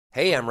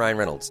Hey, I'm Ryan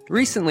Reynolds.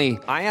 Recently,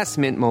 I asked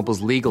Mint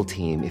Mobile's legal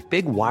team if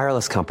big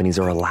wireless companies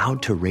are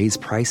allowed to raise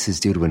prices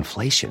due to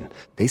inflation.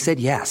 They said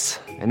yes.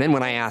 And then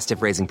when I asked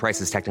if raising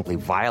prices technically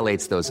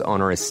violates those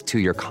onerous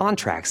two-year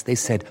contracts, they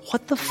said,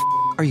 "What the f***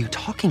 are you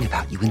talking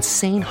about, you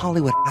insane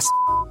Hollywood ass?"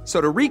 So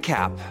to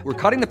recap, we're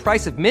cutting the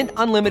price of Mint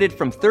Unlimited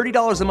from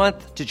 $30 a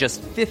month to just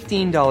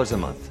 $15 a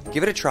month.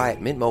 Give it a try at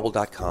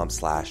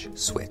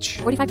mintmobile.com/switch.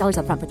 $45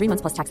 up front for 3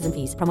 months plus taxes and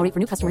fees. Promo rate for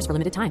new customers for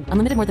limited time.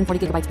 Unlimited more than 40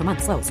 gigabytes per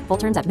month. Slows full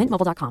terms at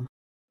mintmobile.com.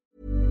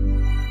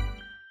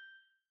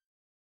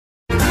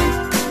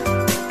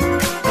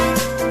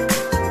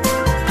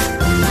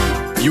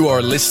 You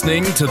are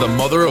listening to the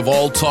Mother of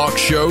All Talk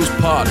Shows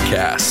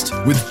podcast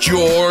with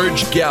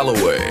George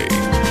Galloway.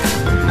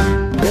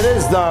 It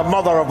is the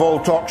mother of all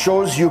talk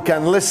shows. You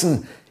can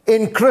listen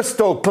in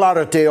crystal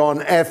clarity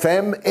on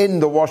FM in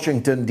the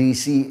Washington,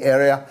 D.C.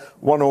 area.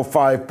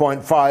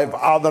 105.5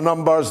 are the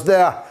numbers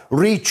there.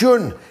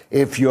 Retune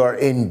if you're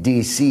in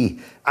D.C.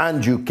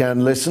 And you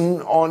can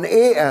listen on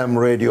AM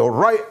radio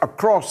right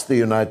across the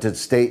United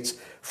States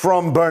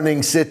from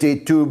Burning City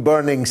to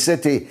Burning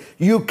City.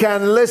 You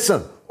can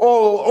listen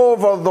all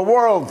over the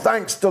world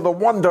thanks to the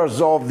wonders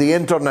of the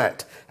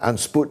internet and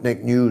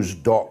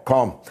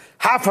SputnikNews.com.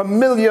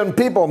 500,000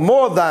 people,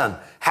 more than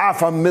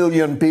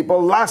 500,000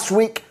 people last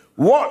week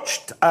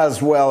watched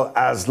as well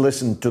as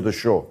listened to the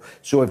show.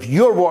 So if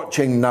you're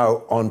watching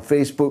now on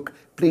Facebook,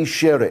 please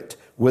share it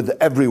with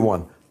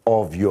everyone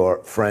of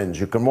your friends.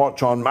 You can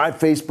watch on my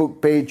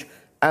Facebook page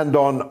and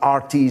on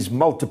RT's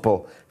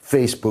multiple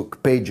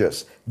Facebook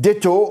pages.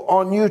 Ditto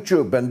on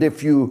YouTube. And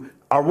if you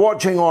are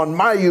watching on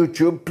my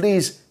YouTube,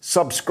 please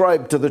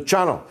subscribe to the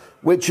channel,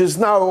 which is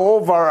now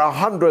over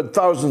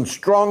 100,000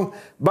 strong,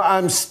 but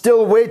I'm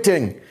still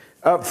waiting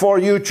for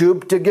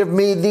YouTube to give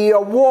me the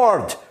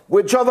award,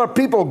 which other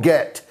people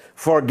get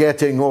for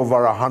getting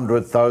over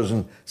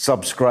 100,000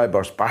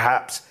 subscribers.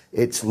 Perhaps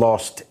it's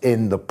lost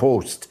in the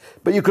post.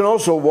 But you can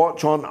also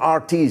watch on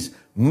RT's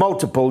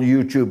multiple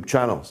YouTube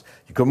channels.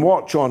 You can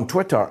watch on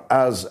Twitter,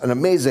 as an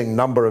amazing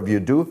number of you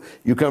do.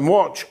 You can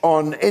watch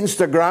on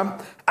Instagram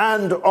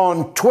and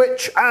on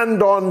Twitch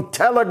and on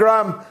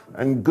Telegram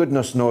and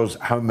goodness knows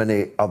how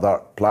many other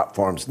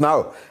platforms.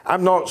 Now,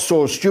 I'm not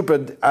so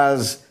stupid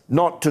as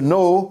not to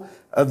know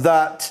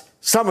that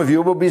some of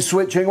you will be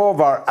switching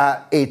over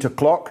at 8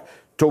 o'clock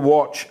to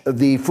watch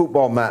the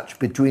football match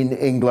between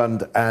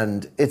England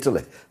and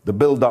Italy, the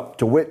build-up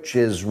to which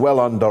is well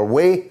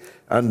underway.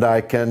 And I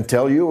can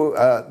tell you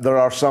there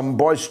are some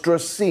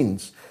boisterous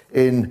scenes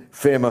in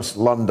famous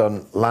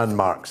London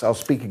landmarks. I'll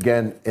speak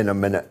again in a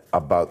minute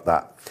about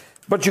that.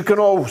 But you can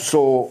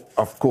also,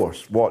 of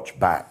course, watch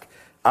back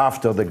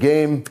after the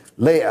game,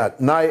 late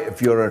at night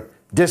if you're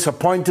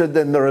disappointed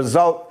in the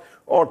result,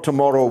 or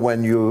tomorrow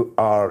when you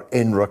are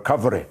in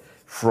recovery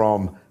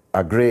from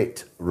a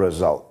great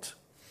result.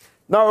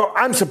 Now,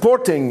 I'm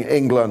supporting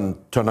England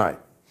tonight.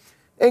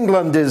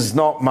 England is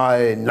not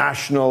my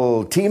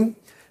national team.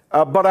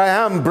 But I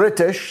am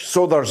British,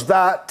 so there's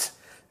that.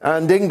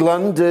 And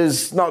England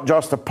is not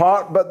just a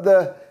part, but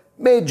the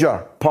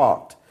major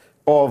part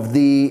of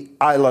the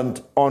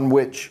island on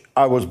which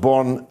I was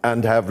born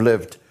and have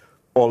lived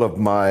all of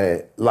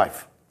my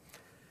life.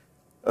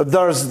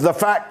 There's the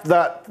fact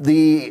that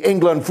the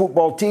England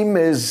football team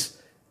is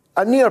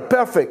a near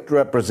perfect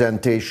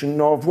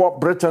representation of what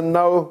Britain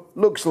now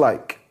looks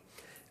like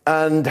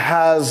and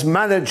has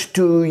managed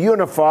to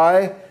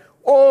unify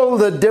all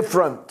the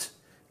different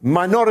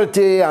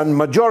minority and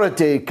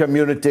majority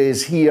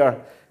communities here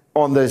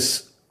on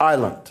this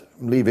island.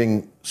 I'm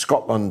leaving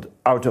Scotland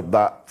out of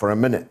that for a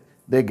minute.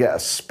 They get a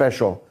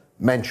special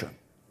mention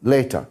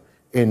later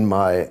in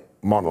my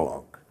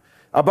monologue.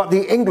 But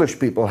the English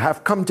people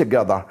have come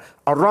together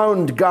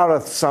around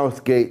Gareth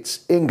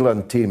Southgate's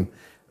England team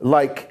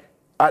like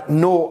at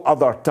no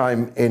other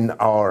time in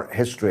our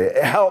history.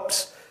 It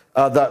helps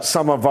that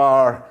some of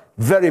our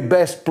very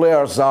best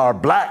players are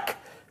black,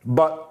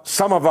 but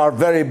some of our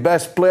very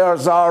best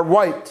players are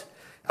white,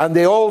 and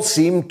they all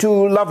seem to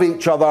love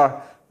each other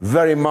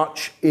very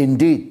much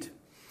indeed.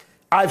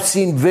 I've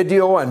seen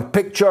video and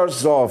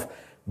pictures of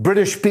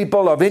British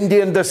people of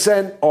Indian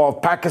descent,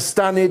 of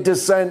Pakistani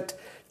descent,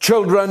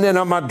 children in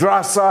a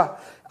madrasa.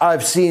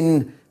 I've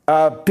seen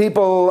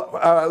people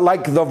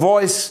like The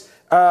Voice,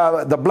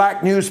 the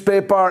black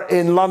newspaper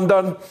in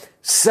London,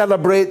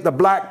 celebrate the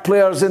black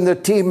players in the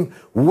team,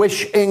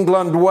 wish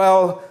England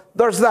well.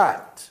 There's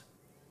that.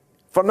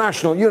 For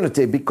national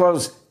unity,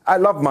 because I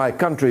love my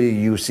country,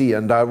 you see,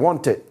 and I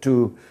want it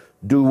to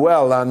do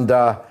well. And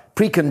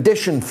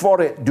precondition for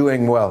it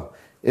doing well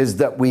is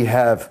that we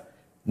have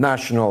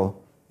national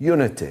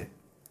unity.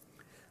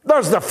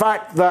 There's the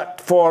fact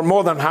that for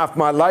more than half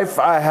my life,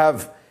 I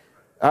have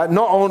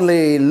not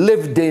only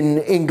lived in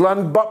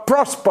England, but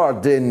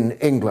prospered in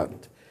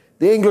England.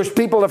 The English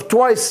people have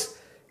twice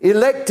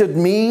elected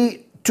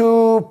me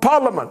to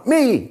Parliament,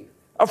 me,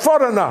 a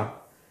foreigner.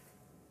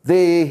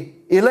 They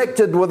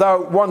elected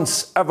without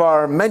once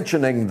ever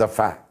mentioning the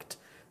fact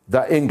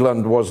that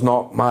England was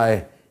not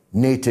my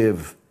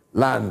native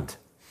land.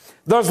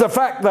 There's the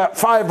fact that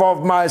 5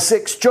 of my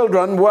 6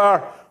 children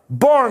were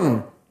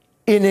born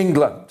in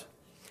England.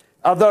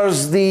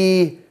 There's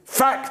the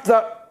fact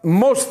that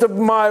most of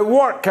my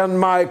work and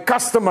my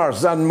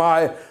customers and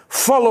my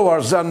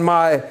followers and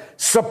my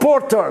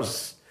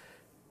supporters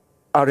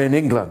are in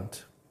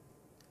England.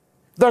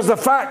 There's the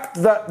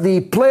fact that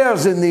the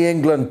players in the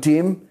England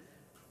team,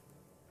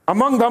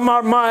 among them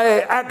are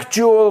my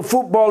actual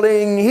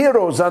footballing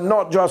heroes and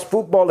not just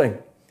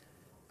footballing.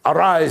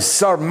 Arise,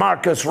 Sir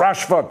Marcus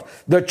Rashford,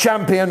 the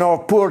champion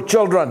of poor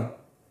children,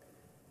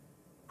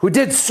 who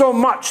did so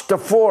much to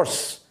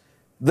force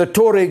the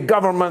Tory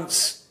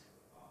government's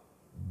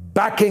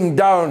backing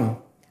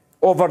down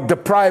over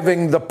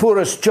depriving the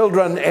poorest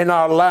children in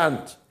our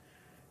land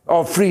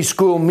of free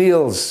school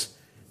meals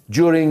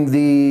during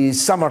the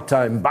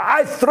summertime. But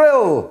I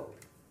thrill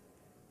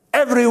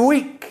every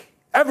week,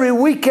 every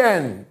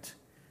weekend,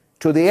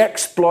 to the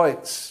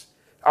exploits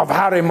of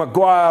Harry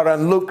Maguire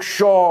and Luke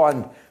Shaw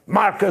and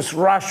Marcus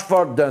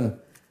Rashford and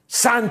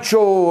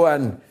Sancho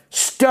and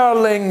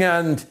Sterling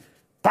and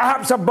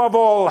perhaps above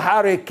all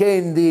Harry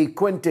Kane, the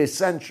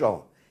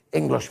quintessential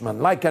Englishman,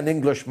 like an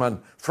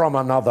Englishman from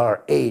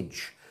another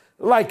age,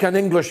 like an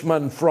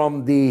Englishman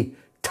from the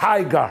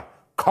Tiger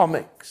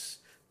comics,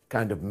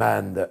 kind of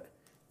man that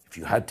if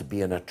you had to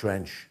be in a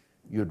trench,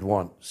 you'd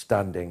want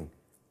standing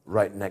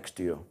right next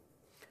to you.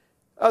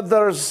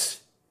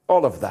 There's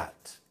all of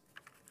that.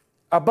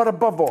 But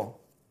above all,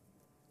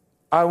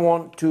 I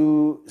want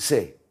to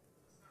say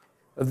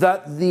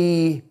that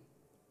the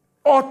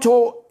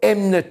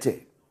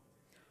auto-enmity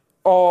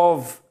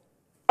of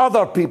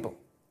other people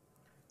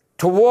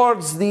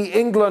towards the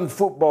England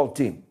football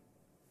team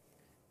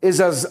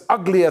is as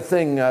ugly a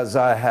thing as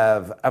I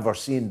have ever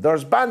seen.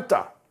 There's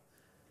banter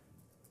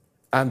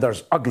and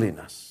there's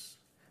ugliness.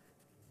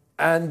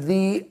 And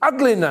the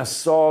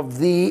ugliness of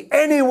the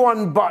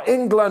anyone but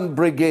England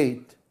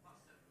brigade,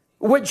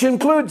 which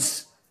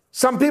includes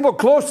some people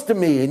close to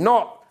me,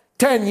 not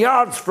 10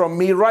 yards from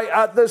me right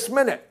at this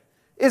minute,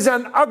 is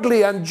an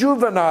ugly and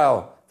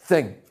juvenile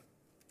thing.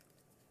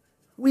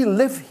 We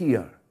live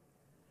here.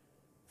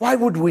 Why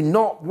would we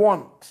not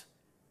want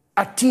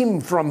a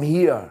team from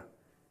here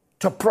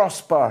to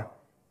prosper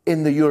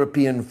in the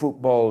European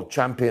Football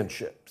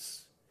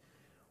Championships?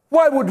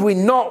 Why would we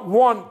not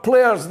want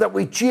players that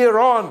we cheer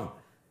on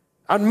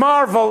and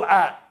marvel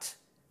at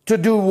to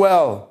do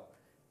well?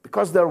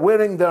 Because they're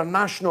wearing their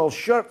national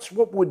shirts.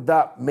 What would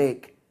that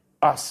make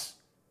us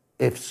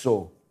if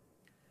so?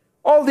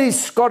 All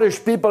these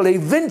Scottish people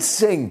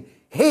evincing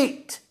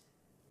hate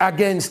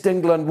against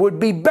England would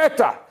be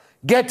better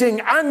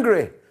getting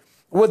angry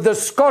with the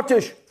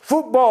Scottish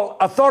football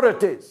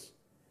authorities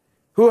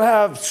who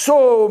have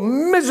so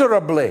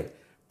miserably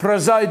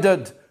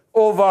presided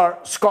over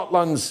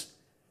Scotland's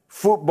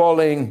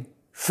footballing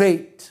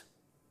fate.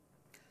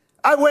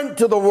 I went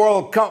to the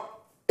World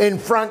Cup in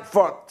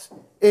Frankfurt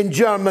in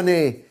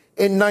Germany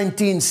in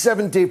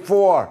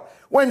 1974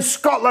 when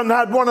Scotland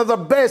had one of the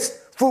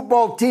best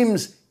football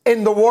teams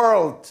in the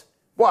world.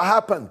 What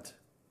happened?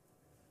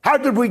 How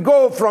did we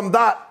go from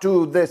that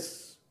to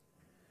this?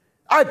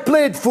 I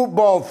played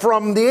football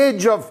from the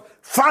age of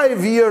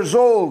 5 years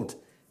old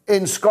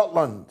in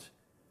Scotland.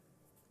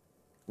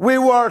 We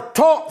were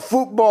taught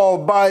football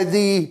by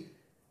the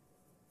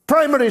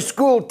primary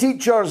school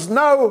teachers.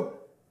 Now,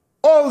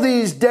 all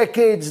these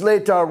decades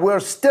later, we're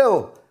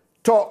still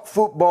taught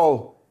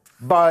football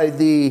by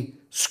the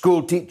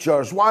school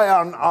teachers. Why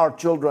aren't our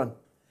children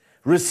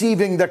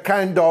receiving the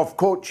kind of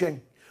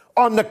coaching,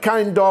 on the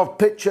kind of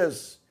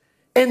pitches,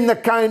 in the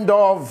kind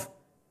of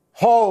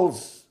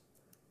halls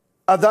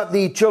that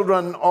the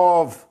children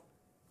of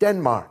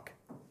Denmark,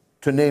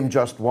 to name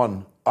just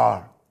one,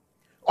 are?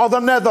 Or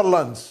the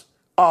Netherlands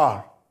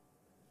are?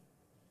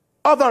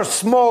 Other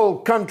small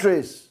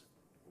countries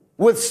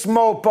with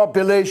small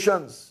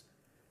populations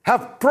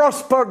have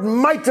prospered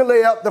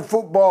mightily at the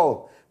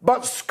football,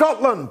 but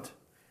Scotland,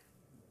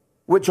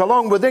 which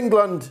along with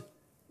England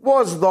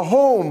was the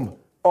home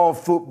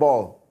of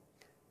football,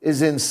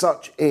 is in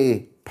such a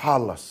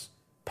parlous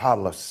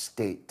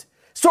state.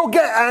 So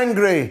get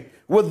angry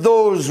with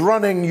those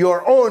running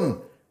your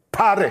own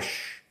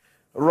parish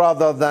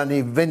rather than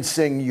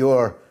evincing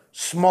your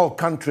small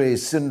country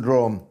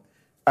syndrome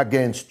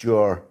against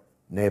your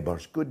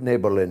neighbours. Good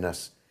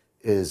neighbourliness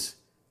is,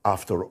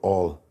 after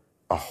all,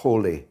 a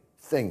holy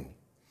thing.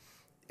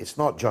 It's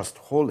not just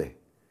holy,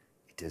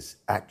 it is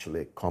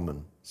actually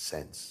common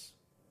sense.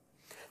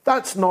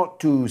 That's not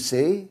to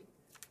say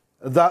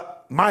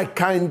that my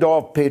kind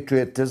of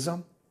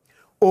patriotism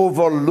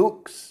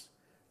overlooks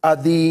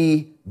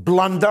the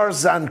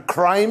blunders and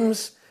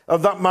crimes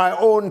that my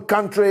own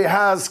country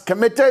has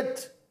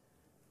committed.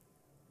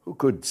 Who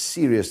could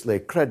seriously,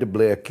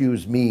 credibly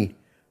accuse me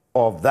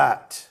of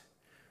that?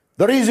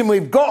 The reason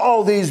we've got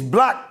all these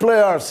black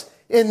players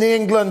in the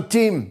England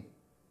team,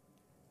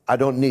 I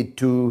don't need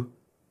to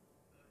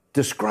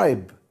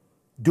describe,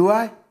 do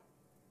I?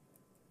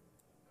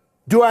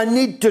 Do I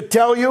need to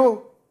tell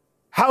you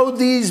how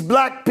these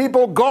black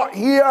people got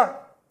here?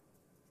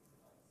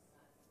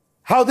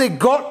 How they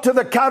got to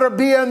the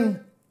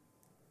Caribbean?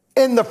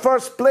 in the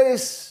first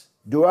place,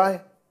 do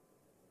I?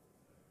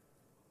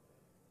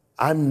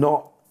 I'm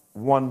not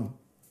one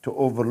to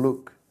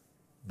overlook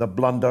the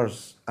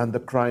blunders and the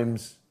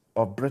crimes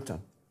of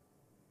Britain.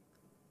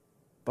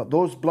 But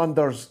those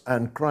blunders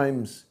and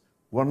crimes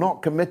were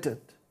not committed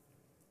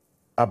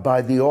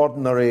by the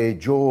ordinary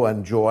Joe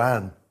and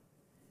Joanne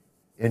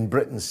in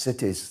Britain's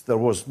cities. There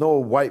was no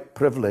white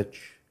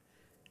privilege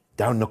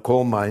down the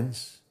coal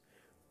mines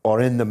or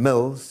in the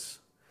mills.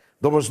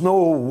 There was no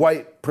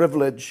white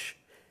privilege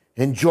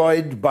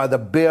enjoyed by the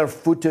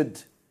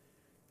barefooted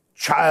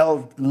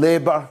child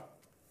labour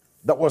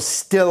that was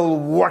still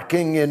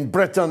working in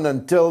Britain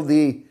until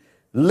the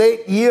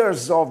late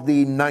years of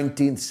the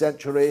 19th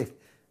century.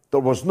 There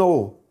was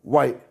no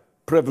white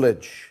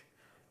privilege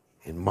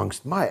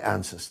amongst my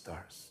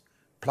ancestors,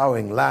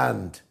 ploughing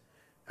land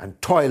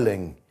and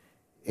toiling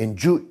in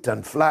jute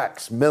and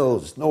flax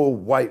mills. No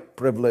white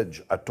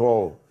privilege at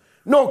all.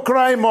 No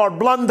crime or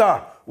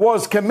blunder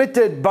was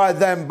committed by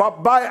them,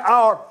 but by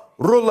our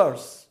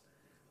rulers,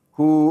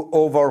 who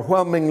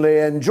overwhelmingly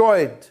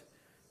enjoyed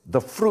the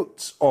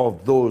fruits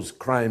of those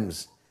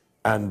crimes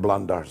and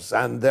blunders.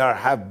 And there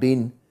have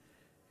been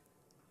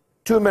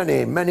too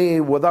many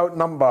without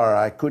number.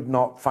 I could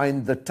not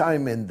find the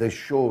time in this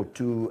show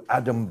to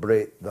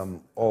adumbrate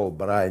them all,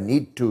 but I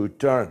need to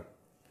turn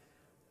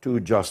to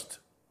just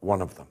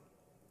one of them.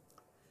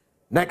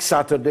 Next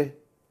Saturday,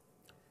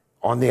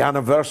 on the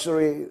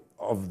anniversary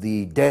of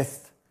the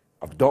death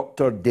of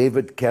Dr.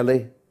 David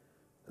Kelly,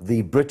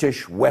 the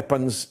British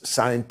weapons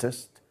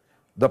scientist,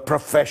 the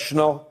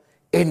professional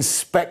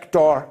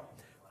inspector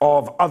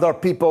of other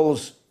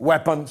people's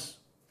weapons,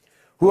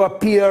 who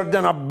appeared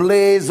in a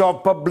blaze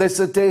of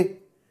publicity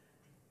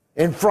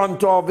in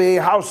front of a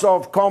House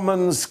of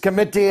Commons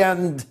committee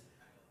and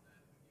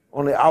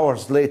only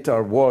hours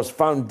later was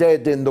found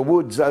dead in the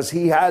woods, as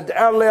he had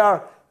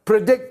earlier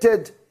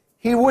predicted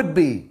he would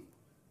be.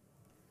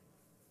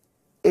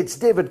 It's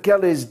David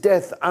Kelly's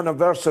death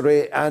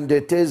anniversary, and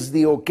it is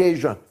the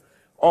occasion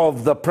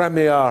of the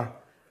premiere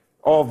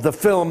of the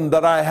film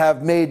that I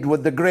have made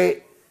with the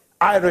great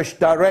Irish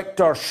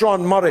director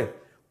Sean Murray,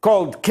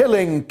 called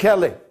Killing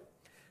Kelly,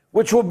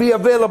 which will be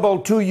available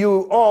to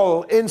you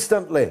all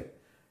instantly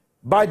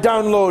by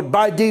download,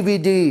 by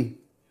DVD.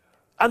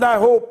 And I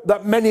hope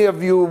that many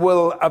of you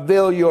will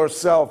avail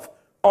yourself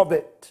of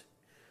it,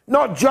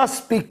 not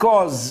just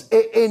because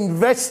it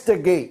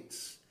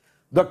investigates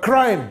the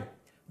crime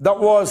that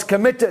was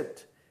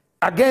committed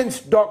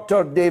against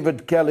Dr.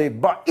 David Kelly,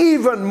 but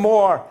even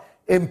more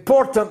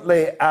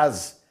importantly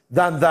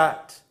than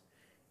that,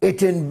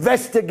 it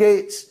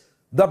investigates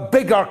the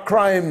bigger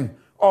crime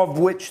of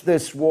which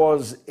this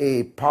was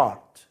a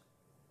part.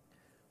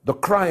 The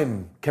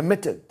crime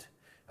committed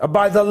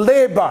by the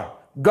Labour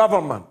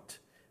government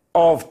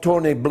of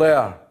Tony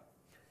Blair.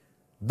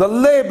 The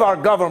Labour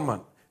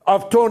government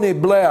of Tony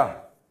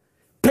Blair,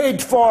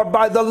 paid for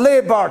by the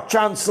Labour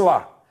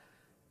Chancellor.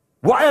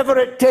 Whatever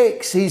it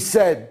takes, he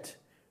said.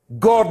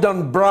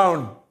 Gordon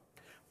Brown,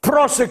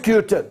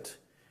 prosecuted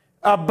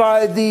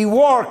by the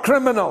war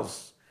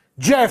criminals,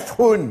 Jeff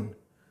Hoon,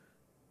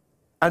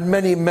 and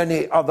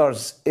many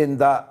others in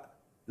that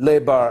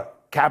Labour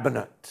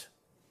cabinet,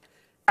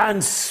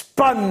 and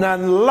spun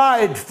and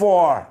lied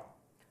for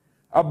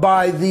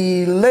by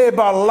the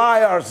Labour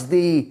liars,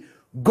 the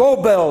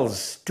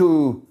Goebbels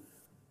to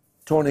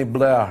Tony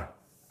Blair,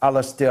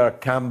 Alastair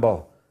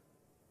Campbell,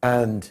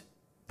 and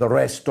the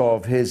rest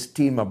of his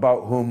team,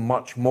 about whom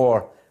much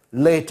more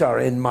later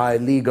in my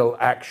legal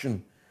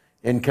action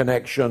in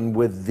connection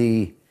with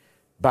the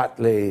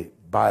Batley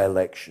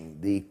by-election.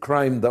 The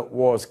crime that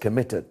was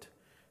committed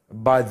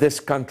by this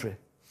country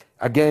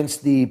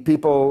against the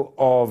people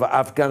of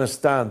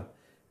Afghanistan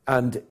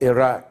and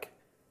Iraq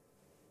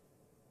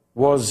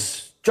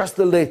was just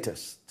the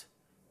latest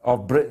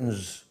of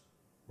Britain's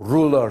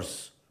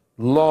rulers'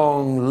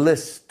 long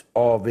list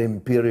of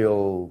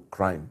imperial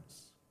crimes.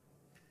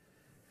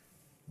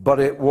 But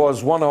it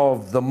was one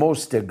of the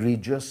most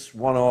egregious,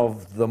 one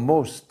of the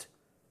most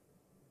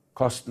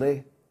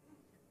costly.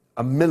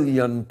 1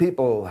 million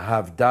people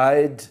have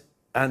died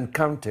and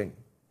counting.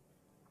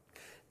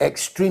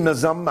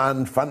 Extremism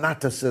and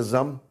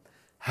fanaticism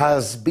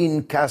has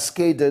been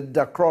cascaded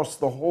across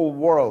the whole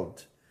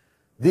world.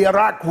 The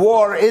Iraq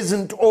war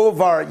isn't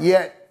over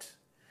yet,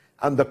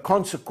 and the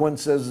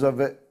consequences of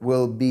it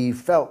will be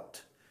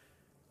felt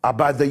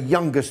by the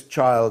youngest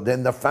child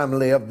in the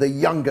family of the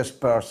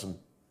youngest person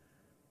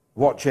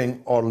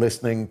watching or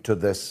listening to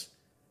this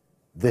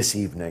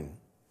evening.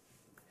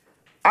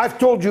 I've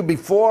told you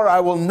before, I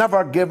will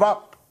never give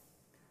up.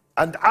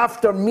 And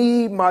after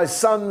me, my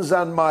sons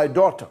and my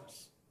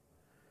daughters,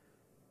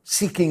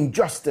 seeking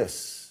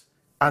justice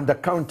and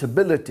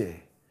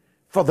accountability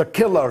for the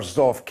killers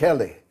of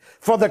Kelly,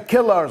 for the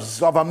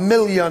killers of 1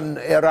 million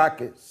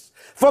Iraqis,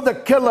 for the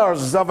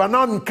killers of an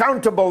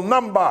uncountable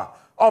number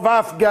of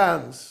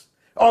Afghans,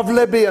 of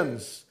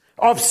Libyans,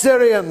 of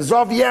Syrians,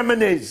 of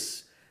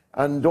Yemenis.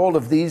 And all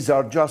of these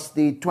are just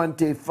the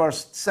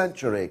 21st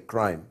century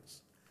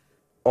crimes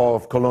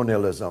of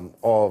colonialism,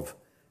 of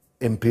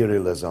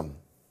imperialism.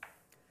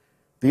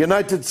 The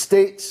United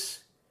States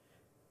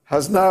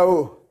has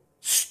now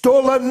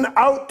stolen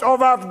out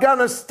of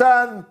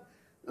Afghanistan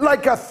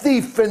like a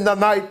thief in the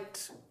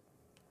night,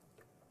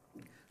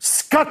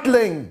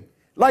 scuttling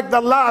like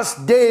the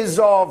last days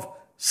of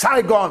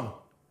Saigon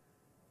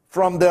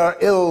from their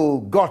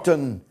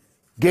ill-gotten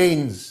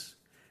gains.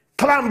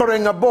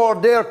 Clambering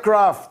aboard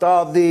aircraft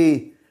are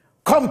the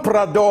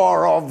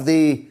comprador of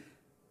the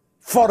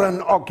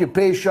foreign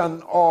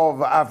occupation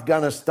of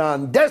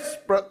Afghanistan,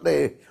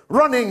 desperately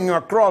running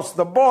across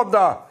the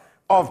border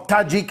of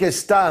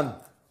Tajikistan.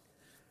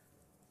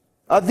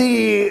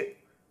 The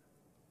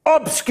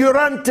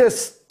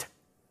obscurantist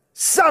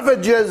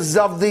savages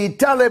of the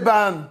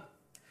Taliban,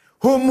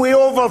 whom we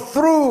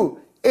overthrew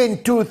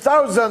in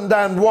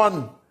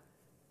 2001,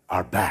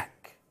 are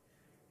back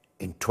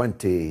in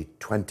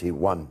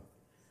 2021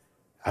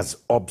 as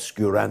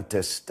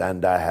obscurantist,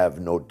 and I have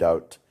no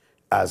doubt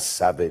as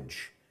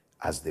savage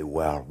as they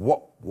were.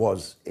 What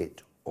was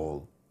it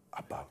all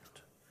about?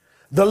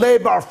 The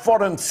Labour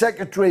Foreign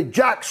Secretary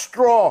Jack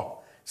Straw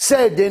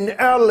said in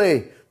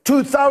early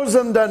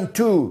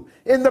 2002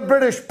 in the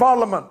British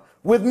Parliament,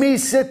 with me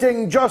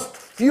sitting just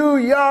few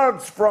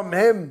yards from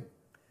him,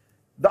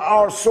 that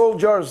our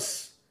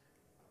soldiers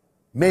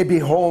may be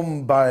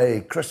home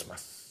by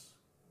Christmas.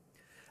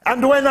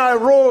 And when I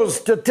rose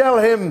to tell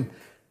him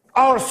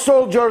our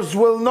soldiers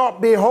will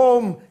not be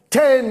home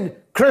 10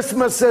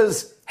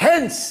 Christmases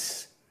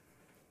hence,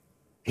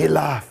 he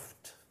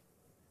laughed.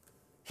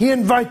 He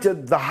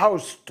invited the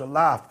House to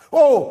laugh.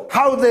 Oh,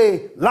 how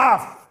they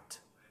laughed.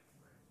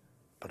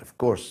 But of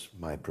course,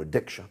 my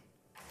prediction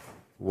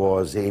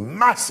was a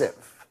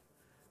massive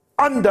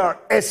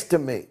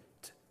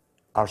underestimate.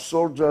 Our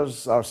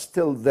soldiers are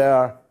still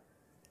there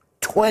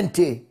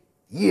 20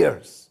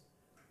 years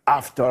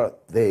after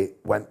they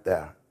went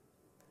there.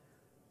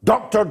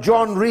 Dr.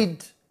 John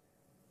Reid,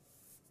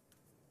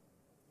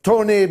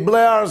 Tony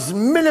Blair's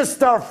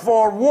Minister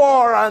for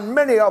War and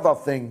many other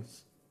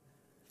things,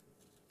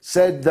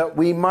 said that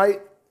we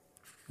might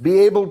be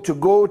able to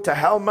go to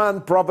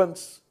Helmand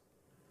province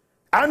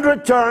and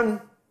return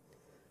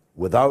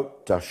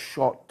without a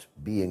shot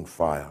being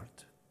fired.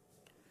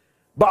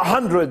 But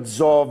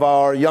hundreds of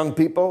our young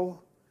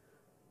people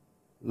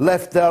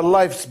left their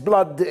life's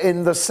blood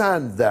in the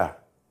sand there.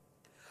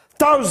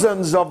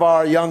 Thousands of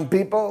our young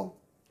people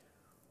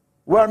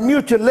were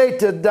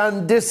mutilated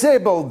and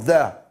disabled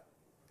there.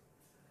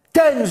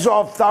 Tens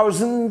of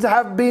thousands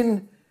have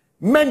been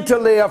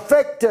mentally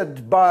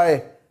affected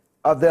by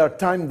their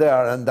time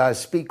there, and I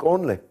speak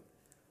only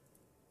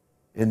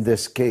in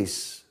this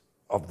case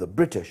of the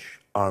British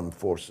armed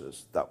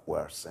forces that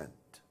were sent.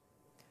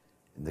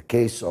 In the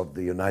case of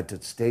the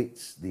United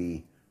States,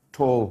 the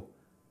toll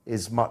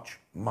is much,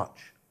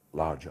 much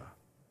larger.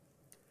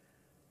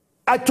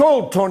 I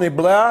told Tony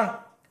Blair,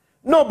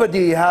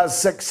 nobody has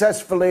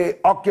successfully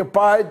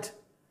occupied.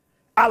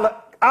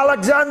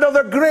 Alexander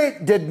the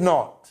Great did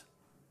not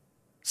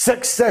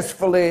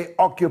successfully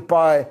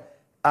occupy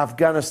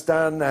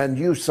Afghanistan, and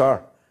you,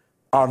 sir,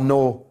 are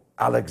no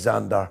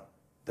Alexander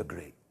the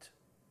Great.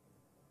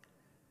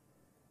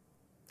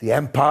 The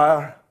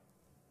empire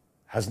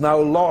has now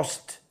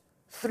lost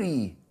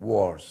 3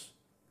 wars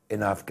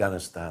in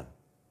Afghanistan.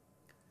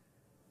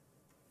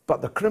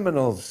 But the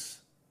criminals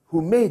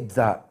who made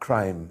that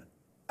crime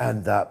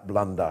and that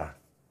blunder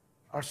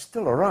are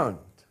still around.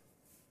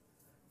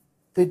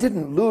 They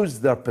didn't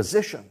lose their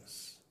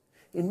positions.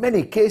 In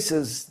many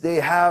cases, they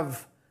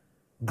have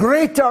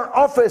greater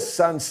office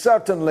and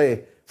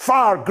certainly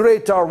far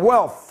greater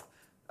wealth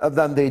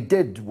than they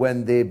did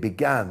when they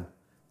began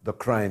the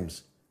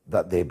crimes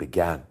that they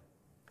began.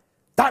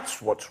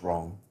 That's what's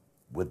wrong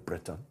with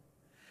Britain.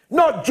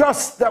 Not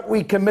just that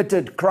we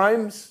committed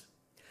crimes,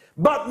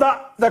 but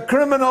that the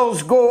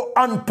criminals go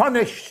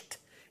unpunished,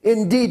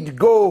 indeed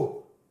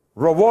go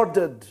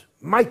rewarded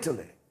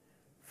mightily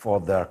for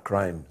their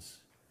crimes,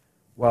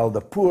 while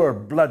the poor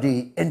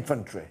bloody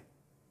infantry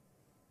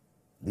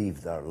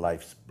leave their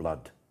life's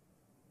blood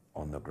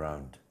on the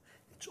ground.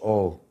 It's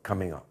all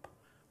coming up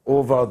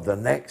over the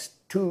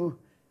next 2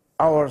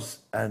 hours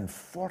and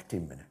 40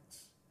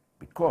 minutes,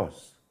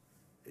 because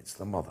it's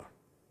the mother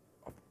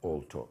of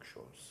all talk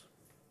shows.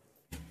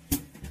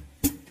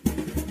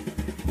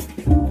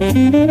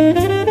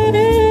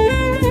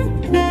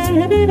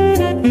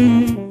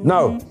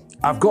 Now,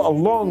 I've got a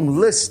long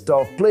list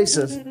of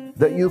places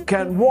that you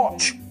can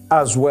watch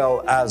as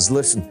well as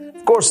listen.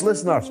 Of course,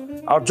 listeners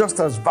are just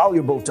as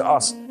valuable to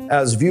us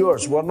as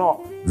viewers. We're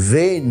not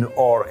vain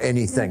or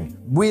anything.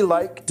 We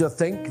like to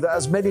think that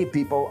as many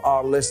people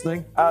are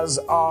listening as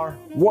are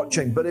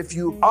watching. But if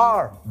you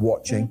are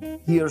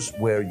watching, here's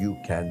where you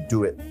can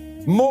do it.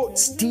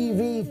 Moats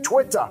TV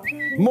Twitter,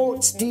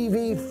 Moats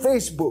TV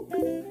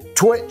Facebook,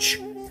 Twitch,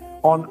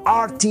 on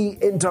RT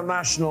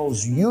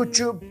International's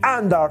YouTube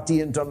and RT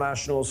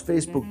International's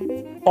Facebook,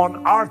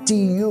 on RT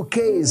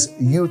UK's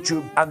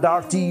YouTube and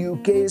RT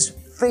UK's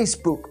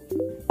Facebook,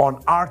 on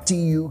RT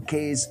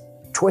UK's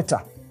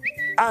Twitter,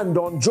 and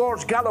on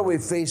George Galloway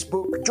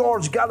Facebook,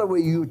 George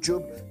Galloway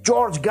YouTube,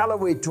 George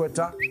Galloway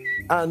Twitter,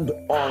 and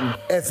on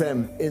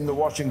FM in the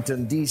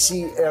Washington,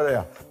 D.C.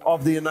 area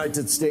of the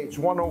United States,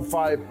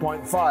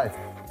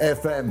 105.5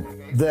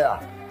 FM there.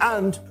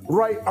 And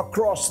right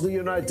across the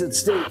United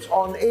States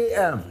on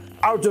AM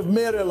out of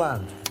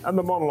Maryland. And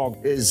the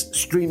monologue is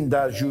streamed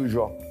as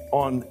usual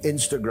on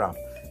Instagram.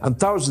 And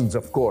thousands,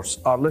 of course,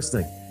 are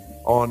listening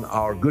on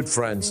our good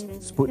friends,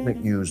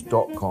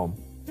 SputnikNews.com.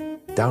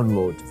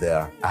 Download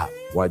their app.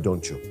 Why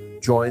don't you?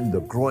 Join the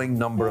growing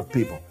number of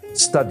people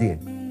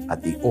studying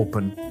at the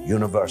Open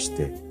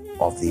University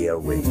of the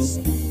Airwaves.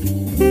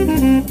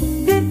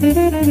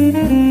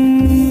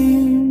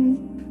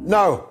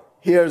 Now,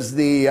 here's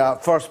the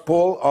first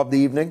poll of the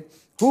evening.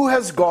 Who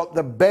has got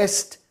the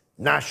best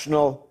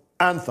national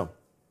anthem?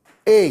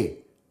 A,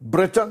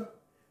 Britain.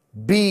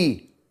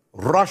 B,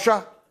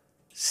 Russia.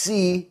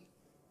 C,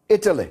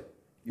 Italy.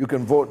 You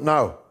can vote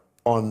now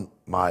on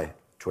my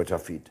Twitter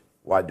feed.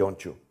 Why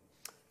don't you?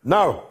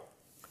 Now,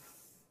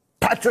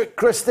 Patrick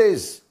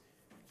Christys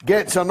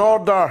gets an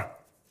order.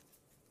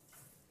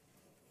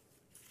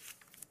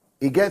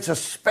 He gets a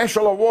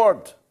special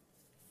award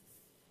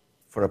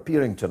for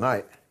appearing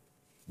tonight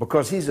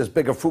because he's as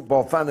big a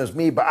football fan as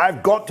me, but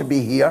I've got to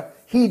be here.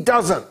 He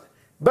doesn't,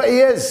 but he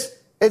is.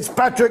 It's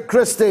Patrick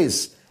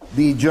Christys,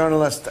 the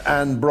journalist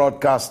and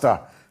broadcaster.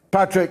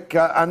 Patrick,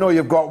 I know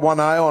you've got one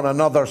eye on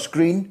another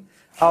screen.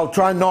 I'll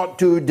try not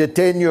to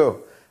detain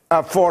you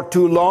for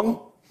too long.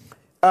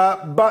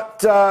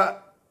 But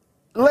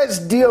let's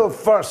deal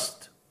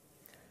first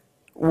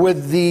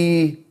with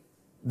the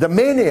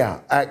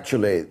mania,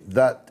 actually,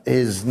 that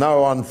is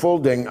now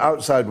unfolding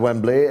outside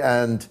Wembley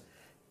and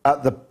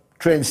at the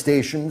train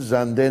stations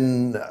and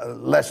in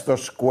Leicester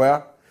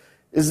Square.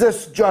 Is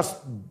this just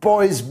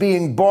boys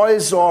being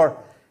boys, or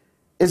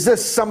is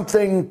this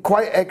something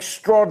quite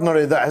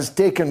extraordinary that has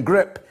taken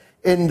grip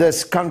in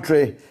this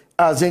country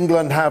as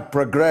England have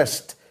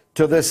progressed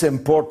to this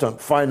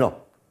important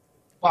final?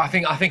 Well, I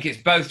think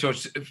it's both,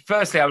 George.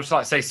 Firstly, I would just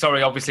like to say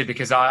sorry, obviously,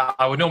 because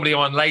I would normally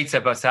on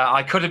later, but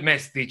I could have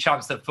missed the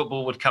chance that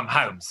football would come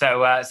home.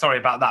 So sorry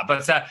about that.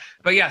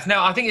 But yes,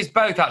 no, I think it's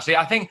both, actually.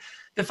 I think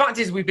the fact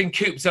is we've been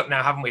cooped up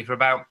now, haven't we, for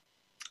about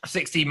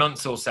 16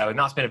 months or so, and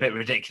that's been a bit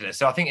ridiculous.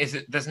 So I think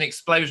there's an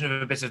explosion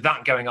of a bit of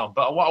that going on.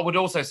 But what I would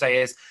also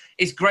say is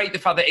it's great the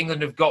fact that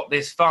England have got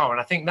this far, and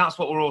I think that's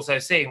what we're also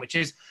seeing, which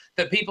is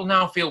that people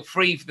now feel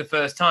free for the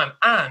first time,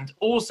 and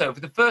also for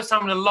the first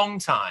time in a long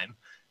time,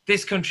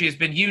 this country has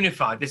been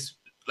unified. This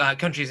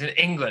country is in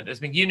England has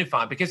been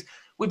unified because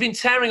we've been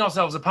tearing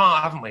ourselves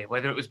apart, haven't we?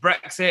 Whether it was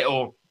Brexit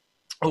or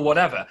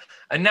whatever.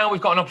 And now we've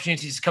got an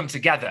opportunity to come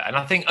together. And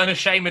I think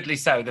unashamedly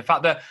so, the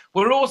fact that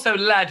we're also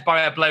led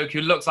by a bloke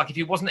who looks like if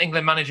he wasn't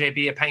England manager, he'd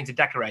be a painter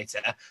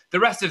decorator. The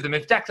rest of them,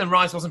 if Declan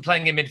Rice wasn't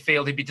playing in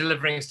midfield, he'd be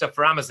delivering stuff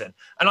for Amazon.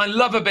 And I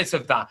love a bit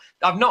of that.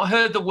 I've not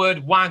heard the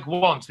word wag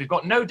once. We've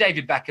got no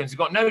David Beckhams. We've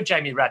got no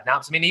Jamie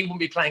Redknapp. I mean, he wouldn't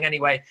be playing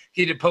anyway if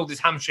he'd have pulled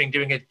his hamstring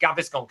doing a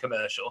Gaviscon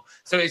commercial.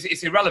 So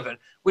it's irrelevant.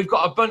 We've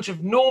got a bunch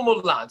of normal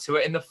lads who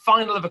are in the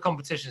final of a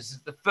competition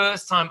since the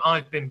first time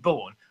I've been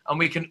born. And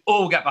we can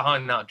all get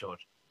behind that,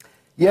 George.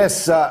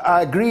 Yes,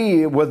 I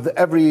agree with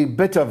every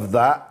bit of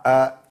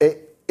that.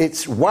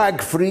 It's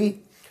WAG-free,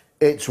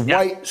 it's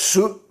white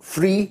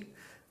suit-free,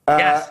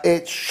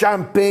 it's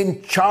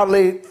Champagne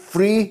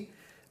Charlie-free.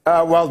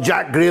 Well,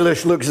 Jack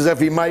Grealish looks as if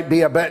he might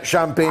be a bit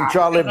Champagne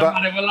Charlie, but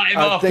we'll let him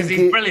off because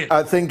he's brilliant.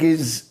 I think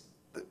he's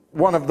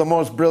one of the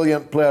most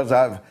brilliant players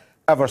I've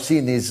ever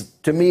seen. He's,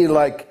 to me,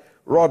 like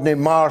Rodney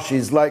Marsh,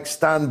 he's like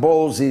Stan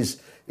Bowles,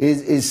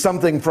 he's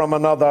something from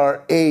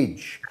another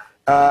age.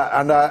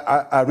 And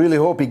I really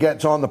hope he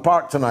gets on the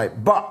park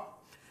tonight. But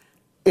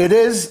it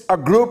is a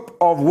group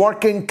of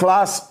working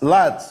class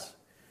lads.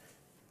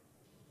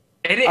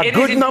 A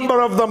good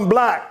number of them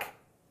black.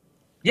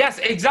 Yes,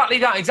 exactly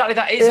that.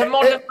 It's a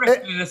modern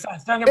Britain in a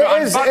sense. Don't get me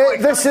wrong.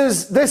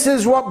 This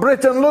is what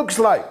Britain looks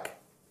like.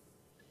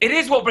 It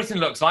is what Britain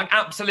looks like,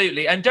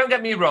 absolutely. And don't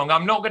get me wrong,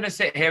 I'm not going to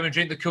sit here and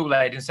drink the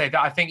Kool-Aid and say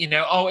that I think,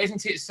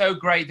 isn't it so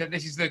great that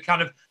this is the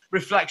kind of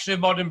reflection of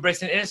modern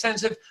Britain, in a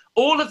sense of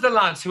all of the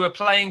lads who are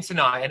playing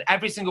tonight and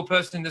every single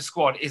person in the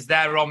squad is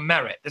there on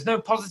merit. There's no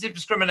positive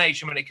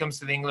discrimination when it comes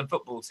to the England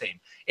football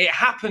team. It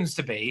happens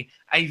to be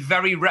a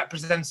very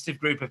representative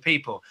group of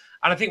people.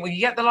 And I think when you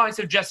get the likes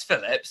of Jess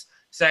Phillips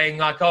saying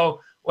like,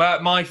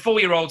 well, my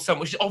 4-year-old son,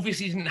 which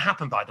obviously didn't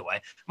happen, by the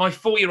way, my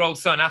 4-year-old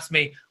son asked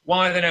me,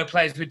 why are there no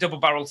players with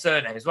double-barreled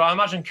surnames? Well, I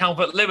imagine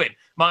Calvert-Lewin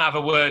might have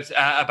a word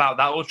about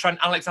that, or Trent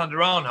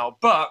Alexander-Arnold.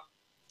 But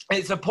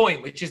it's a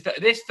point, which is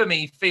that this, for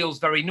me, feels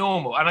very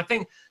normal. And I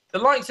think the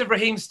likes of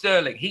Raheem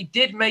Sterling, he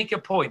did make a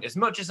point, as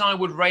much as I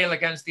would rail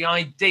against the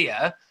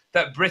idea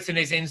that Britain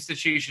is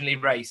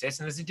institutionally racist,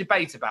 and there's a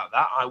debate about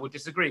that. I would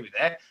disagree with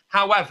it.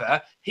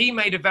 However, he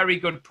made a very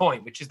good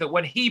point, which is that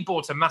when he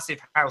bought a massive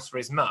house for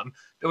his mum,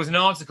 there was an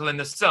article in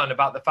The Sun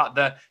about the fact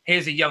that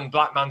here's a young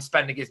black man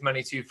spending his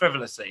money too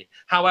frivolously.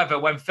 However,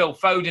 when Phil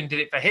Foden did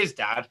it for his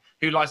dad,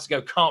 who likes to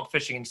go carp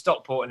fishing in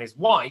Stockport and is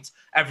white,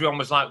 everyone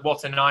was like,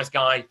 what a nice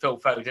guy Phil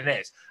Foden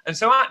is. And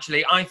so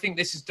actually, I think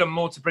this has done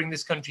more to bring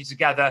this country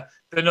together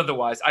than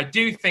otherwise. I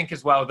do think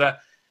as well that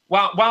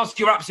whilst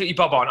you're absolutely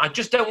bob on, I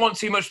just don't want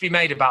too much to be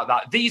made about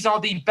that. These are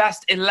the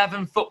best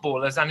 11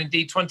 footballers and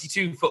indeed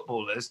 22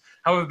 footballers,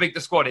 however big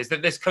the squad is,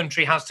 that this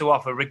country has to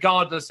offer,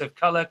 regardless of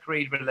colour,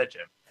 creed,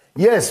 religion.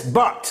 Yes,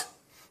 but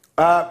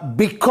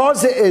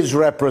because it is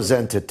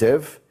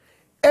representative,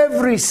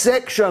 every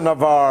section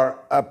of our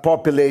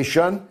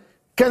population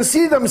can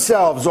see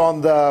themselves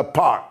on the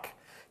park,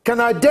 can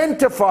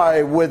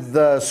identify with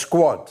the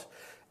squad.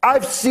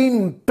 I've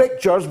seen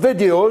pictures,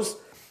 videos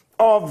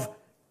of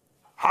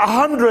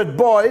 100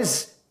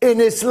 boys in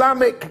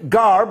Islamic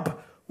garb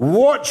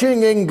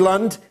watching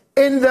England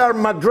in their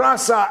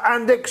madrasa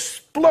and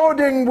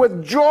exploding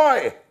with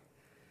joy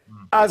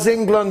as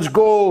England's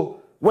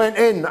goal went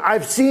in.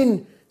 I've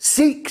seen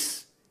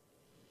Sikhs,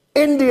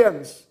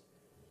 Indians,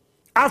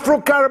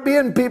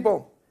 Afro-Caribbean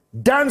people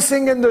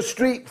dancing in the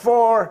street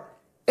for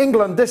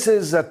England. This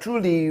is a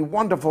truly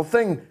wonderful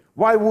thing.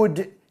 Why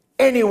would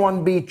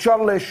anyone be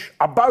churlish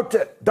about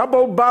it?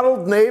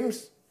 Double-barreled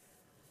names.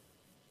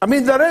 I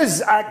mean, there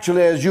is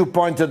actually, as you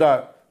pointed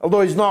out,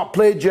 although he's not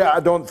played yet, I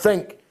don't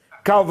think,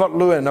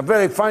 Calvert-Lewin, a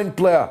very fine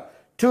player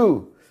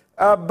too.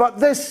 But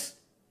this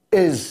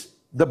is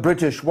the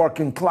British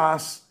working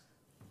class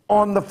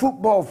on the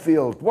football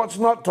field. What's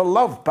not to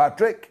love,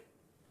 Patrick?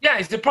 Yeah,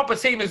 it's a proper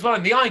team as well.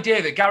 And the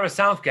idea that Gareth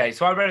Southgate,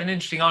 so I read an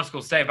interesting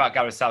article today about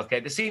Gareth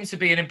Southgate. There seems to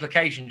be an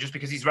implication just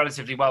because he's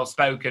relatively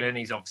well-spoken and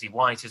he's obviously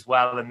white as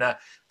well. And I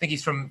think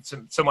he's from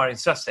somewhere in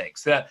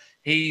Sussex, that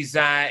he's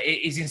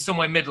in some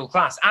way middle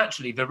class.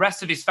 Actually, the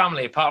rest of his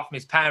family, apart from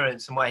his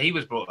parents and where he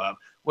was brought up,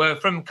 were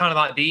from kind of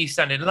like the East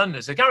End in London.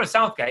 So Gareth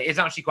Southgate is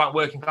actually quite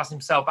working class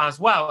himself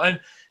as well. And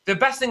the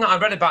best thing that I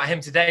read about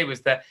him today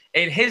was that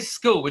in his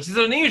school, which is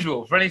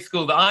unusual for any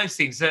school that I've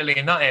seen, certainly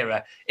in that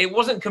era, it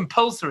wasn't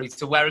compulsory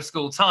to wear a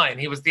school tie. And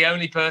he was the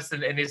only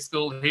person in his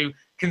school who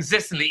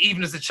consistently,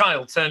 even as a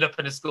child, turned up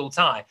in a school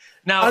tie.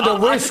 Now, and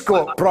a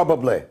waistcoat,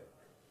 probably.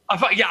 I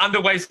thought, yeah, under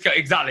waistcoat,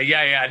 exactly,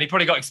 yeah, and he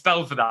probably got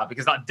expelled for that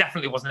because that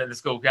definitely wasn't in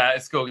the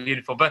school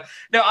uniform. But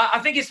no, I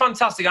think it's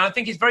fantastic, and I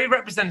think it's very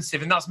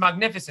representative, and that's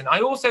magnificent.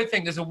 I also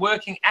think there's a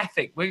working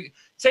ethic. We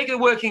take the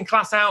working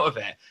class out of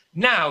it.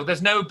 Now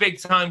there's no big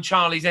time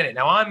Charlies in it.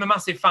 Now I'm a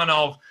massive fan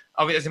of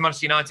it as a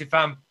Manchester United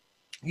fan.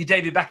 Your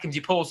David Beckhams,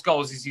 your Paul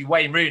Scholes, your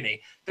Wayne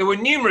Rooney. There were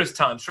numerous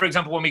times, for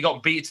example, when we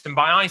got beaten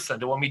by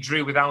Iceland or when we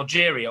drew with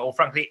Algeria or,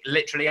 frankly,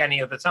 literally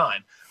any other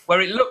time,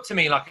 where it looked to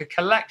me like a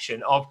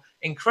collection of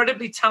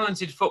incredibly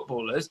talented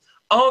footballers,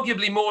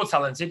 arguably more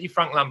talented, your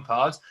Frank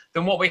Lampards,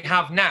 than what we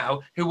have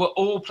now, who were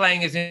all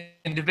playing as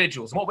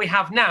individuals. And what we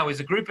have now is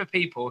a group of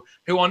people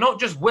who are not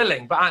just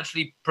willing, but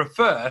actually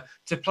prefer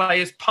to play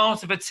as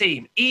part of a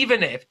team,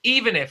 even if,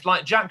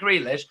 like Jack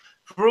Grealish,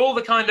 for all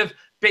the kind of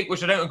big,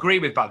 which I don't agree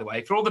with, by the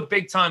way, for all the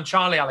big-time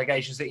Charlie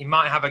allegations that he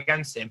might have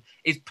against him,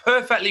 is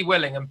perfectly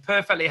willing and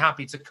perfectly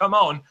happy to come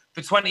on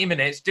for 20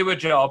 minutes, do a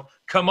job,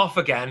 come off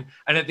again,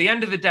 and at the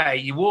end of the day,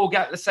 you all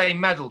get the same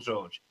medal,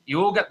 George.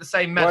 You all get the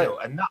same medal,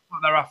 and that's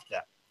what they're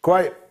after.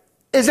 Quite.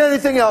 Is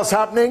anything else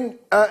happening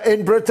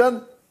in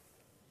Britain?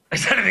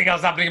 Is anything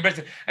else happening in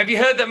Britain? Have you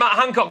heard that Matt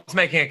Hancock's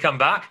making a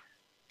comeback?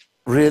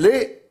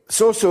 Really?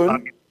 So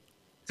soon?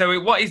 So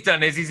what he's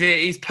done is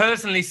he's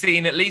personally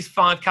seen at least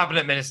 5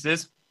 cabinet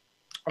ministers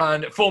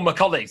and former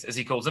colleagues, as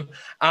he calls them,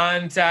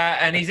 and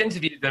he's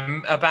interviewed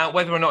them about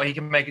whether or not he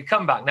can make a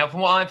comeback. Now,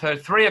 from what I've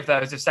heard, 3 of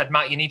those have said,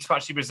 Matt, you need to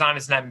actually resign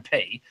as an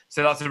MP.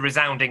 So that's a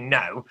resounding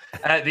no.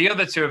 The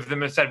other 2 of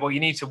them have said, well,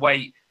 you need to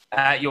wait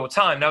your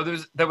time. Now,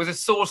 there was a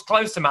source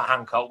close to Matt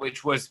Hancock,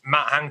 which was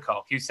Matt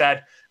Hancock, who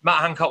said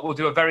Matt Hancock will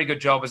do a very good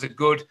job as a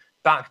good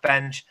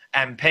backbench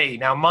MP.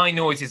 Now, my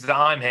noises that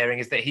I'm hearing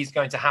is that he's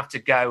going to have to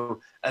go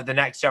at the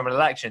next general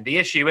election. The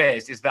issue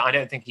is that I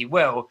don't think he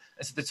will,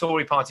 and so the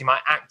Tory party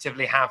might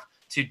actively have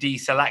to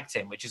deselect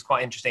him, which is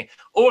quite interesting.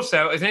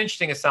 Also, as an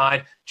interesting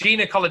aside,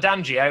 Gina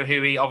Coladangio,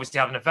 who he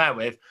obviously had an affair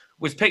with,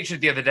 was pictured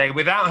the other day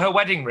without her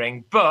wedding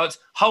ring, but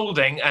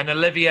holding an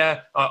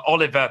Olivia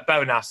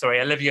Bonas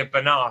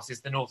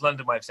is the North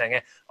London way of saying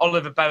it,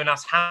 Oliver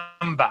Bonas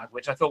handbag,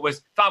 which I thought was,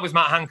 if I was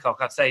Matt Hancock,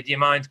 I'd say, do you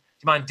mind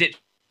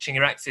ditching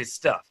your ex's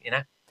stuff, you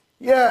know?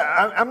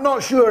 Yeah, I'm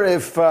not sure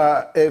if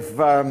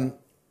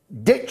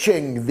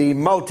ditching the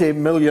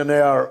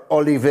multi-millionaire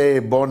Olivier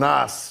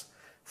Bonas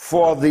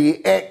for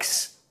the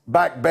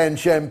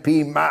ex-backbench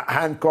MP Matt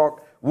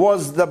Hancock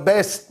was the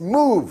best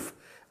move.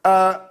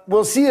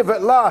 We'll see if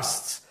it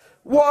lasts.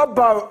 What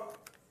about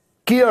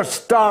Keir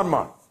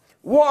Starmer?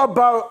 What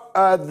about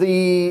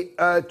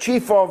the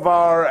chief of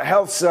our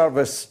health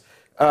service,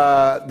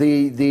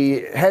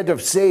 the head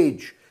of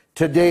SAGE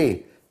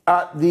today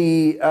at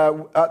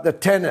the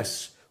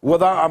tennis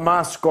without a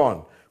mask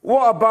on?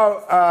 What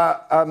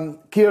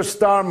about Keir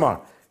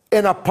Starmer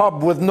in a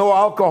pub with no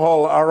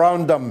alcohol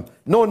around him,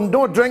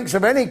 no drinks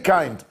of any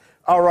kind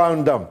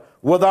around him,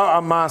 without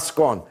a mask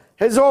on?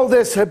 Is all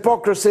this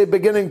hypocrisy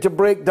beginning to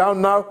break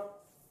down now?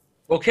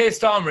 Well, Keir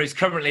Starmer is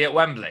currently at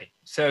Wembley.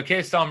 So Keir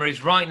Starmer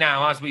is right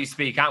now, as we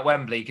speak, at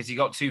Wembley because he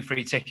got 2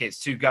 free tickets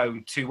to go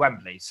to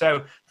Wembley.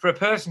 So for a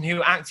person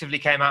who actively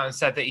came out and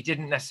said that he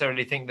didn't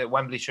necessarily think that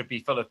Wembley should be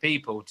full of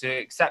people, to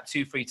accept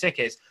 2 free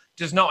tickets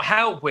does not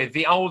help with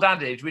the old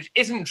adage, which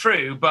isn't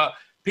true, but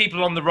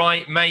people on the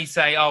right may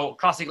say, oh,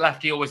 classic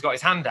lefty always got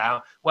his hand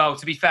out. Well,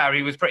 to be fair,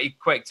 he was pretty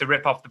quick to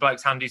rip off the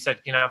bloke's hand who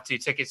said, you know, have 2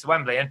 tickets to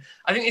Wembley. And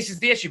I think this is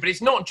the issue, but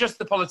it's not just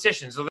the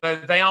politicians, although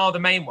they are the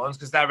main ones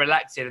because they're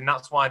elected and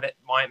that's why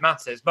it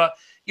matters. But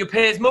your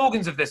Piers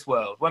Morgans of this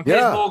world, when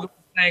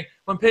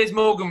Piers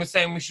Morgan was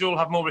saying we should all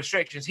have more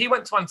restrictions, he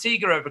went to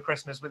Antigua over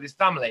Christmas with his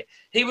family.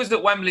 He was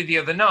at Wembley the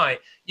other night.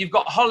 You've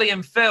got Holly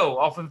and Phil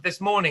off of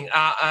this morning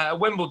at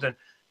Wimbledon.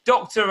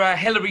 Dr.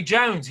 Hilary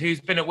Jones, who's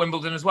been at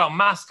Wimbledon as well,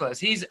 maskless,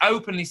 he's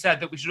openly said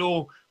that we should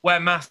all wear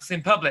masks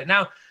in public.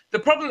 Now, the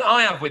problem that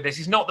I have with this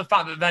is not the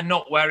fact that they're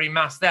not wearing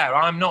masks there.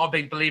 I'm not a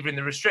big believer in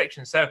the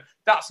restrictions, so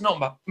that's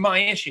not my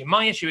issue.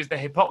 My issue is the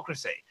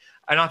hypocrisy.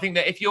 And I think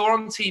that if you're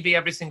on TV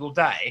every single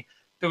day,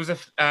 there was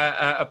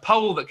a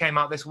poll that came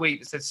out this week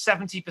that said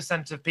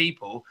 70% of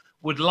people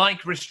would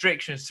like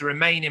restrictions to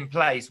remain in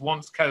place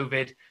once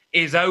COVID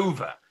is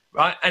over.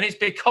 Right. And it's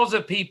because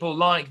of people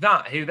like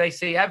that who they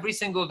see every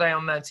single day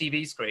on their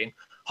TV screen.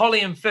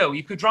 Holly and Phil,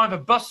 you could drive a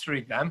bus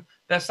through them.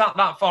 They're sat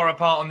that far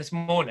apart on this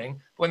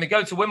morning. When they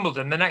go to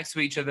Wimbledon, they're next to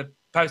each other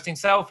posting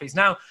selfies.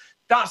 Now,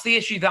 that's the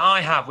issue that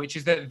I have, which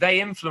is that they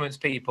influence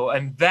people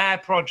and their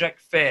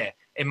Project Fear,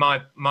 in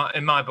my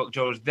book,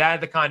 George, they're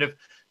the kind of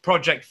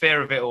Project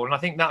Fear of it all. And I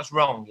think that's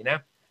wrong, you know?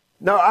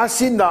 Now, I've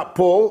seen that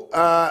poll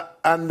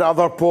and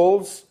other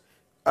polls.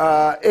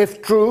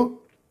 If true,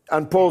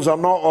 and polls are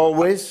not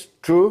always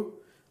true.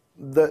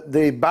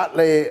 The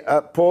Batley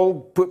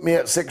poll put me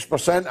at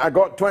 6%. I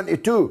got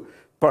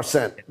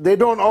 22%. They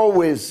don't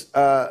always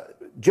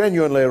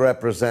genuinely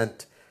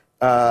represent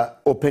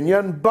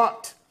opinion,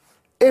 but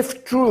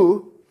if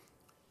true,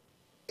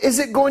 is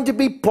it going to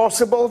be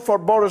possible for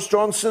Boris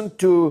Johnson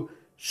to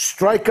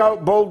strike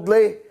out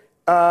boldly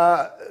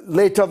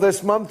later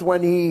this month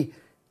when he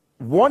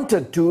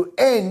wanted to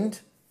end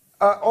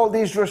all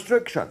these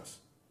restrictions?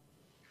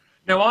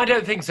 No, I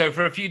don't think so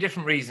for a few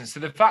different reasons. So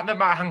the fact that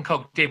Matt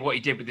Hancock did what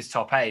he did with his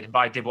top aide, and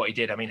by did what he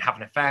did, I mean have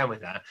an affair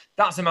with her,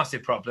 that's a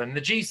massive problem.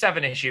 The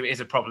G7 issue is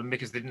a problem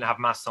because they didn't have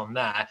masks on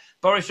there.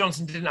 Boris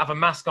Johnson didn't have a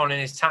mask on in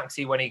his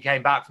taxi when he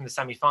came back from the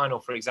semi-final,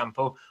 for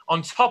example.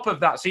 On top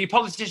of that, so your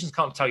politicians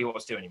can't tell you what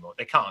to do anymore.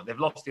 They can't. They've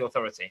lost the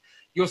authority.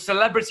 Your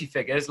celebrity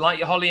figures, like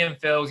your Holly and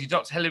Phils, your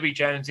Dr. Hilary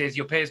Joneses,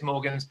 your Piers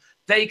Morgans,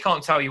 they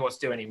can't tell you what to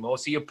do anymore.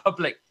 So your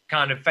public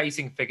kind of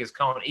facing figures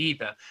can't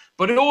either.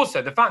 But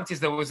also, the fact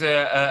is there was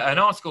an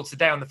article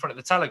today on the front of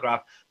the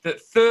Telegraph that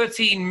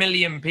 13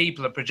 million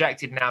people are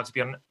projected now to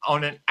be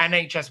on an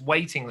NHS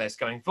waiting list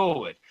going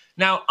forward.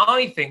 Now,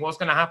 I think what's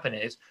going to happen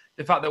is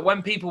the fact that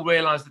when people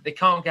realise that they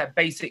can't get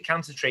basic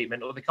cancer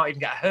treatment or they can't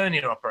even get a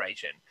hernia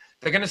operation,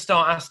 they're going to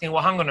start asking,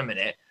 well, hang on a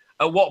minute,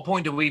 at what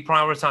point do we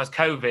prioritise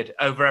COVID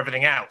over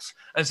everything else?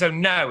 And so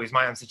no is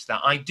my answer to that.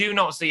 I do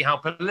not see how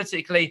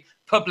politically,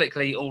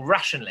 publicly or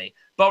rationally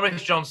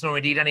Boris Johnson or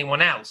indeed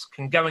anyone else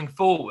can going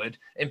forward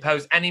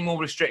impose any more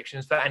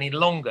restrictions for any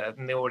longer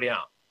than they already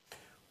are.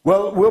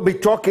 Well, we'll be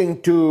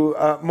talking to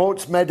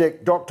Moats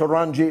medic Dr.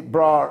 Ranjit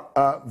Brar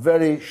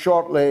very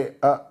shortly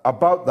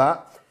about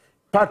that.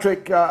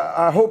 Patrick,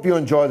 I hope you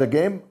enjoy the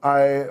game.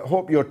 I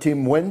hope your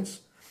team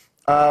wins.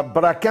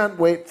 But I can't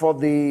wait for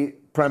the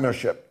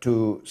Premiership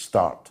to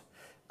start.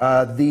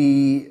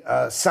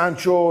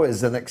 Sancho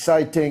is an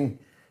exciting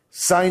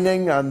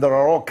signing, and there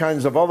are all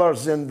kinds of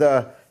others in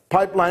the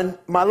pipeline.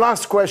 My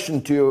last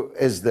question to you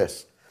is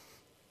this.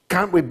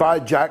 Can't we buy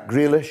Jack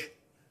Grealish?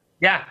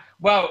 Yeah,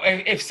 well,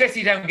 if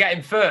City don't get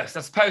him first, I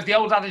suppose the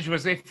old adage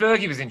was if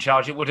Fergie was in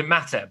charge, it wouldn't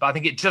matter. But I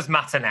think it does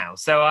matter now.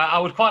 So I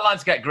would quite like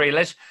to get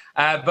Grealish.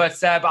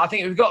 But I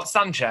think if we've got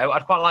Sancho,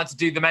 I'd quite like to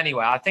do them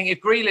anyway. I think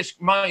if Grealish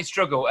might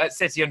struggle at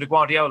City under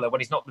Guardiola when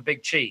he's not the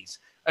big cheese,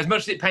 as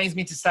much as it pains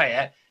me to say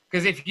it,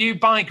 because if you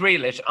buy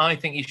Grealish, I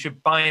think you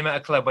should buy him at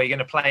a club where you're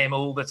going to play him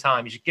all the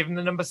time. You should give him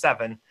the number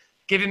 7,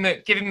 give him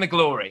the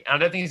glory. And I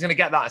don't think he's going to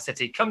get that at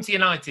City. Come to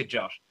United,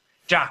 Josh.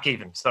 Jack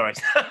even, sorry.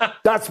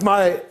 That's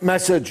my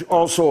message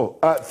also.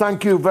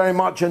 Thank you very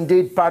much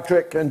indeed,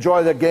 Patrick.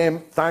 Enjoy the game.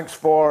 Thanks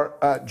for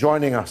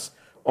joining us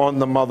on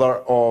the mother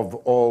of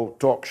all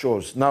talk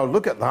shows. Now,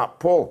 look at that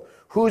poll.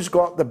 Who's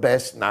got the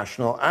best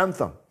national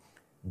anthem?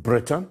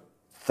 Britain,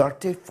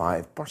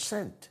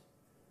 35%.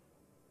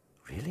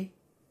 Really?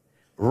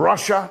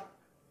 Russia,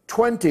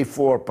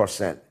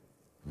 24%.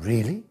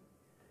 Really?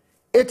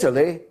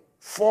 Italy,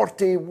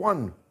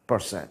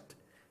 41%.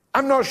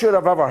 I'm not sure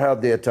I've ever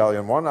heard the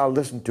Italian one. I'll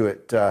listen to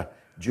it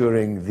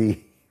during the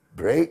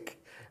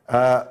break.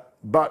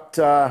 But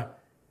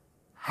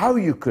how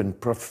you can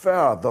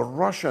prefer the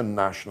Russian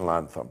national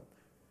anthem,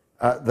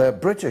 the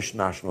British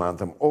national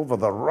anthem over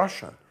the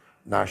Russian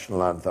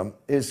national anthem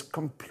is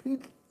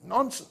complete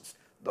nonsense.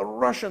 The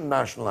Russian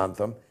national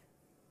anthem,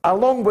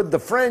 along with the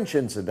French,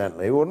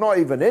 incidentally, who are not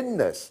even in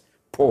this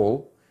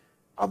poll,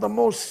 are the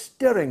most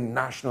stirring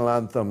national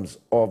anthems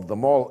of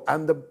them all.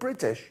 And the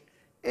British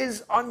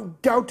is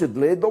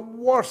undoubtedly the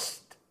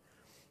worst.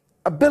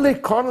 Billy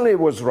Connolly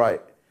was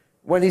right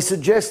when he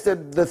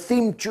suggested the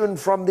theme tune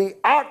from the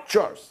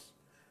Archers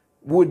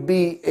would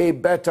be a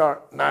better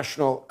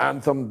national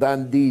anthem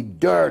than the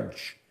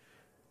dirge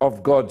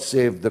of God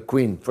Save the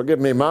Queen. Forgive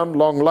me, ma'am,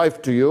 long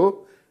life to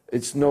you.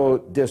 It's no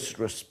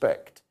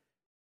disrespect.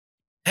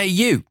 Hey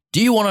you,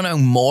 do you want to know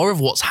more of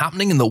what's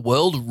happening in the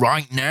world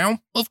right now?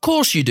 Of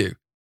course you do.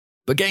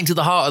 But getting to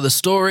the heart of the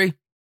story,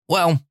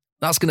 well,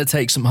 that's going to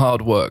take some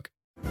hard work.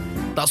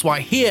 That's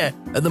why here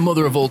at the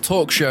Mother of All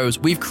Talk Shows,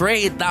 we've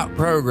created that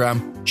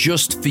program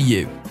just for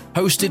you,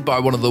 hosted by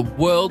one of the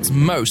world's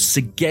most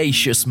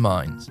sagacious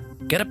minds.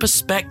 Get a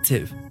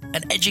perspective,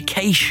 an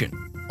education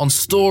on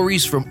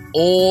stories from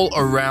all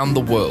around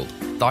the world,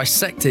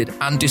 dissected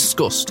and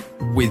discussed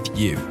with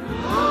you.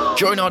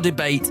 Join our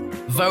debate,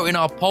 vote in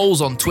our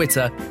polls on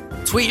Twitter,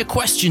 tweet a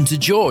question to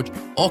George,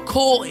 or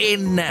call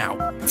in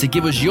now to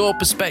give us your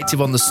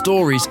perspective on the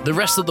stories the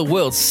rest of the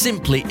world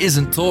simply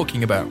isn't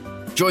talking about.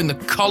 Join the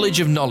College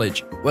of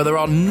Knowledge, where there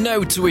are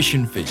no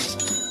tuition fees,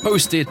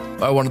 hosted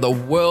by one of the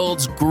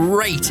world's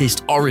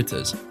greatest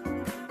orators.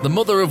 The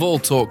Mother of All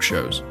Talk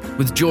Shows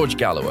with George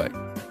Galloway.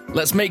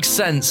 Let's make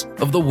sense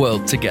of the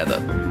world together.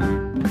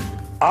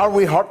 Are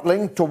we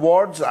hurtling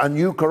towards a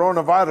new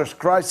coronavirus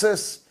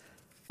crisis?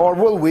 Or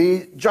will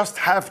we just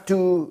have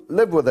to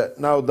live with it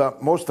now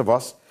that most of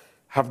us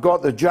have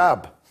got the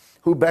jab?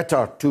 Who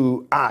better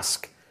to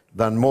ask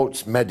than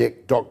Moat's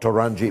medic, Dr.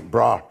 Ranjit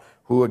Brar,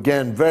 who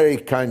again very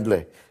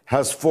kindly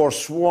has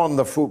forsworn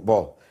the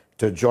football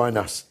to join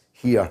us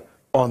here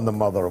on the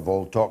Mother of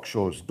All Talk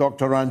Shows.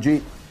 Dr.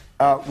 Ranjit,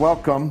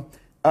 welcome.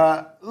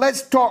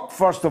 Let's talk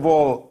first of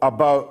all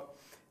about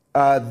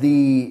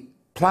the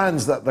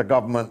plans that the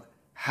government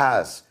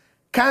has.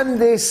 Can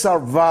they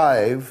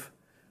survive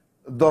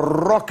the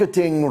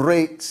rocketing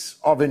rates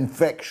of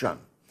infection?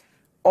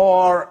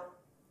 Or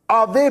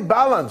are they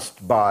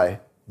balanced by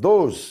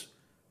those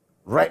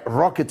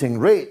rocketing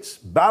rates,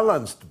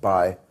 balanced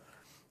by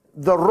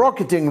the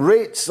rocketing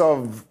rates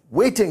of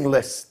waiting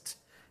lists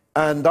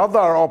and other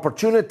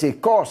opportunity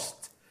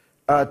cost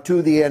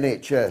to the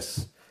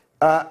NHS,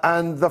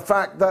 and the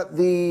fact that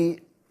the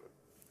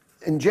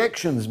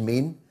injections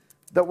mean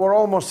that we're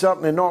almost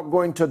certainly not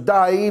going to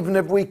die even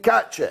if we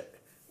catch it?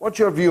 What's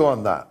your view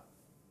on that?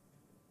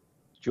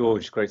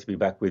 George, great to be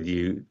back with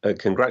you.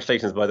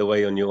 Congratulations, by the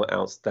way, on your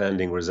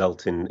outstanding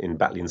result in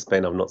Batley in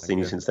Spain. I've not seen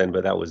you since then,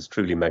 but that was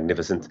truly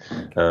magnificent.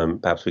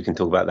 Perhaps we can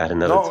talk about that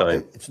another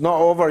time. It's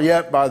not over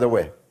yet, by the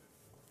way.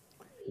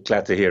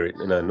 Glad to hear it.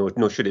 No,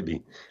 nor should it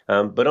be.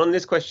 But on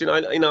this question,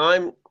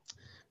 I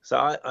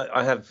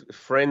have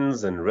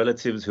friends and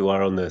relatives who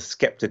are on the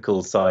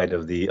skeptical side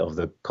of the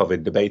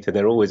COVID debate, and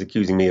they're always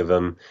accusing me of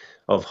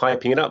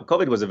hyping it up.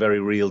 COVID was a very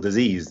real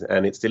disease,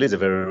 and it still is a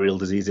very real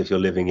disease if you're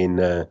living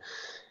in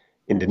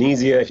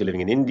Indonesia, if you're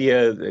living in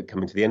India, they're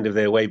coming to the end of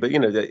their way. But,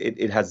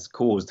 it has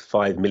caused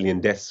 5 million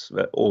deaths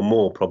or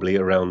more probably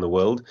around the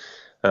world.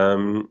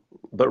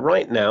 But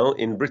right now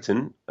in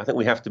Britain, I think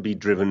we have to be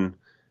driven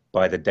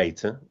by the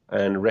data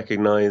and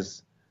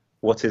recognise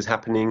what is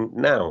happening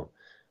now.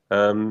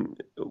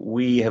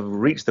 We have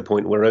reached the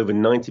point where over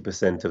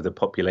 90% of the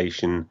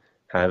population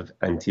have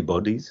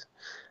antibodies.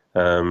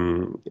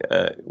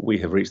 We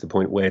have reached the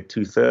point where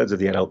 2/3 of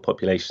the adult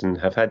population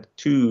have had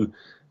 2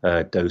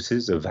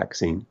 doses of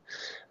vaccine.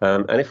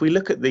 And if we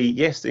look at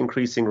the,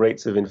 increasing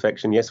rates of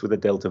infection, with the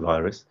Delta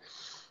virus,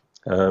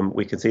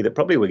 we can see that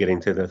probably we're getting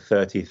to the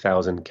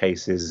 30,000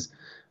 cases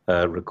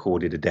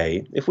recorded a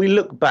day. If we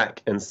look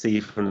back and see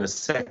from the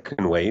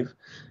second wave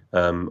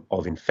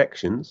of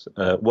infections,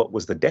 what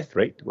was the death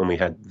rate when we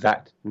had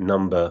that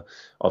number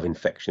of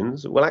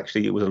infections? Well,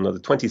 actually, it was on the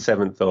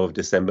 27th of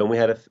December,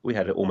 and we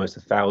had almost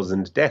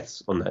 1,000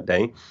 deaths on that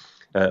day,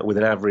 with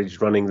an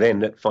average running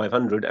then at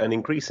 500 and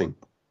increasing.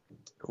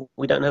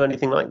 We don't have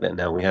anything like that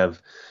now. We have,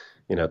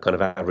 kind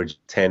of average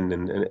 10,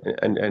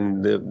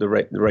 and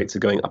the rates are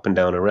going up and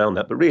down around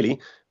that, but really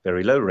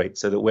very low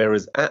rates. So that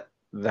whereas at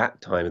that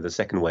time of the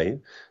second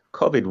wave,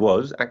 COVID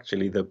was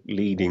actually the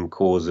leading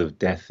cause of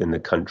death in the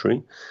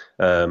country.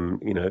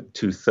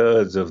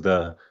 2/3 of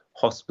the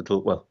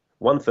hospital,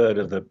 1/3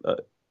 of the,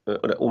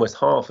 almost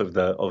half of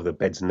the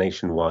beds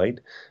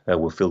nationwide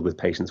were filled with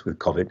patients with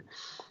COVID.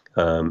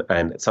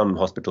 And some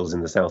hospitals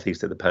in the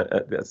southeast at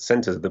the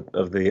centres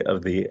of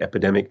the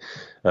epidemic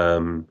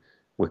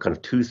were kind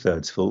of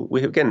 2/3 full.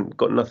 We have again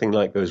got nothing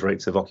like those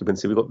rates of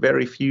occupancy. We've got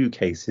very few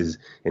cases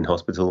in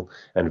hospital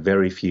and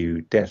very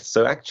few deaths.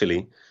 So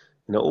actually,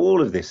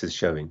 all of this is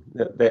showing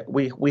that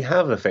we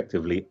have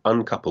effectively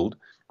uncoupled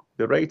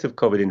the rate of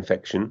COVID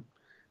infection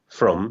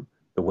from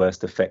the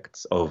worst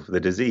effects of the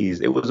disease.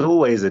 It was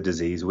always a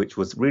disease which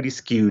was really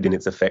skewed in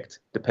its effect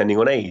depending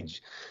on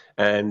age.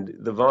 And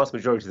the vast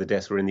majority of the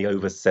deaths were in the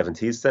over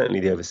 70s, certainly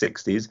the over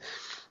 60s.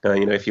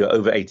 If you're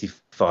over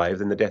 85,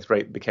 then the death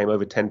rate became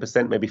over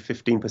 10%, maybe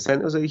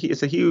 15%.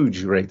 It's a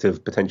huge rate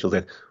of potential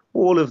death.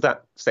 All of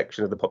that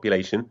section of the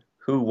population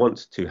who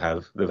want to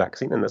have the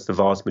vaccine, and that's the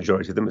vast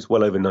majority of them, it's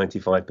well over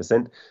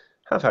 95%,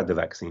 have had the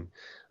vaccine.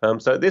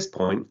 So at this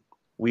point,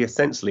 we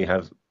essentially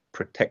have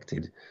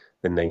protected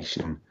the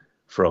nation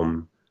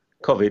from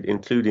COVID,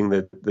 including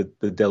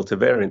the Delta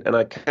variant. And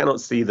I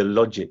cannot see the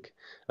logic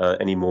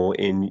anymore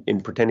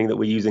in pretending that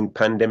we're using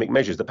pandemic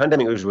measures. The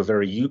pandemic measures were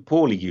very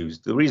poorly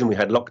used. The reason we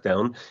had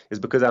lockdown is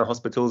because our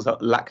hospitals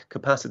lack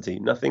capacity.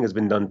 Nothing has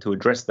been done to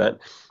address that.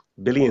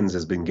 Billions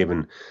has been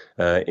given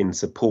in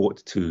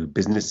support to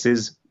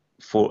businesses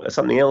for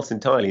something else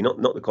entirely,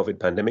 not the COVID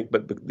pandemic,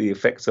 but the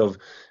effects of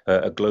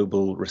a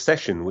global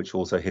recession, which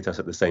also hit us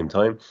at the same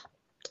time.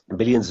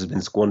 Billions has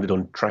been squandered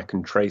on track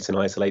and trace and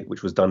isolate,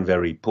 which was done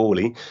very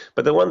poorly.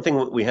 But the one thing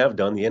that we have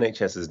done, the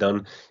NHS has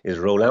done, is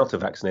roll out a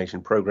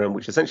vaccination program,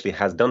 which essentially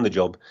has done the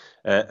job.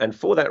 And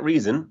for that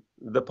reason,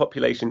 the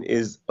population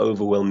is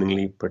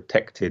overwhelmingly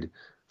protected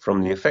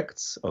from the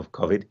effects of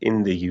COVID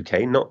in the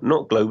UK, not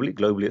globally.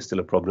 Globally, it's still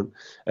a problem.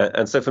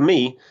 And so for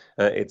me,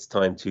 it's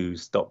time to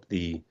stop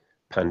the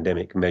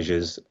pandemic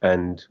measures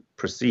and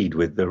proceed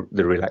with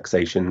the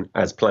relaxation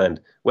as planned.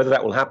 Whether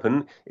that will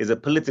happen is a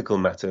political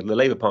matter. The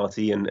Labour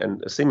Party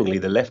and seemingly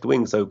the left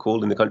wing,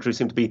 so-called, in the country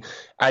seem to be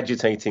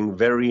agitating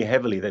very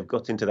heavily. They've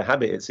got into the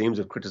habit, it seems,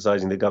 of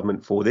criticising the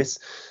government for this,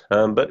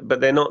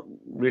 but they're not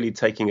really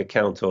taking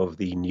account of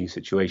the new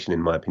situation,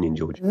 in my opinion,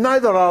 George.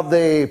 Neither are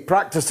they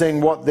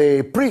practicing what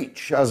they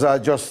preach, as I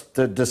just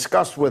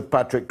discussed with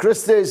Patrick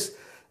Christys.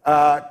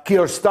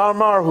 Keir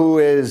Starmer, who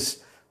is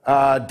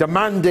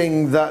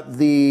demanding that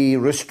the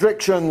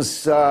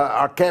restrictions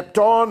are kept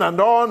on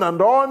and on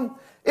and on,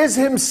 is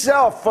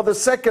himself, for the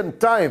second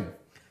time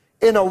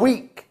in a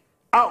week,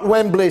 at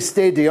Wembley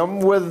Stadium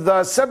with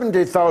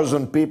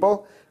 70,000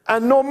 people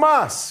and no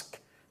mask,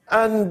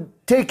 and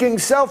taking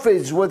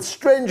selfies with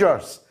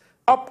strangers,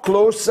 up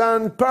close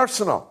and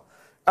personal,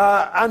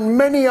 and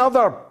many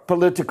other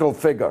political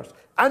figures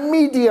and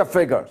media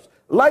figures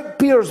like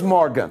Piers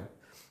Morgan,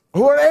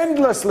 who are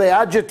endlessly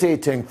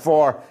agitating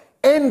for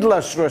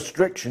endless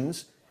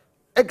restrictions,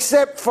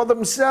 except for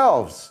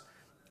themselves.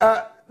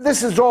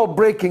 This is all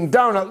breaking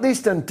down, at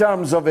least in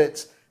terms of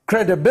its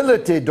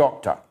credibility,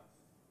 Doctor.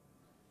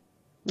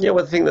 Yeah,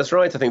 well, I think that's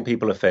right. I think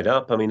people are fed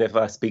up. I mean, if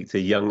I speak to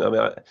young,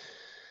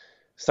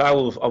 I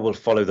will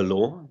follow the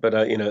law, but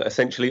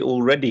essentially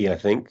already, I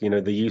think,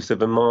 the use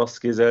of a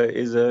mask is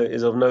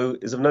of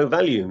no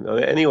value.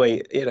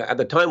 Anyway, at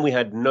the time we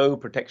had no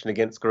protection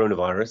against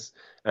coronavirus,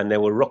 and there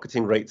were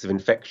rocketing rates of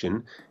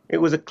infection. It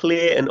was a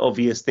clear and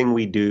obvious thing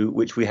we do,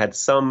 which we had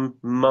some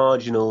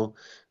marginal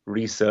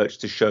research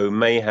to show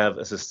may have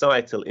a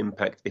societal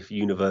impact if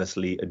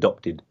universally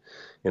adopted.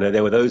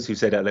 There were those who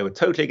said they were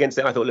totally against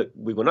it. I thought, look,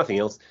 we've got nothing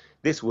else.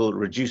 This will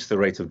reduce the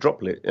rate of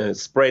droplet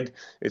spread.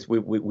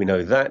 We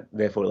know that.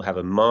 Therefore, it'll have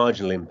a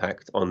marginal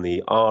impact on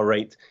the R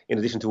rate, in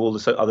addition to all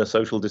the other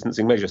social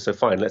distancing measures. So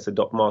fine, let's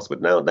adopt masks.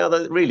 But now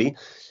that really,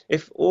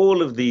 if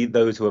all of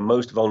those who are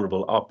most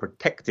vulnerable are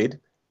protected,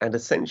 and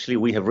essentially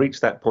we have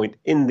reached that point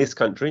in this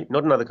country,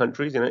 not in other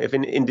countries. If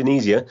in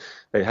Indonesia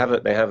they have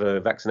a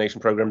vaccination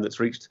program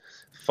that's reached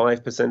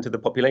 5% of the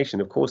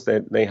population, of course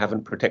they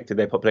haven't protected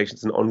their population.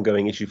 It's an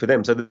ongoing issue for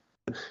them. So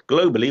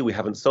globally, we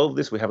haven't solved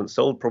this. We haven't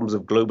solved problems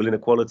of global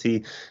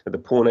inequality. The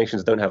poor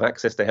nations don't have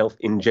access to health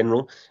in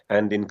general,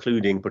 and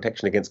including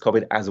protection against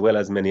COVID, as well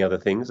as many other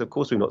things. Of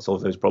course, we've not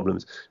solved those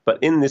problems. But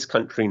in this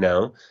country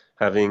now,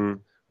 having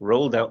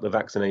rolled out the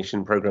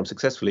vaccination program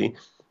successfully,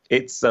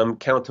 it's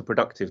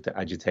counterproductive to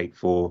agitate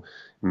for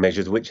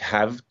measures which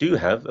do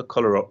have a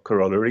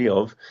corollary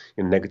of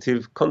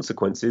negative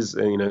consequences,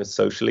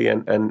 socially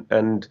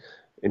and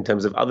in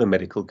terms of other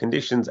medical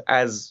conditions,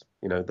 as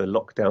the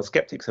lockdown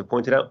skeptics have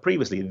pointed out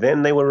previously.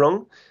 Then they were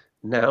wrong.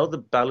 Now the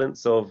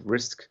balance of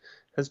risk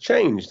has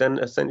changed, and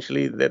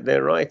essentially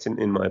they're right.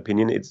 In my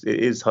opinion, it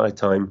is high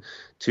time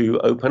to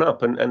open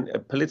up, and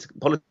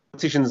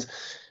politicians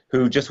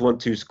who just want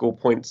to score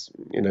points,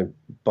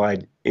 by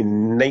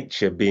in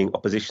nature being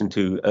opposition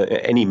to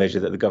any measure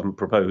that the government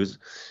propose,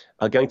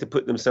 are going to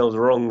put themselves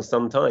wrong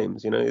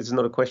sometimes. It's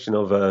not a question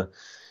of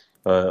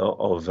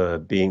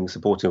being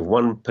supportive of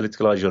one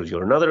political ideology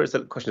or another. It's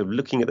a question of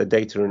looking at the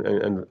data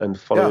and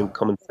following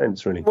common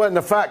sense, really. When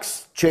the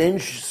facts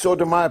change, so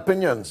do my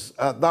opinions.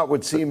 That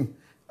would seem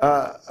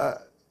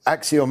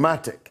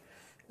axiomatic.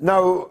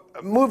 Now,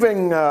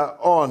 moving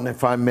on,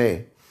 if I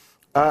may,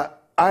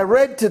 I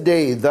read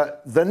today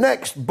that the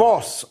next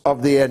boss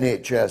of the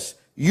NHS,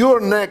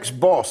 your next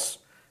boss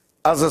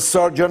as a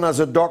surgeon, as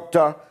a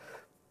doctor,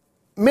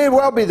 may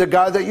well be the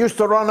guy that used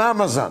to run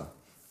Amazon.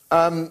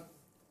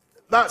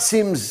 That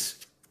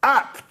seems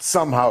apt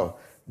somehow,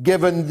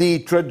 given the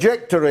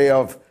trajectory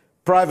of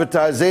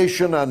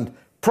privatization and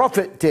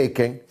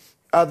profit-taking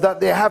that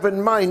they have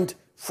in mind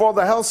for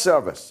the health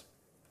service.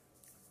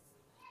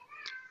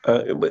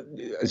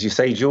 As you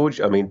say, George,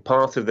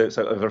 part of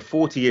over a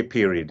 40-year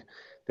period,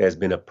 there's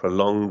been a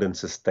prolonged and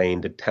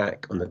sustained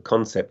attack on the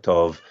concept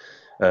of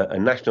a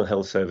national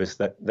health service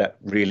that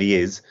really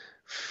is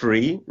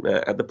free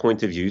at the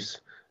point of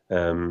use,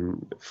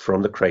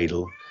 from the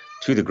cradle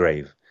to the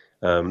grave.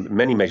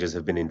 Many measures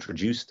have been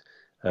introduced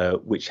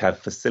which have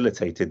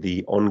facilitated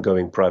the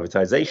ongoing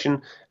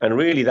privatization, and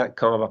really that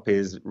carve-up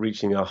is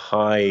reaching a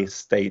high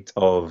state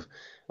of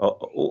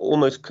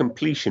almost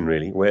completion,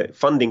 really, where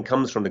funding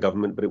comes from the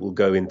government, but it will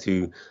go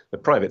into the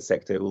private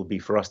sector. It will be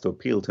for us to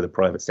appeal to the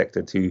private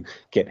sector to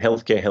get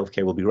healthcare.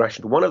 Healthcare will be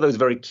rationed. One of those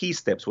very key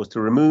steps was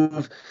to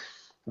remove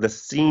the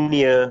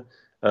senior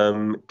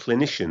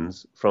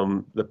clinicians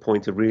from the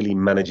point of really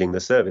managing the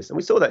service. And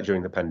we saw that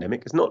during the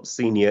pandemic. It's not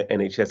senior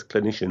NHS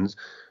clinicians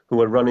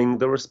who are running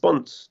the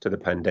response to the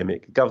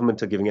pandemic.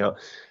 Government are giving out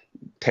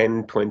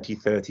 10, 20,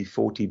 30,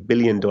 40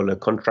 billion dollar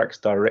contracts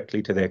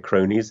directly to their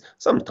cronies,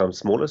 sometimes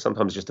smaller,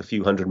 sometimes just a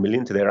few hundred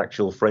million to their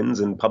actual friends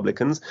and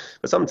publicans,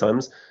 but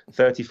sometimes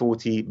 30,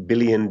 40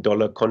 billion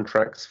dollar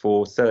contracts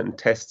for certain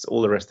tests,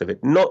 all the rest of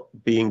it, not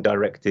being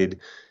directed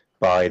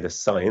by the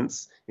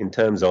science in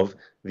terms of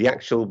the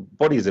actual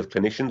bodies of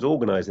clinicians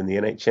organized in the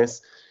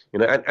NHS,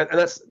 and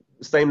that's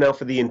the same now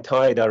for the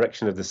entire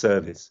direction of the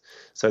service.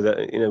 So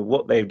that,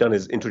 what they've done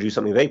is introduce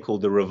something they call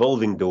the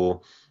revolving door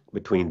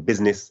between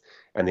business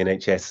and the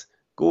NHS.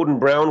 Gordon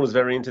Brown was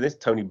very into this.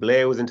 Tony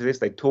Blair was into this.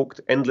 They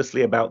talked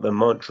endlessly about the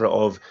mantra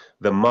of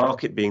the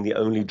market being the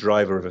only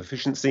driver of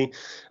efficiency.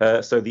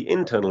 So the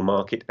internal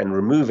market and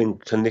removing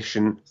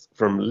clinicians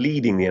from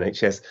leading the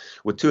NHS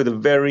were two of the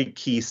very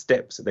key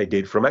steps that they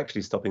did from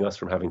actually stopping us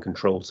from having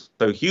controls.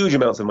 So huge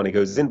amounts of money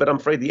goes in, but I'm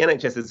afraid the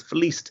NHS is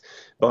fleeced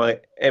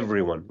by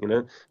everyone.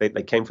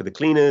 They came for the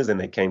cleaners and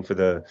they came for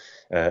the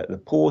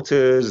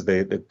porters,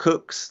 the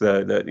cooks,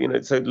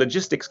 so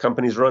logistics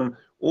companies run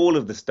all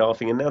of the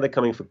staffing, and now they're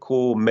coming for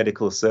core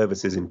medical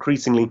services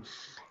increasingly,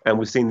 and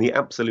we've seen the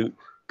absolute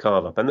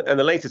carve up. And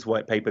the latest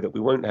white paper that we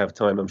won't have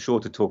time, I'm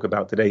sure, to talk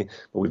about today,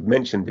 but we've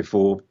mentioned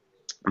before,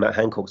 Matt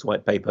Hancock's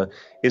white paper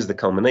is the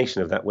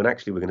culmination of that, when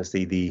actually we're going to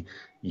see the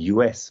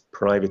US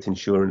private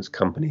insurance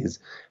companies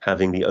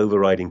having the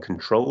overriding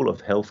control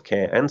of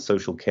healthcare and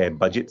social care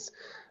budgets.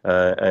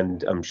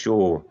 And I'm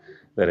sure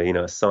that,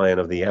 a scion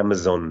of the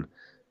Amazon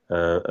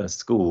a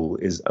school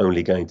is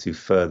only going to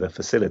further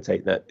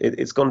facilitate that.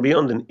 It's gone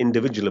beyond an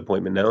individual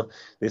appointment now.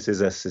 This is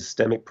a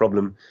systemic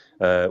problem,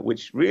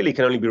 which really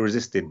can only be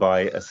resisted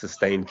by a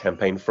sustained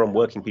campaign from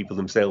working people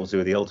themselves, who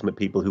are the ultimate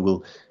people who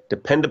will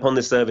depend upon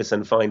this service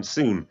and find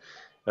soon,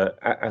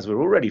 as we're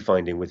already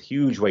finding with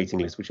huge waiting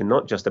lists, which are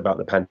not just about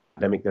the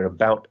pandemic, they're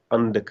about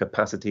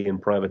undercapacity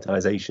and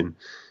privatization,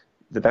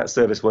 that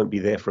service won't be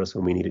there for us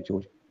when we need it,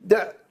 George.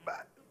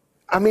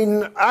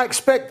 I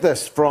expect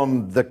this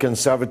from the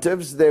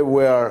Conservatives. They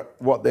wear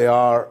what they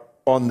are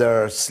on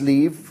their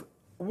sleeve.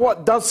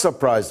 What does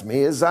surprise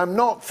me is I'm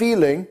not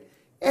feeling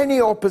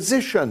any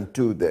opposition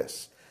to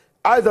this,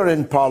 either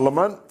in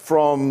Parliament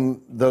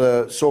from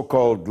the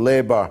so-called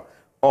Labour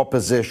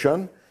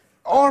opposition,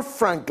 or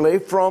frankly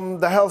from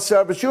the health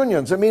service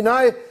unions.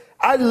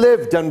 I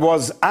lived and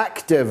was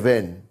active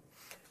in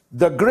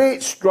the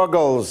great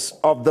struggles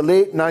of the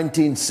late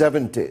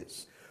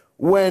 1970s,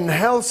 when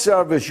health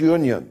service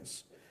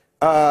unions,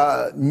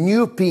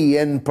 NUPE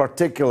in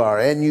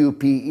particular,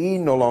 NUPE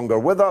no longer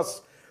with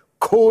us,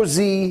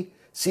 COSE,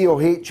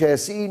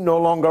 COHSE no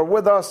longer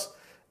with us,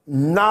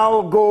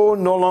 NALGO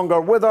no longer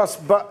with us,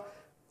 but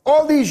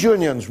all these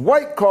unions,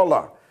 white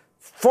collar,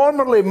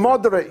 formerly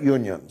moderate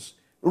unions,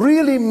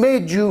 really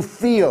made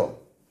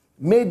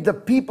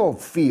the people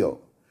feel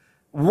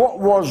what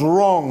was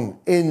wrong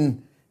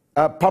in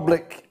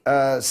public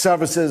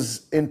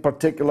services, in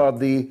particular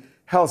the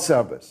health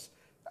service.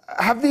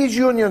 Have these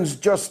unions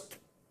just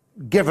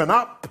given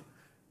up,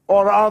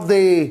 or are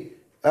they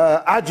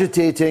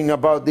agitating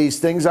about these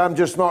things? I'm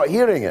just not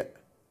hearing it.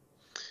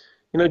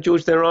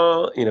 George, there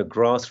are,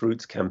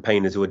 grassroots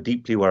campaigners who are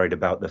deeply worried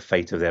about the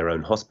fate of their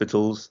own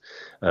hospitals.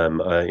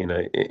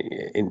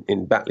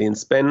 In Batley and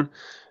Spen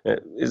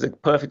is a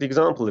perfect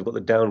example. They've got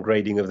the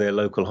downgrading of their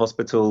local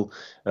hospital.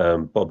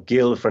 Bob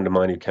Gill, a friend of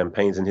mine who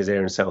campaigns in his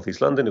area in South East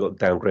London, they've got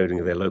downgrading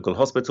of their local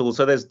hospital.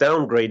 So there's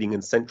downgrading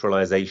and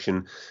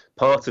centralisation.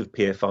 Part of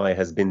PFI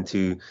has been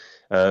to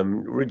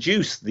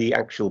reduce the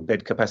actual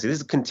bed capacity. This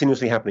is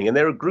continuously happening. And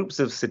there are groups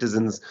of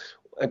citizens,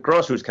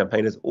 grassroots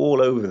campaigners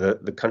all over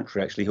the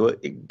country, actually, who are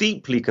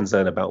deeply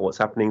concerned about what's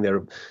happening. There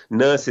are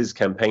nurses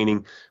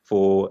campaigning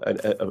for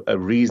a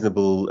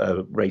reasonable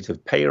rate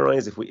of pay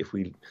rise. If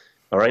we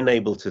are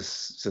unable to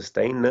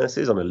sustain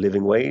nurses on a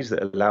living wage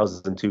that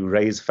allows them to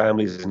raise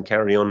families and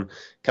carry on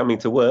coming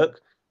to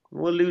work,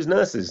 we'll lose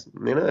nurses,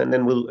 and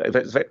then we'll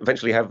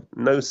eventually have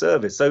no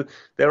service. So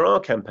there are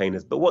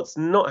campaigners, but what's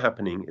not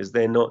happening is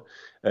they're not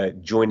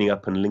joining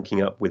up and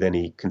linking up with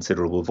any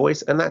considerable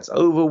voice. And that's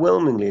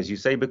overwhelmingly, as you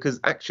say, because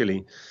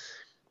actually,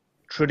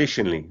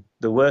 traditionally,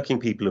 the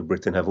working people of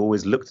Britain have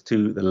always looked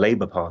to the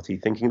Labour Party,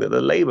 thinking that the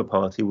Labour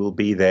Party will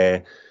be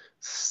their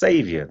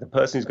saviour, the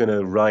person who's going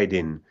to ride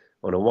in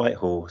on a white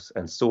horse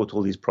and sort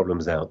all these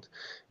problems out.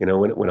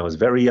 When I was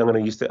very young,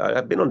 and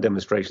I've been on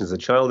demonstrations as a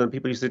child, and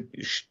people used to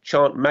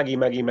chant Maggie,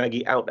 Maggie,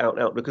 Maggie, out, out,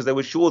 out, because they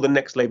were sure the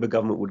next Labour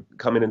government would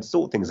come in and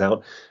sort things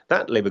out.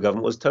 That Labour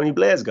government was Tony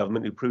Blair's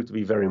government, who proved to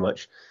be very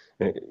much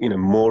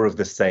more of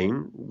the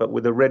same, but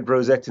with a red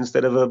rosette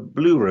instead of a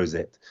blue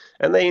rosette.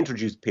 And they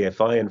introduced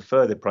PFI and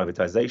further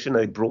privatization.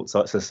 They brought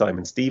Sir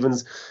Simon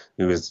Stevens,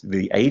 who was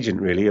the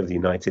agent really of the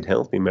United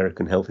Health, the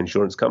American health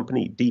insurance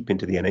company, deep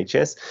into the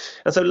NHS.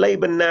 And so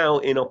Labour now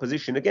in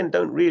opposition, again,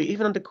 don't really,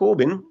 even under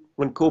Corbyn,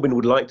 when Corbyn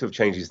would like to have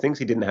changed his things,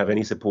 he didn't have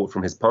any support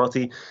from his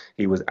party.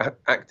 He was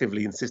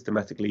actively and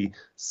systematically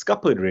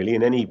scuppered really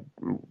in any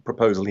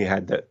proposal he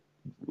had that,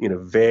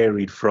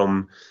 varied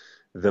from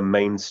the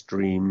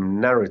mainstream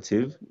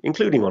narrative,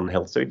 including on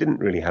health. So he didn't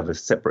really have a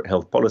separate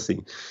health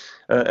policy.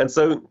 And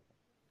so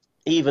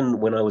even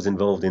when I was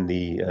involved in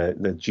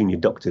the junior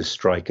doctors'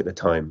 strike at the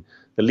time,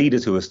 the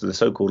leaders who were the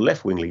so-called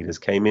left-wing leaders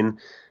came in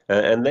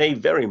and they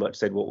very much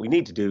said what we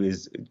need to do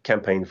is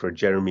campaign for a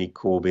Jeremy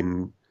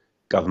Corbyn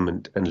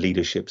government and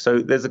leadership.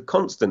 So there's a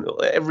constant,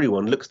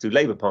 everyone looks to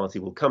Labour Party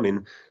will come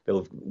in,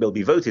 they'll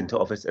be voted into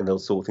office and they'll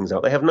sort things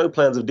out. They have no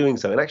plans of doing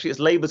so. And actually it's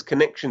Labour's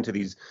connection to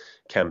these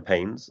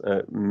campaigns,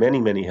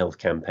 many health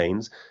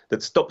campaigns,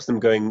 that stops them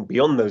going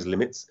beyond those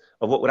limits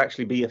of what would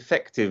actually be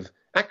effective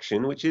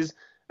action, which is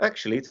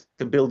actually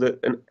to build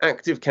an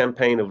active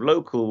campaign of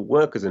local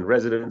workers and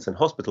residents and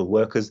hospital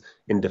workers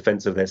in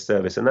defence of their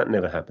service. And that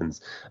never happens.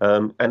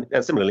 And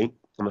similarly,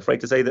 I'm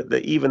afraid to say that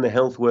even the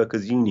health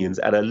workers' unions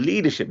at a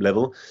leadership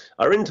level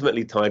are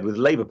intimately tied with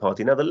the Labour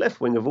Party. Now, the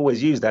left wing have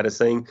always used that as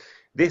saying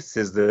this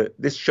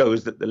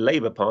shows that the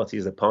Labour Party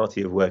is a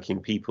party of working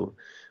people.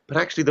 But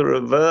actually, the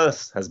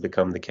reverse has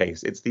become the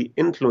case. It's the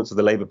influence of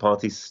the Labour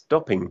Party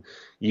stopping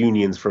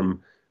unions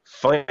from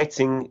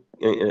fighting,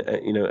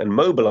 and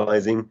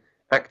mobilising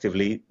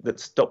actively that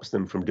stops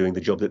them from doing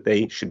the job that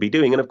they should be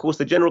doing. And of course,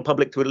 the general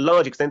public to a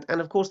large extent, and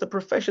of course, the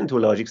profession to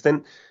a large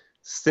extent,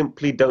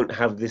 simply don't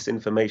have this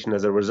information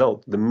as a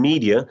result. The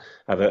media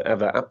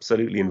are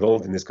absolutely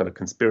involved in this kind of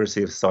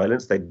conspiracy of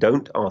silence. They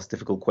don't ask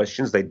difficult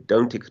questions. They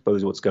don't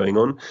expose what's going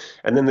on.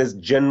 And then there's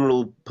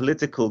general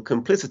political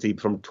complicity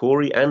from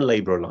Tory and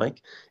Labour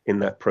alike in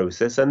that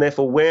process. And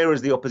therefore, where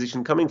is the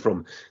opposition coming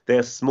from?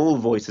 They're small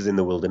voices in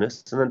the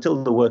wilderness. And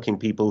until the working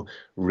people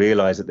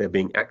realise that they're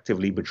being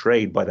actively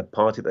betrayed by the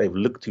party that they've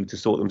looked to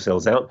sort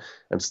themselves out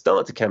and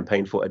start to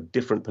campaign for a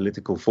different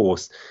political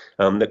force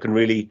that can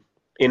really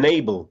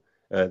enable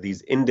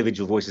these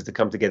individual voices to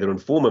come together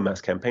and form a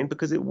mass campaign,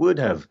 because it would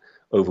have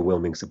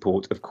overwhelming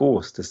support, of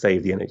course, to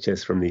save the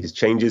NHS from these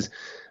changes.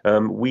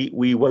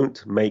 We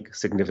won't make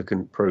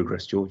significant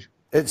progress, George.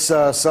 It's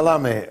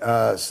salami,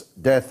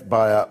 death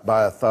by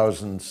a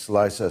thousand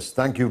slices.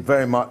 Thank you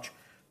very much,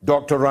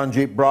 Dr.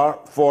 Ranjit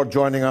Brar, for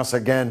joining us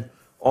again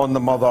on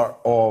the mother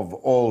of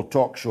all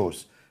talk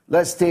shows.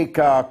 Let's take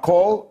a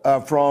call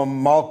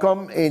from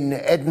Malcolm in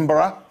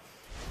Edinburgh.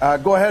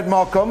 Go ahead,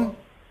 Malcolm.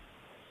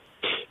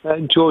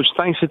 George,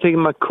 thanks for taking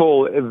my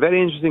call. A very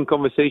interesting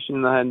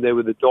conversation I had there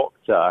with the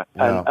doctor.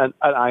 Yeah. And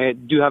I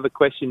do have a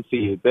question for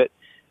you. But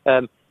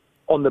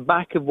on the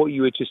back of what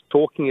you were just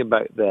talking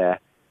about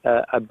there,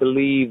 I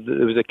believe that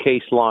there was a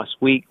case last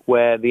week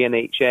where the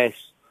NHS,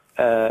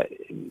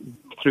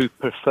 through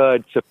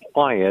preferred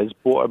suppliers,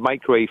 bought a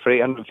microwave for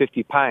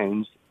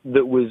 £850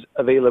 that was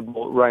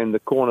available around the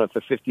corner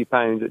for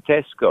 £50 at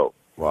Tesco.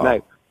 Wow.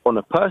 Now, on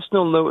a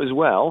personal note as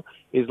well,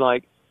 is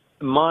like,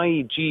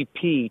 my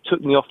GP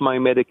took me off my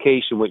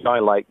medication, which I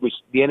like, which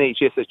the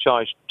NHS has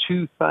charged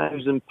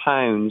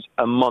 £2,000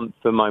 a month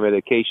for my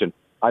medication.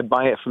 I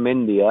buy it from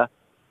India,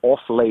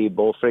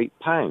 off-label, for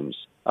 £8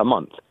 a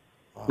month.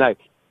 Wow. Now,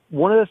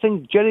 one of the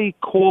things, Jeremy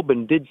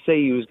Corbyn did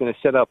say he was going to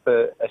set up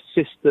a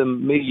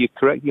system, maybe you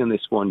correct me on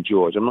this one,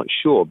 George, I'm not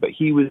sure, but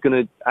he was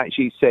going to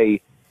actually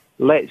say,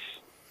 let's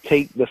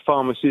take the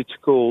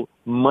pharmaceutical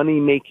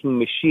money-making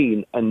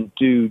machine and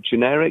do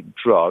generic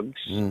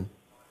drugs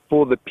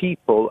for the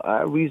people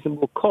at a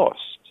reasonable cost.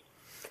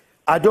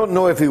 I don't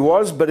know if he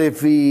was, but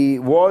if he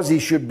was, he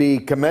should be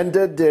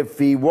commended. If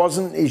he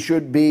wasn't, he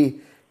should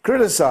be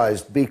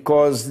criticised,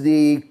 because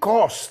the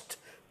cost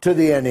to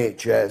the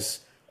NHS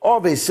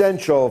of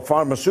essential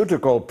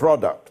pharmaceutical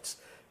products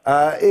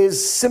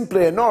is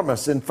simply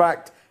enormous. In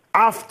fact,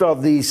 after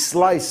the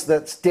slice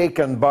that's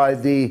taken by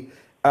the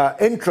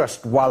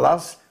interest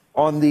wallahs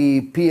on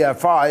the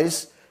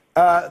PFIs,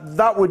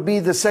 that would be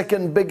the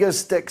second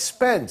biggest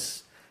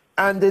expense.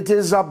 And it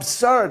is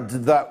absurd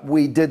that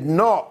we did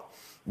not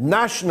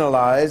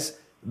nationalise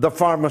the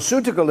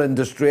pharmaceutical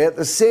industry at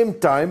the same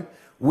time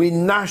we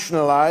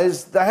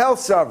nationalised the health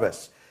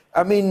service.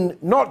 I mean,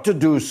 not to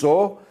do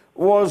so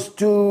was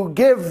to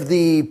give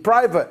the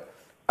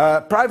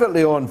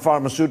privately owned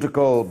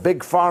pharmaceutical big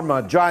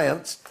pharma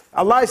giants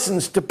a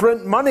license to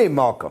print money,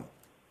 Malcolm.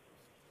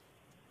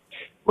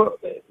 Well,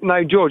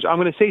 now, George, I'm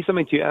going to say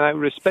something to you, and I have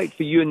respect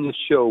for you in this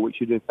show, which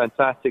you're doing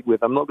fantastic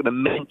with. I'm not going to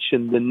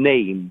mention the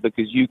name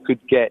because you could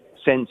get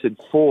censored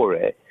for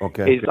it.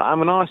 Okay. I'm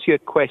going to ask you a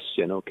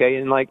question, okay?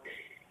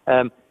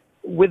 And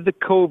with the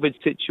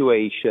COVID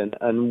situation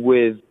and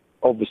with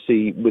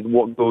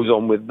what goes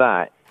on with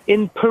that,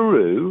 in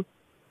Peru,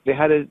 they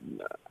had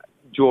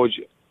George,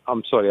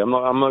 I'm sorry, I'm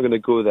not going to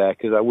go there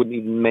because I wouldn't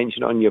even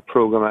mention it on your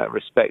program out of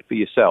respect for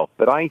yourself.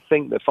 But I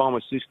think the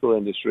pharmaceutical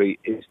industry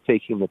is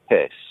taking the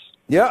piss.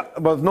 Yeah,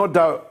 well, no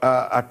doubt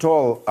at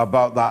all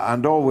about that,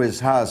 and always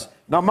has.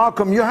 Now,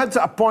 Malcolm, you had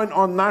a point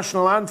on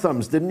national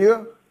anthems, didn't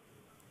you?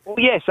 Well,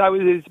 yes,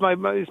 it's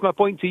my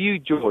point to you,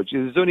 George.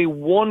 There's only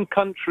one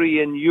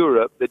country in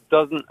Europe that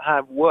doesn't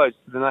have words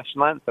to the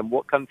national anthem.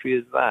 What country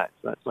is that?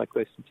 So that's my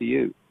question to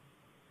you.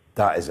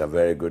 That is a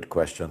very good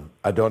question.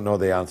 I don't know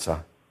the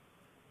answer.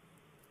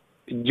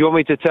 Do you want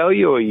me to tell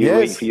you, or are you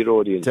waiting for your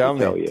audience to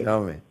tell you?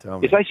 Tell me.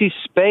 It's actually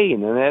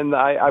Spain, and then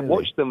I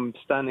watched them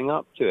standing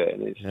up to it,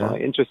 and it's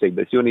quite interesting.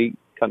 But it's the only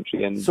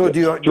country in. So what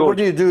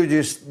do you do?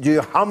 Do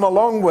you hum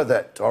along with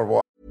it, or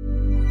what?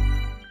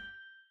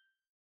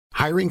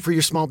 Hiring for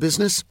your small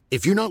business?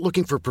 If you're not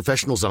looking for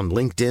professionals on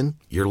LinkedIn,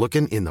 you're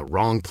looking in the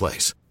wrong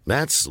place.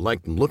 That's like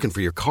looking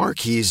for your car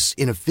keys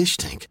in a fish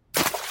tank.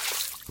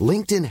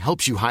 LinkedIn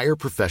helps you hire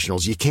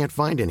professionals you can't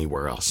find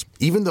anywhere else,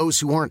 even those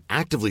who aren't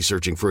actively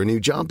searching for a new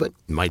job but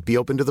might be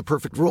open to the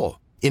perfect role.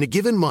 In a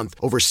given month,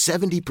 over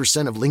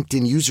 70% of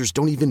LinkedIn users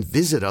don't even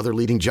visit other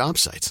leading job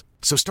sites.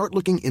 So start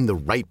looking in the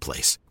right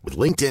place. With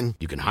LinkedIn,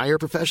 you can hire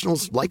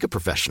professionals like a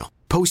professional.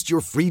 Post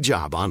your free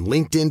job on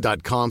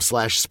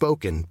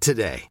linkedin.com/spoken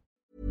today.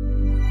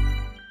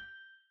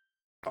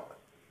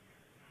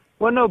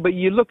 Well, no, but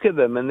you look at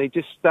them and they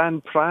just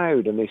stand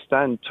proud and they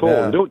stand tall.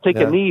 They don't take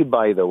a knee,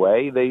 by the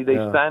way. They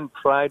stand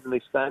proud and they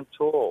stand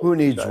tall. Who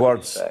needs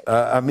words?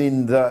 I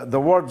mean, the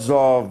words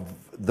of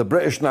the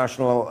British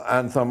national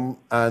anthem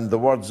and the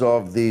words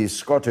of the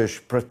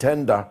Scottish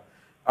Pretender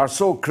are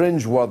so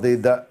cringeworthy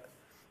that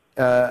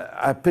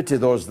I pity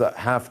those that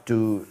have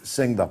to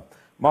sing them.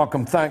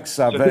 Malcolm, thanks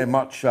very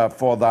much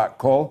for that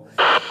call.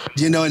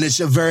 You know, and it's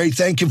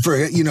thank you for,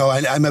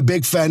 I'm a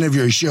big fan of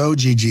your show,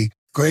 Gigi.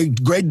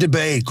 Great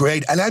debate,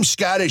 great. And I'm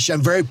Scottish.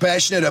 I'm very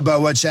passionate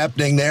about what's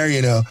happening there,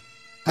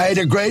 I had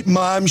a great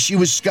mom. She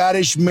was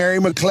Scottish, Mary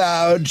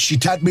McLeod. She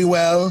taught me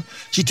well.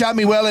 She taught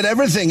me well at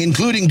everything,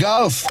 including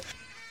golf.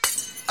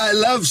 I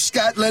love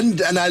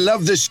Scotland, and I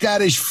love the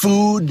Scottish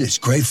food. It's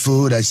great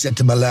food. I said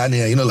to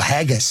Melania,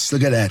 haggis.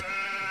 Look at that.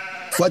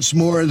 What's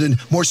more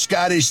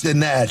Scottish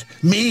than that?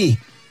 Me.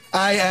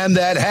 I am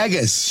that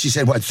haggis. She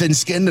said, what,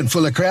 thin-skinned and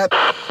full of crap?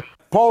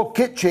 Paul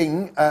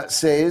Kitching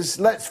says,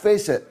 let's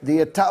face it, the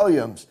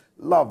Italians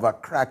love a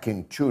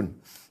cracking tune.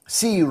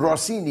 See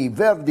Rossini,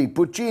 Verdi,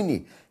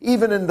 Puccini,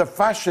 even in the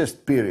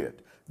fascist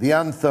period. The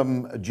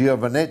anthem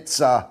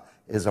Giovanezza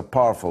is a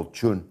powerful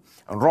tune.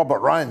 And Robert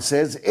Ryan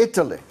says,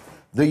 Italy.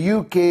 The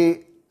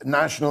UK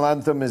national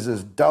anthem is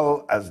as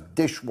dull as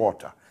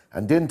dishwater.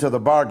 And into the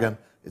bargain,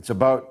 it's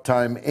about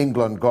time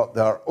England got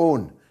their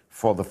own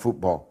for the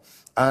football.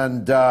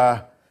 And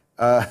Mr.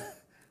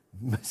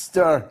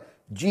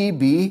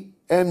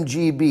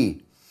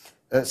 MGB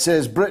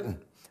says Britain.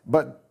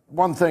 But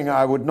one thing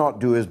I would not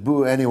do is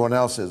boo anyone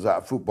else's at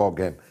a football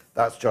game.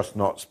 That's just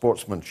not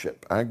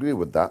sportsmanship. I agree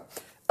with that.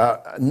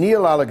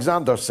 Neil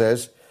Alexander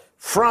says,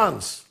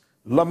 France,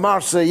 La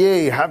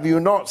Marseillaise, have you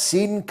not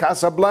seen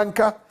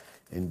Casablanca?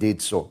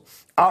 Indeed so.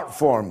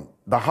 Artform,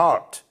 The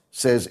Heart,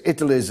 says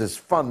Italy's is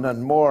fun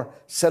and more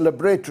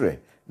celebratory.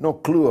 No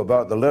clue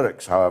about the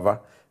lyrics, however.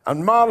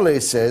 And Marley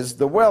says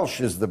the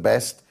Welsh is the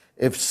best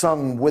if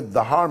sung with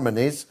the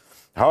harmonies.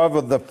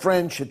 However, the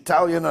French,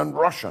 Italian and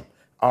Russian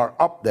are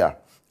up there,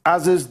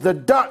 as is the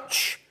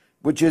Dutch,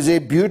 which is a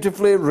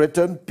beautifully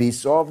written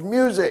piece of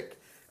music.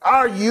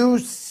 Are you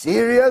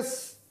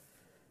serious?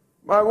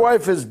 My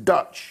wife is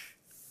Dutch.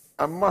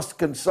 I must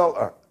consult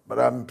her, but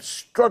I'm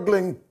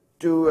struggling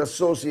to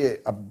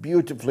associate a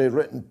beautifully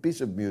written piece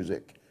of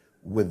music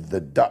with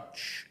the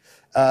Dutch.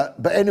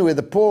 But anyway,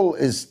 the poll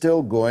is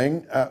still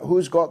going.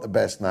 Who's got the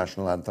best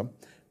national anthem?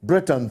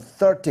 Britain,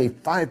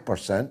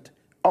 35%,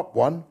 up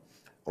one.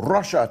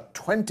 Russia,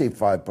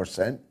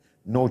 25%,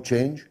 no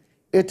change.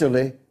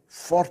 Italy,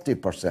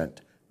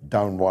 40%,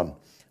 down one.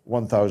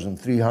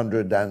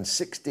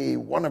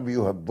 1,361 of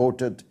you have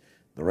voted.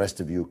 The rest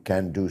of you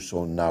can do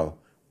so now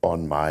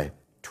on my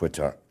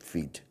Twitter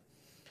feed.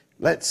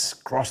 Let's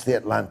cross the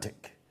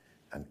Atlantic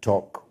and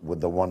talk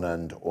with the one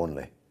and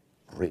only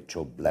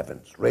Rachel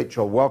Blevins.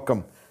 Rachel,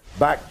 welcome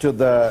back to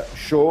the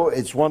show.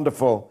 It's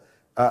wonderful,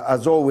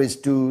 as always,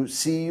 to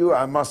see you.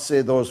 I must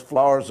say those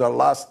flowers are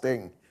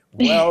lasting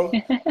well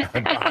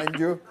behind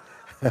you.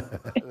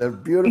 They're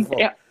beautiful,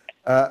 yeah.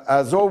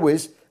 As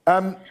always.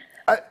 I've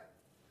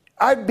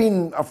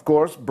been, of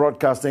course,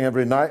 broadcasting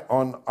every night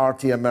on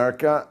RT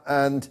America,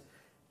 and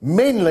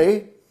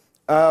mainly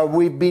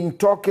we've been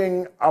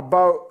talking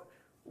about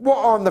what,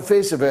 on the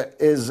face of it,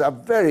 is a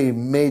very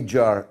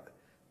major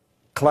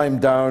climb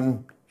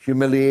down,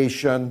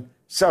 humiliation,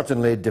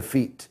 certainly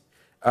defeat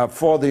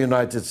for the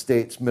United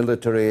States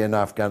military in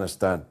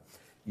Afghanistan.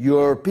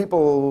 Your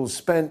people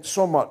spent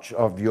so much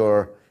of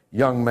your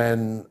young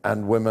men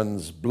and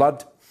women's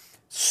blood,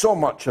 so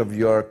much of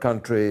your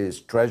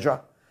country's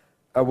treasure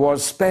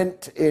was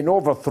spent in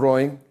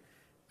overthrowing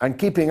and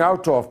keeping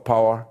out of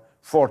power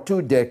for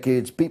 2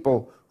 decades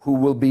people who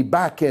will be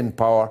back in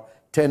power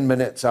 10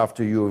 minutes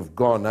after you've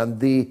gone. And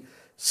the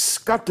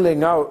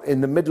scuttling out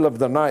in the middle of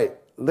the night,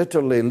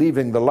 literally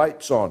leaving the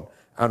lights on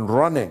and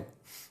running,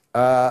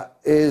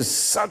 is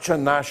such a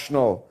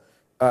national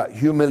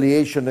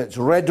humiliation. It's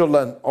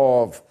redolent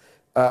of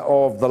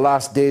the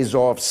last days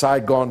of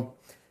Saigon.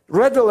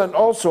 Redolent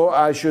also,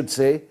 I should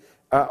say,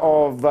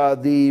 of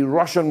the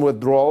Russian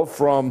withdrawal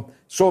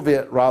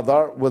Soviet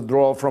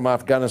withdrawal from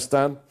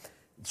Afghanistan.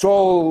 It's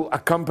all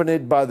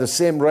accompanied by the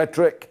same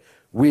rhetoric.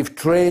 We've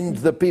trained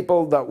the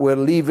people that we're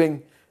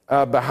leaving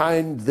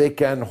behind. They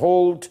can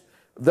hold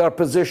their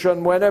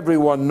position when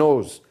everyone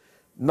knows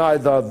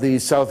neither the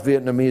South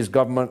Vietnamese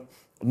government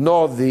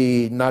nor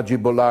the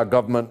Najibullah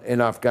government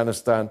in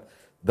Afghanistan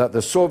that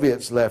the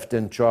Soviets left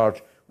in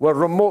charge were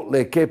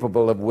remotely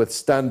capable of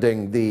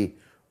withstanding the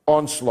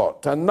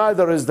onslaught. And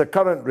neither is the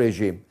current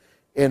regime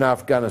in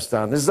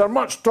Afghanistan. Is there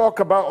much talk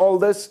about all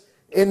this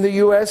in the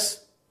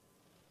US?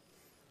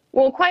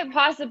 Well, quite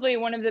possibly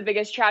one of the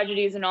biggest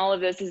tragedies in all of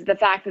this is the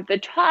fact that the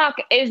talk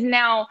is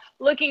now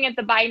looking at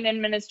the Biden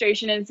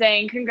administration and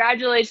saying,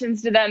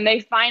 congratulations to them.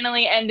 They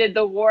finally ended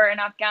the war in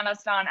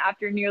Afghanistan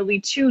after nearly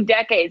 2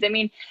 decades. I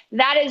mean,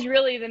 that is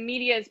really the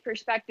media's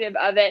perspective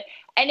of it.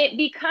 And it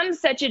becomes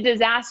such a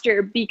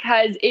disaster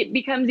because it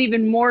becomes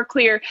even more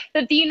clear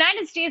that the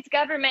United States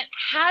government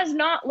has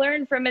not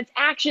learned from its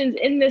actions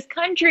in this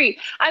country.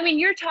 I mean,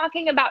 you're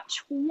talking about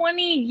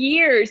 20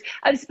 years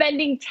of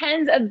spending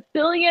tens of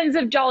billions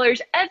of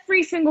dollars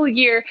every single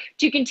year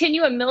to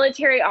continue a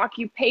military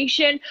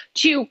occupation,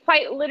 to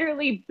quite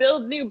literally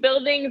build new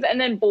buildings and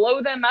then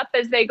blow them up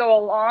as they go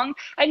along.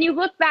 And you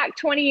look back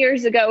 20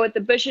 years ago at the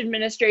Bush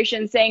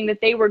administration saying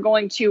that they were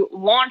going to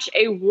launch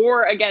a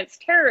war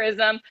against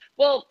terrorism.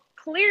 Well,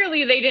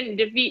 clearly they didn't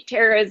defeat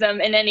terrorism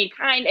in any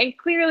kind, and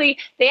clearly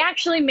they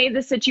actually made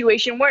the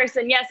situation worse.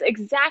 And yes,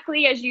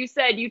 exactly as you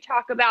said, you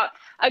talk about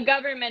a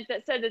government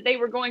that said that they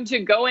were going to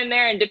go in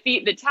there and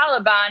defeat the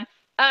Taliban.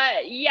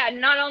 Yeah,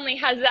 not only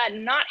has that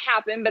not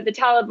happened, but the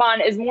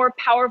Taliban is more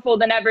powerful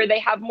than ever. They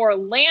have more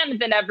land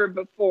than ever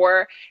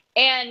before.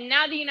 And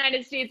now the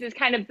United States is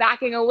kind of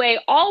backing away,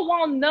 all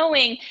while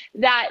knowing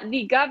that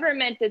the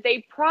government that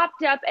they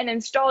propped up and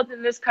installed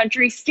in this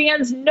country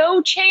stands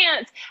no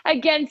chance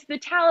against the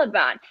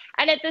Taliban.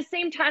 And at the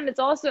same time, it's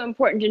also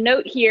important to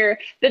note here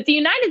that the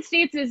United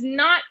States is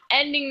not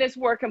ending this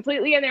war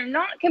completely, and they're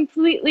not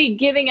completely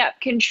giving up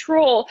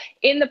control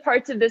in the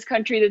parts of this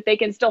country that they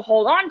can still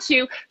hold on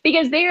to,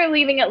 because they are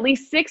leaving at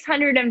least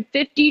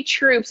 650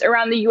 troops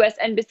around the U.S.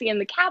 Embassy in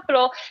the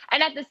Capitol.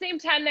 And at the same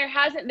time, there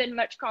hasn't been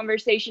much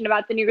conversation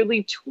about the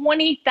nearly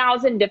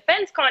 20,000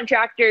 defense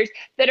contractors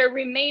that are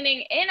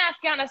remaining in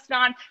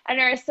Afghanistan and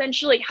are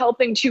essentially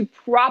helping to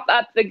prop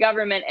up the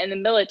government and the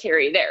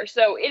military there.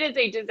 So it is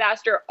a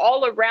disaster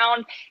all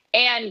around.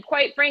 And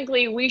quite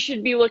frankly, we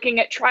should be looking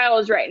at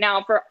trials right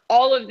now for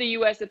all of the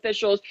U.S.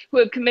 officials who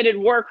have committed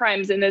war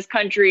crimes in this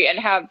country and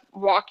have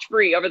walked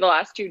free over the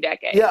last 2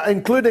 decades. Yeah,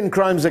 including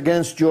crimes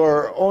against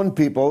your own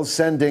people,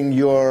 sending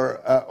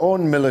your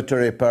own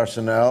military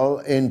personnel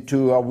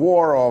into a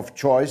war of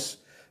choice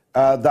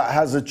that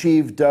has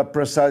achieved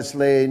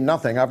precisely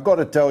nothing. I've got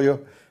to tell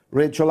you,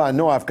 Rachel, I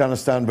know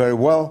Afghanistan very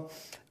well.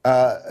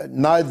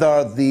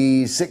 Neither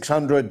the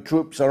 600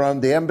 troops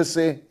around the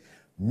embassy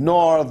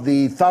nor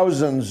the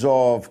thousands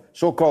of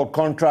so-called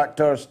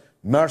contractors,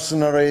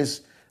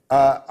 mercenaries,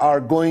 are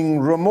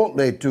going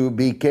remotely to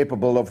be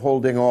capable of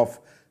holding off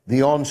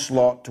the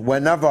onslaught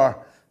whenever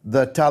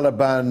the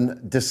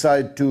Taliban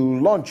decide to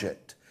launch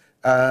it.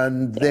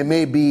 And they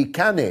may be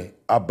canny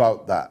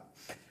about that.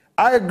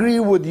 I agree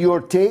with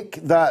your take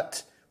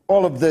that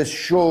all of this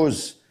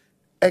shows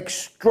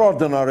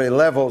extraordinary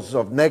levels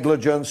of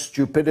negligence,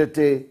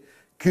 stupidity,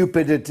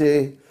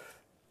 cupidity.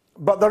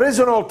 But there is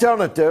an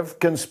alternative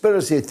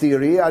conspiracy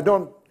theory. I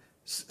don't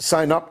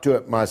sign up to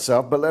it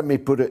myself, but let me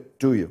put it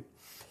to you.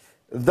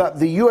 That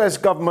the US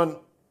government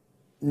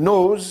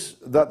knows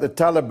that the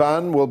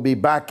Taliban will be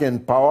back in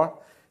power,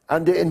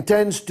 and it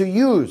intends to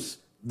use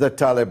the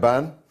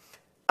Taliban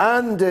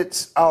and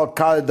its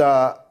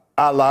Al-Qaeda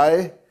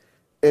ally,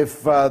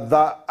 if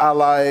that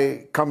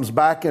ally comes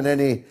back in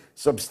any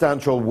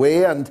substantial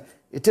way. And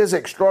it is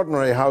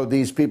extraordinary how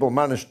these people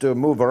manage to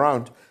move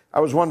around. I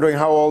was wondering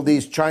how all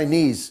these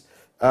Chinese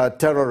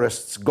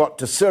terrorists got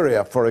to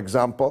Syria, for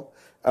example.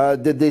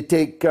 Did they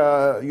take,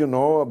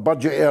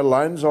 budget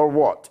airlines or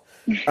what?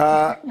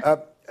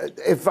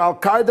 If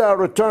Al-Qaeda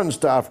returns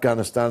to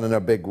Afghanistan in a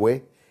big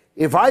way,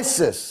 if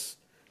ISIS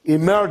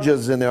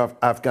emerges in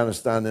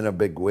Afghanistan in a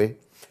big way,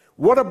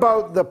 what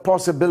about the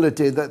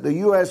possibility that the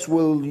US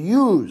will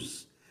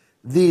use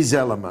these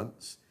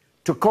elements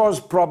to cause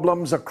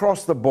problems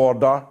across the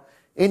border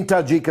in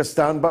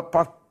Tajikistan, but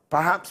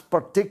perhaps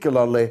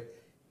particularly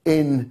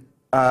in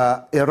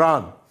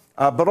Iran,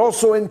 but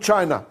also in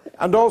China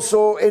and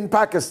also in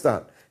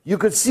Pakistan? You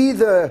could see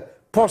the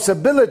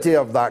possibility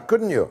of that,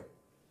 couldn't you?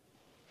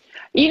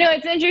 You know,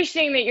 it's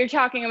interesting that you're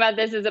talking about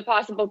this as a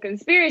possible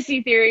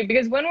conspiracy theory,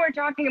 because when we're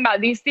talking about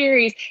these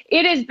theories,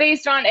 it is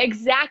based on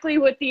exactly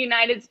what the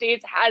United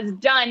States has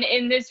done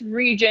in this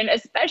region,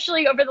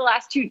 especially over the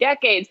last 2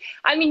 decades.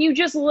 I mean, you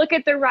just look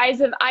at the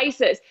rise of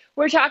ISIS.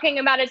 We're talking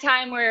about a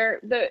time where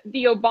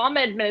the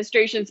Obama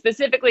administration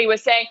specifically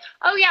was saying,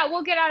 oh, yeah,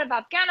 we'll get out of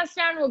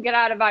Afghanistan, we'll get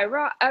out of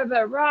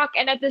Iraq.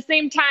 And at the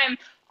same time,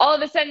 all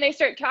of a sudden they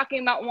start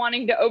talking about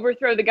wanting to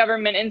overthrow the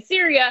government in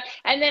Syria.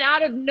 And then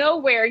out of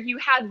nowhere, you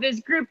have this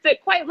group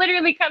that quite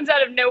literally comes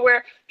out of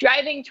nowhere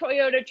driving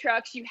Toyota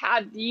trucks. You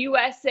have the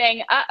U.S.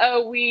 saying,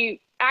 we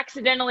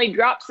accidentally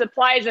dropped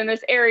supplies in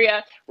this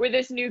area where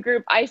this new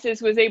group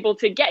ISIS was able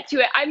to get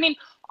to it. I mean,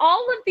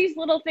 all of these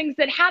little things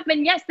that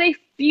happen, yes, they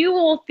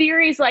fuel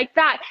theories like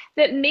that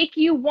make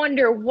you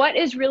wonder what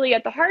is really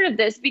at the heart of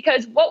this.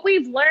 Because what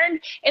we've learned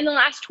in the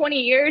last 20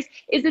 years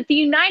is that the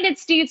United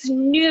States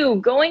knew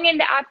going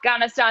into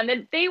Afghanistan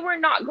that they were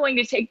not going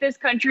to take this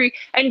country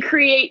and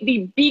create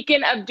the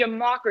beacon of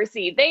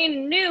democracy. They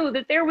knew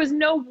that there was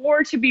no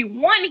war to be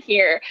won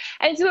here.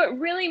 And so it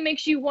really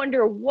makes you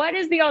wonder, what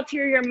is the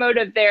ulterior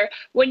motive there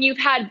when you've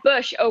had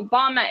Bush,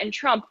 Obama, and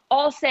Trump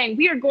all saying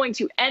we are going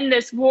to end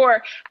this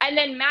war, and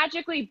then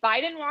magically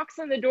Biden walks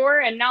in the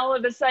door and now all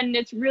of a sudden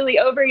it's really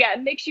over? Yeah,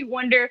 it makes you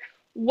wonder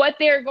what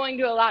they're going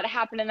to allow to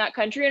happen in that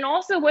country, and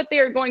also what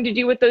they're going to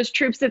do with those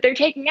troops that they're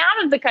taking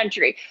out of the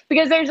country,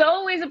 because there's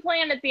always a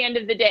plan at the end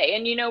of the day.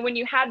 And, you know, when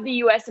you have the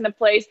U.S. in a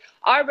place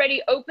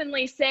already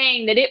openly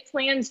saying that it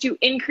plans to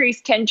increase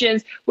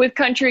tensions with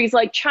countries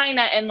like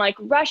China and like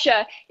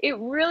Russia, it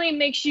really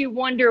makes you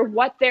wonder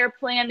what their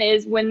plan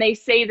is when they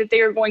say that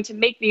they are going to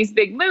make these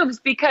big moves,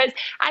 because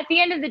at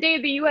the end of the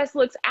day, the U.S.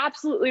 looks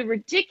absolutely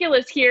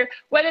ridiculous here,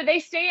 whether they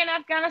stay in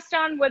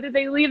Afghanistan, whether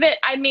they leave it.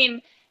 I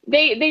mean,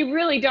 they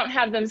really don't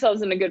have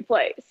themselves in a good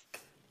place.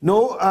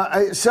 No,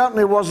 it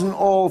certainly wasn't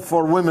all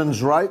for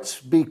women's rights,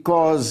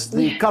 because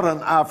the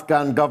current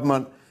Afghan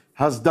government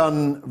has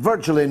done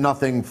virtually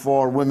nothing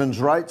for women's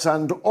rights,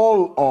 and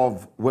all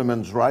of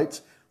women's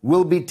rights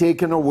will be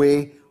taken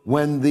away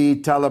when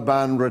the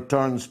Taliban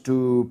returns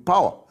to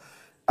power.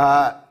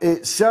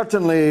 It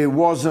certainly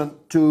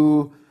wasn't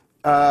to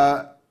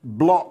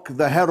block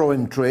the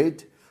heroin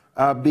trade,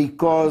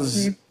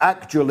 because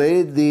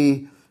actually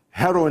the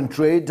heroin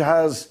trade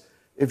has,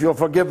 if you'll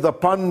forgive the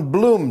pun,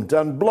 bloomed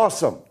and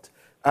blossomed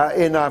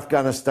in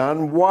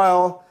Afghanistan,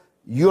 while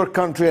your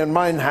country and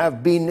mine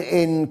have been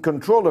in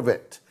control of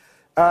it.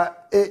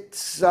 It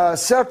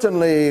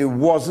certainly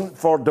wasn't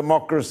for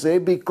democracy,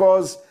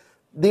 because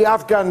the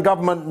Afghan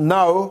government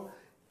now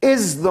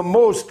is the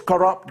most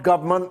corrupt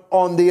government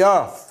on the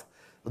earth.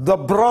 The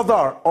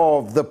brother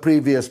of the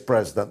previous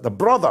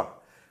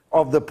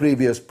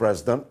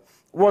president,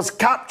 was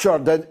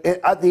captured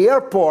at the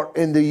airport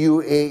in the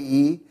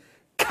UAE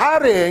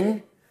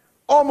carrying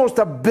almost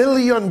 $1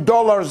 billion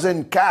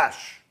in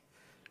cash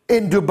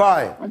in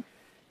Dubai.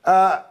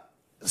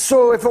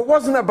 So if it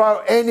wasn't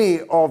about any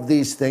of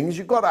these things,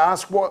 you've got to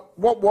ask, what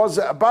was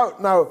it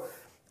about? Now,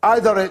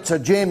 either it's a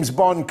James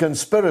Bond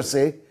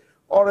conspiracy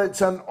or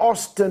it's an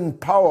Austin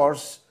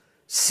Powers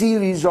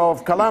series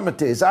of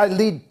calamities. I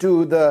lead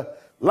to the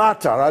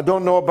latter. I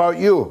don't know about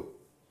you.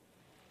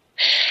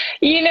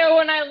 You know,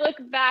 when I look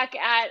back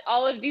at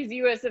all of these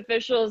U.S.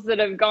 officials that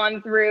have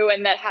gone through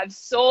and that have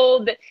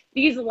sold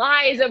these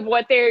lies of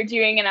what they're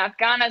doing in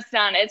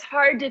Afghanistan, it's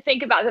hard to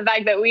think about the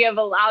fact that we have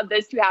allowed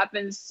this to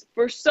happen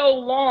for so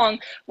long,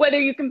 whether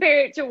you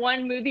compare it to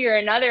one movie or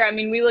another. I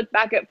mean, we look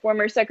back at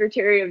former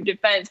Secretary of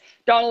Defense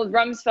Donald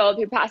Rumsfeld,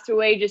 who passed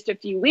away just a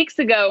few weeks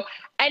ago.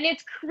 And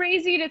it's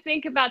crazy to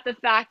think about the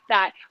fact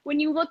that when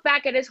you look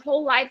back at his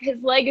whole life,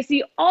 his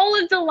legacy,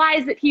 all of the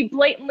lies that he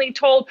blatantly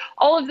told,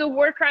 all of the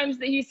war crimes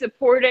that he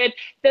supported,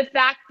 the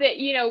fact that,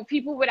 you know,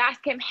 people would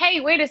ask him,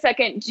 hey, wait a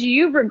second, do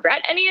you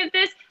regret any of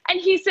this?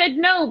 And he said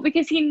no,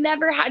 because he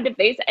never had to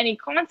face any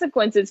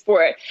consequences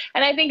for it.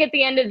 And I think at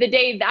the end of the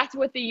day, that's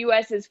what the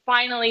U.S. is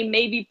finally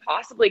maybe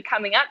possibly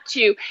coming up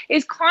to,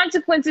 is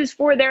consequences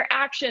for their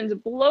actions,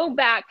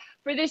 blowback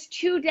for this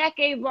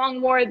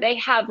 2-decade-long war they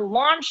have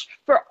launched,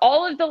 for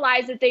all of the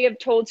lies that they have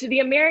told to the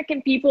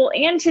American people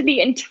and to the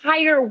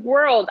entire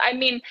world. I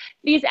mean,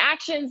 these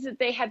actions that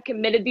they have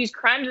committed, these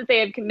crimes that they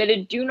have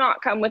committed, do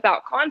not come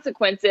without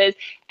consequences.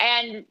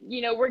 And,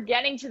 you know, we're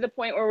getting to the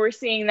point where we're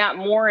seeing that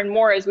more and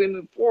more as we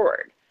move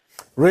forward.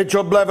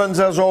 Rachel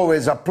Blevins, as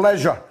always, a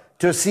pleasure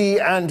to see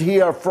and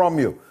hear from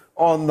you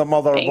on the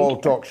Mother of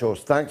All Talk Shows.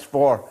 Thanks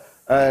for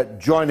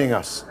joining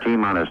us.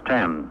 T-minus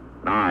 10,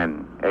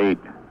 9, 8,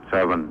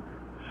 7,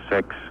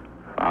 6,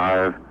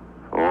 5,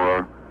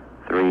 4,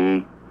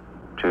 3,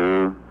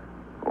 2,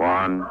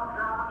 1,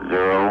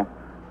 0.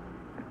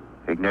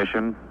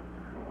 Ignition.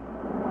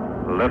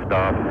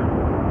 Liftoff.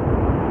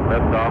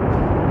 Liftoff.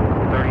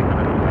 30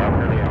 minutes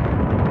after the hour.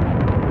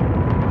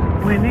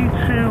 We need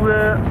to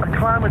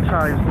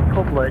acclimatise the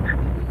public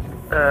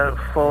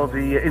for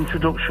the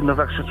introduction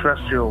of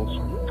extraterrestrials,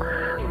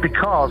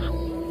 because,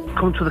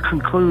 come to the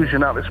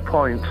conclusion at this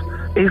point,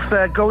 if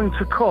they're going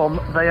to come,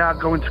 they are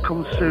going to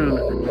come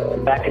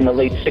soon. Back in the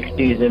late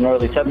 60s and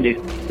early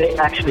 70s, they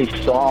actually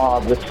saw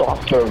the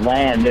saucer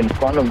land in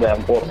front of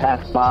them or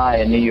pass by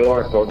in New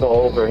York or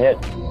go overhead.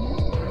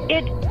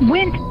 It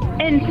went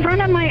in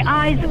front of my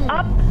eyes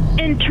up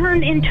and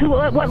turned into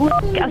what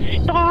looked like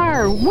a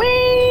star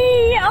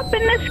way up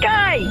in the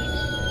sky.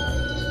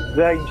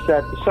 They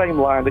said the same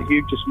line that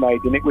you just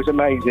made, and it was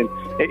amazing.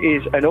 It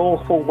is an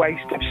awful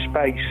waste of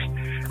space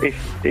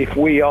if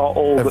we are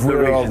all that there is. If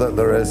we're all that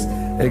there is.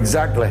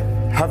 Exactly.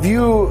 Have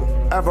you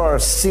ever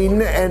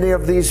seen any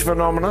of these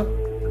phenomena?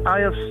 I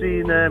have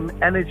seen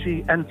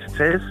energy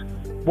entities.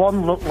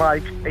 One looked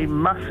like a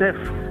massive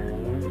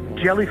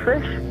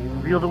jellyfish.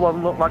 The other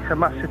one looked like a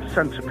massive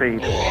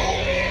centipede.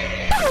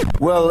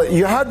 Well,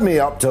 you had me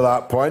up to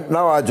that point.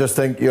 Now I just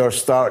think you're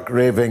stark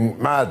raving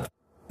mad.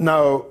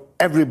 Now,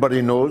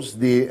 everybody knows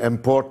the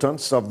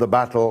importance of the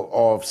Battle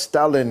of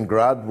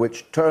Stalingrad,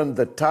 which turned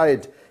the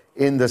tide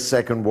in the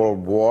Second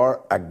World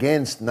War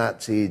against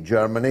Nazi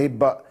Germany,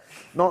 but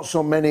not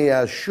so many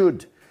as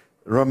should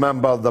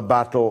remember the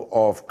Battle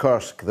of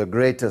Kursk, the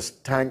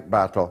greatest tank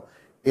battle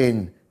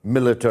in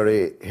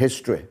military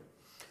history.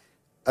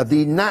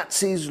 The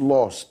Nazis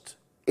lost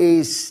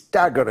a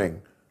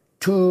staggering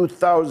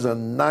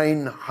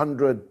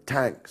 2,900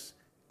 tanks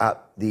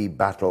at the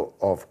Battle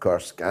of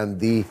Kursk, and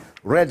the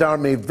Red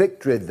Army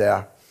victory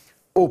there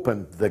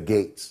opened the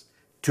gates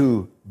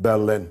to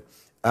Berlin,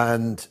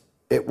 and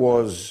it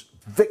was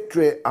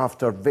victory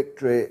after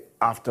victory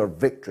after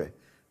victory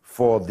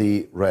for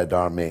the Red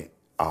Army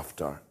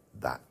after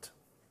that.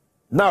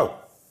 Now,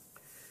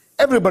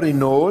 everybody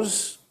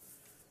knows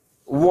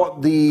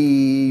what the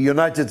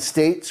United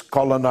States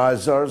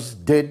colonizers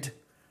did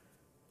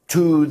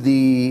to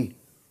the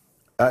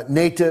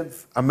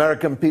Native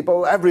American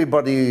people.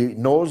 Everybody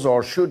knows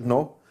or should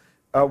know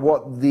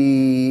what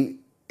the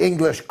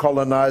English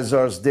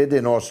colonizers did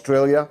in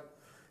Australia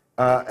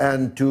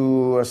and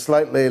to a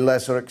slightly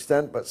lesser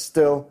extent, but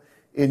still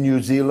in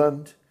New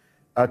Zealand,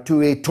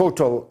 to a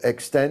total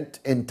extent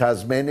in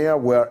Tasmania,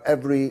 where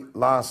every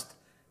last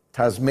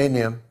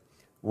Tasmanian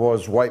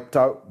was wiped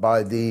out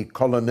by the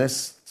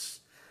colonists.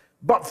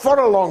 But for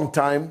a long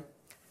time,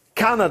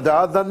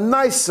 Canada, the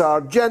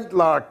nicer,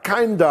 gentler,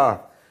 kinder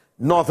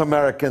North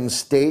American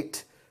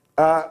state,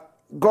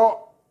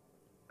 got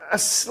a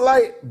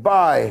slight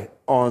buy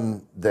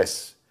on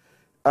this.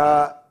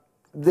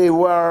 They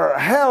were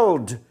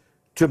held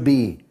to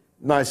be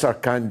nicer,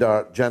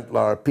 kinder,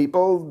 gentler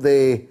people.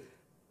 They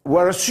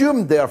were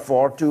assumed,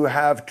 therefore, to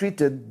have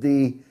treated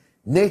the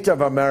Native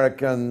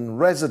American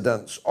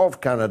residents of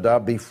Canada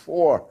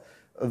before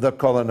the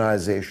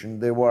colonization.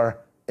 They were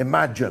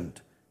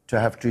imagined to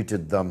have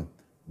treated them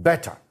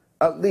better,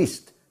 at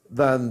least,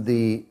 than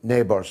the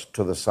neighbors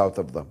to the south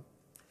of them.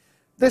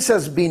 This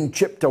has been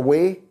chipped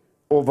away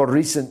over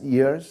recent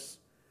years,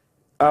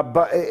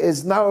 but it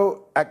is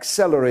now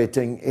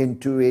accelerating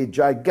into a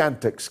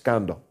gigantic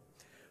scandal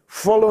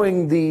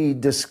following the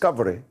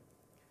discovery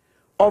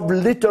of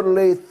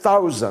literally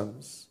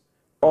thousands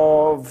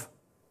of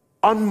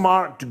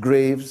unmarked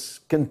graves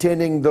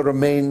containing the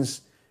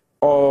remains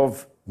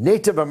of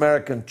Native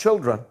American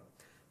children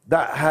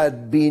that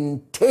had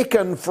been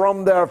taken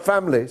from their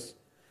families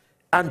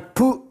and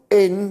put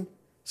in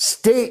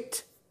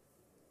state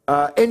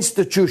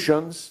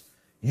institutions,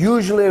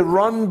 usually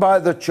run by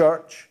the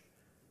church.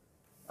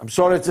 I'm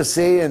sorry to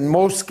say, in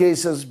most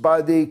cases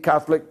by the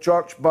Catholic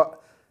Church, but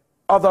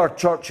other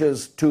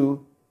churches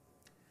too.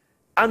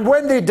 And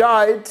when they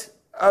died,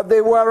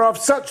 they were of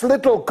such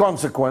little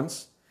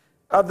consequence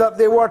that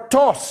they were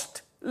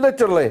tossed,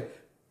 literally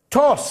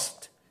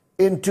tossed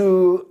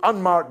into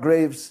unmarked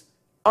graves,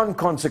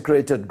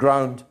 unconsecrated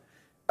ground,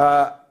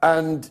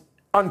 and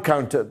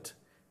uncounted,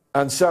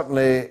 and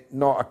certainly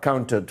not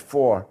accounted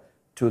for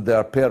to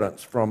their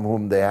parents from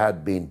whom they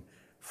had been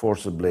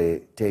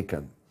forcibly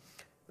taken.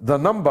 The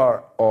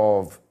number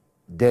of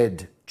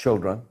dead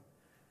children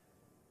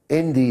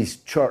in these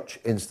church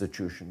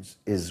institutions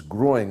is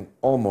growing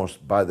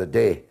almost by the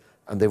day,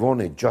 and they've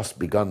only just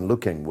begun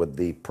looking with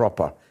the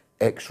proper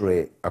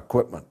X-ray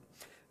equipment.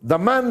 The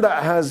man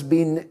that has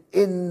been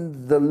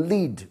in the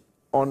lead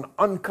on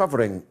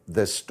uncovering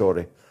this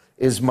story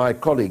is my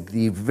colleague,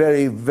 the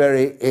very,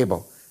 very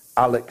able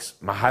Alex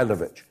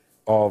Mihailovich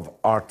of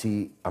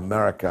RT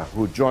America,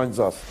 who joins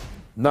us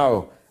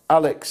now.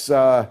 Alex,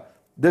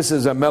 this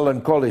is a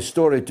melancholy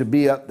story to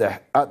be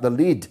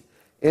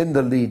in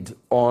the lead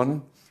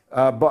on,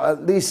 but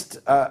at least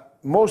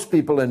most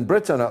people in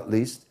Britain, at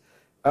least,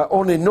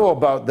 only know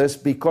about this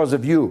because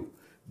of you,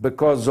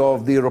 because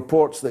of the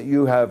reports that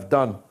you have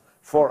done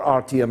for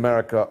RT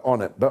America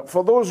on it. But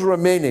for those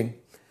remaining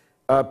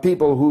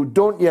people who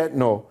don't yet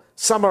know,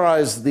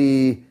 summarize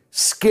the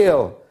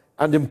scale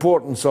and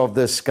importance of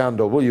this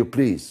scandal, will you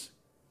please?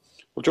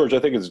 Well, George, I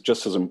think it's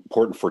just as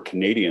important for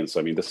Canadians.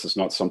 I mean, this is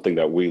not something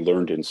that we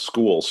learned in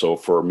school. So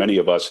for many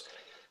of us,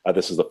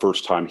 this is the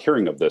first time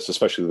hearing of this,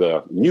 especially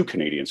the new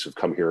Canadians who've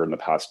come here in the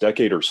past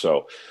decade or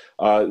so.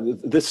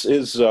 This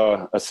is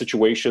a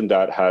situation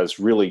that has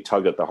really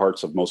tugged at the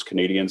hearts of most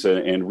Canadians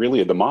and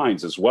really the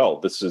minds as well.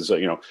 This is,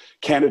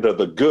 Canada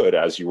the good,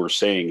 as you were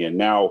saying, and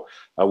now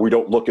we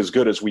don't look as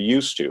good as we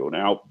used to.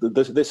 Now,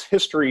 this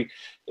history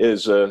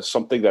is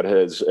something that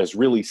has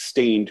really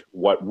stained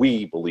what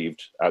we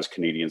believed as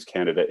Canadians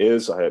Canada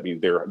is. I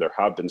mean, there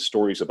have been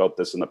stories about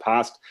this in the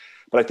past,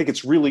 but I think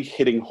it's really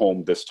hitting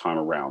home this time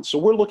around. So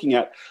we're looking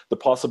at the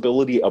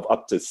possibility of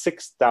up to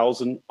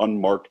 6,000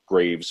 unmarked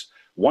graves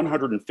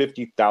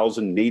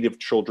 150,000 Native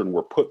children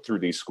were put through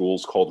these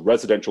schools called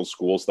residential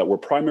schools that were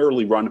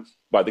primarily run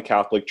by the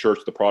Catholic Church,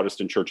 the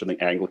Protestant Church, and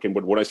the Anglican.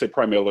 But when I say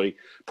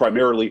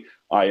primarily,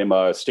 I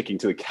am sticking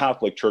to the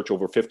Catholic Church.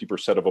 Over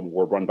 50% of them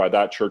were run by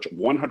that church.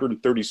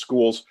 130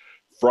 schools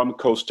from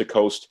coast to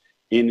coast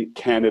in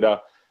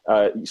Canada.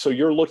 So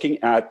you're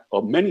looking at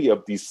many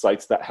of these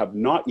sites that have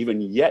not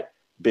even yet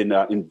been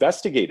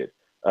investigated,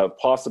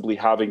 possibly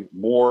having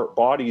more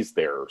bodies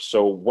there.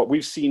 So what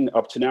we've seen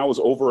up to now is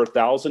over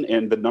 1,000,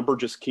 and the number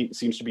just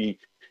seems to be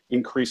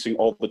increasing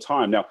all the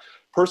time. Now,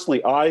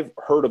 personally, I've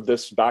heard of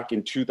this back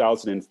in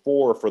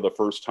 2004 for the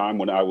first time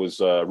when I was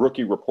a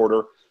rookie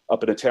reporter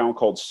up in a town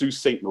called Sault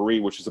Ste. Marie,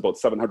 which is about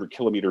 700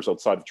 kilometers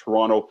outside of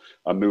Toronto,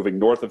 moving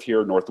north of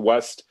here,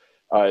 northwest.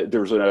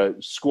 There's a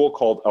school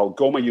called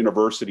Algoma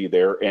University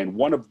there, and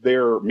one of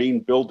their main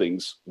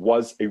buildings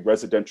was a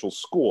residential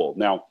school.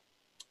 Now,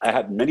 I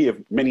had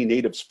many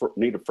native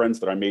friends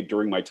that I made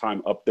during my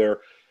time up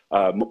there,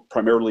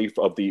 primarily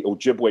of the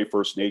Ojibwe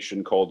First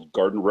Nation called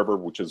Garden River,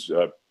 which is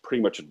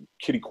pretty much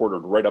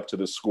kitty-cornered right up to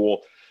this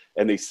school.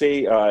 And they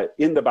say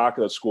in the back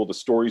of the school, the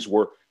stories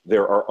were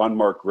there are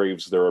unmarked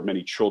graves, there are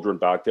many children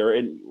back there,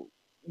 and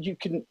you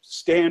can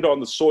stand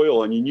on the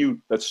soil and you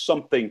knew that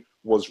something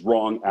was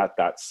wrong at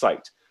that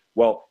site.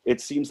 Well,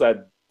 it seems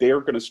that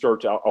they're going to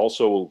start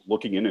also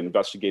looking in and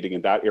investigating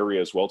in that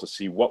area as well to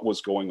see what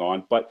was going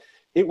on. But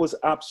it was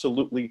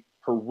absolutely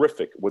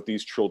horrific what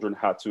these children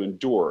had to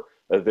endure.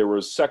 There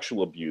was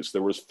sexual abuse,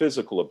 there was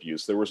physical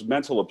abuse, there was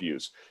mental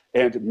abuse.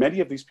 And many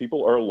of these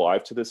people are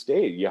alive to this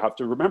day. You have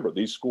to remember,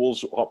 these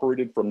schools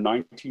operated from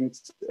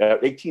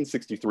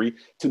 1863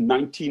 to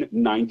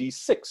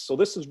 1996. So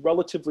this is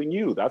relatively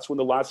new. That's when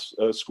the last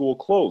school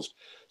closed.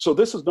 So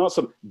this is not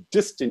some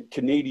distant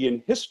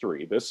Canadian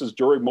history. This is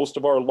during most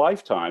of our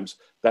lifetimes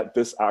that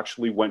this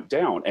actually went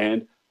down.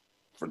 And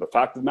for the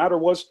fact of the matter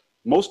was,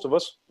 most of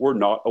us were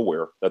not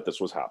aware that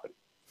this was happening.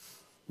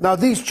 Now,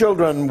 these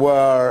children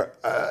were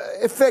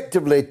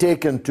effectively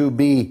taken to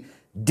be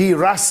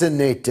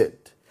deracinated,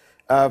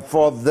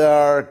 for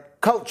their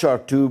culture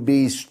to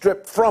be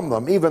stripped from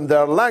them, even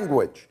their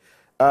language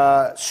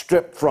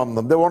stripped from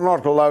them. They were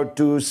not allowed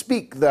to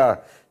speak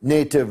their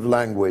native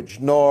language,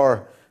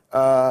 nor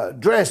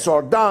dress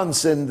or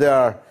dance in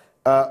their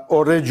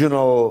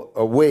original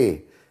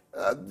way.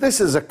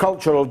 This is a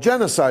cultural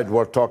genocide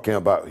we're talking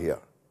about here.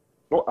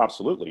 Oh,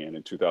 absolutely. And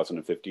in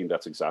 2015,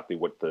 that's exactly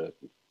what the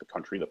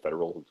country, the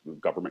federal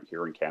government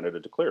here in Canada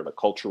declared, a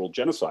cultural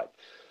genocide.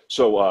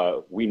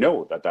 So we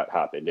know that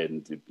happened,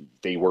 and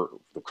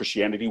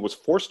Christianity was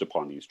forced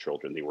upon these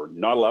children. They were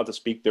not allowed to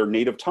speak their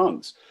native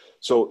tongues.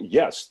 So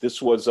yes,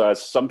 this was,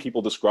 some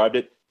people described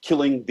it,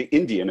 killing the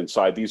Indian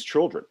inside these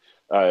children.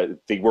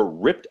 They were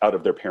ripped out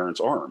of their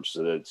parents' arms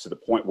to the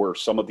point where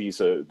some of these,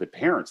 the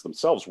parents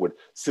themselves would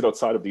sit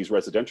outside of these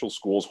residential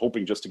schools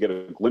hoping just to get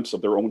a glimpse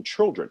of their own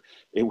children.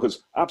 It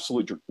was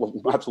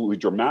absolutely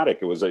dramatic.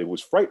 It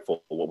was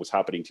frightful what was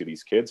happening to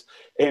these kids.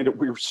 And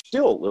we're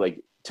still,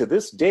 like, to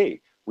this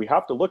day, we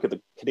have to look at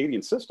the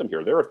Canadian system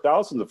here. There are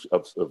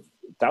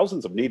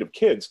thousands of Native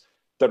kids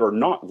that are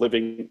not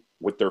living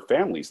with their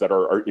families, that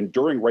are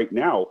enduring right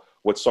now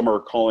what some are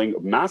calling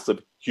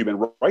massive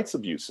human rights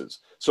abuses.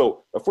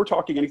 So if we're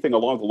talking anything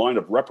along the line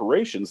of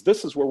reparations,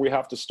 this is where we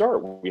have to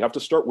start. We have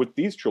to start with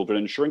these children,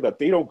 ensuring that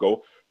they don't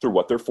go through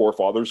what their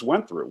forefathers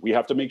went through. We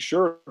have to make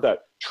sure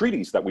that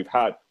treaties that we've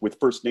had with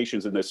First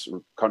Nations in this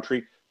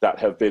country that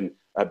have been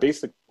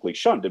basically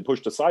shunned and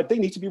pushed aside, they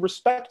need to be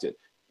respected.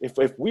 If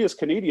we as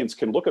Canadians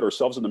can look at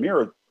ourselves in the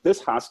mirror,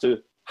 this has to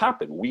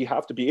happen. We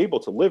have to be able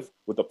to live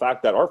with the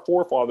fact that our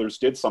forefathers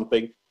did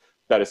something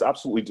that is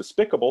absolutely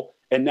despicable,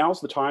 and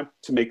now's the time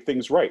to make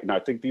things right. And I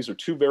think these are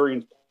two very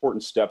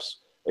important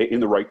steps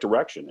in the right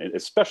direction, and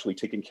especially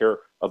taking care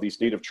of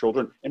these Native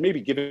children and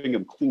maybe giving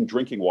them clean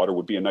drinking water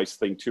would be a nice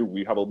thing too.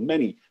 We have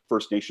many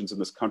First Nations in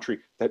this country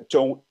that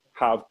don't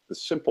have the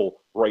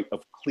simple right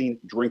of clean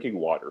drinking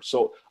water.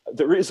 So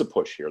there is a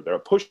push here. There are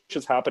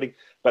pushes happening,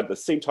 but at the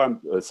same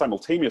time,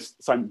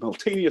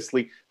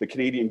 simultaneously, the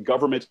Canadian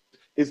government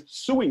is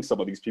suing some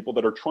of these people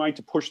that are trying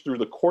to push through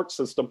the court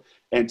system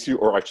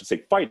or I should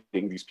say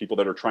fighting these people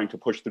that are trying to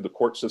push through the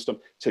court system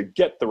to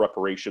get the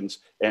reparations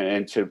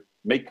and to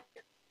make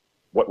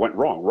what went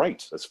wrong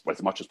right as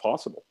much as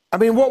possible. I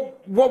mean,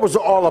 what was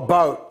it all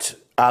about,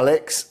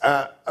 Alex?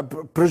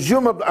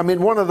 Presumably, I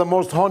mean, one of the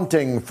most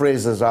haunting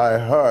phrases I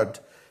heard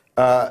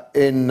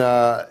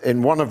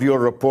in one of your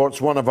reports,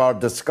 one of our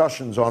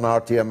discussions on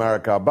RT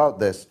America about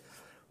this,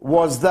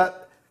 was that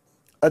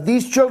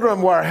these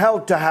children were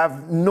held to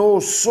have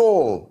no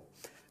soul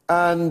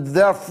and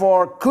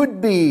therefore could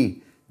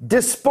be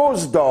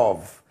disposed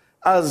of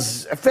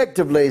as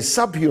effectively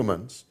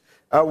subhumans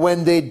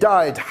when they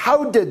died.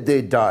 How did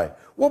they die?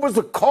 What was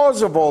the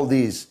cause of all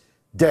these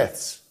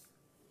deaths?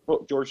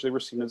 Well, George, they were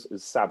seen as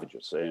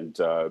savages. And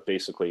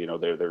basically,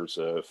 there's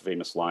a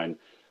famous line,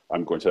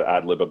 I'm going to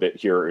ad-lib a bit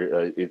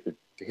here. It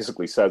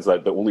basically says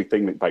that the only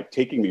thing that by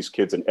taking these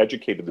kids and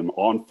educating them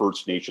on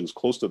First Nations,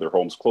 close to their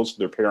homes, close to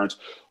their parents,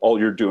 all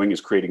you're doing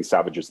is creating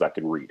savages that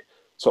can read.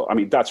 So, I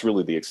mean, that's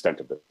really the extent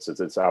of this.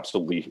 It's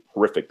absolutely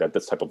horrific that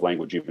this type of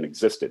language even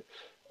existed.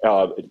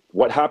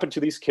 What happened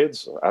to these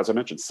kids? As I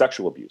mentioned,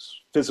 sexual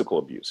abuse, physical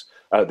abuse.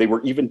 They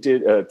were even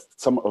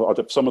some of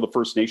the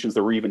First Nations,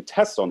 there were even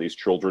tests on these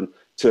children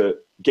to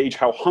gauge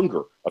how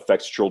hunger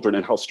affects children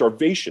and how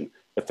starvation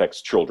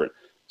affects children.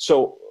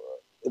 So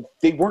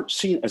they weren't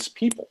seen as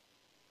people.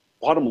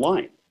 Bottom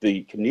line,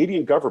 the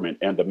Canadian government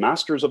and the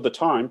masters of the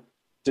time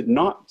did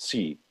not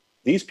see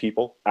these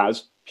people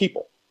as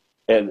people.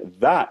 And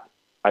that,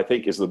 I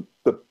think, is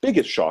the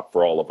biggest shock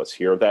for all of us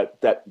here,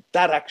 that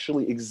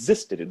actually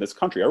existed in this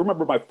country. I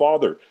remember my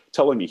father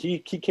telling me, he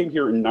came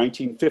here in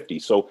 1950,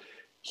 so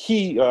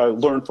he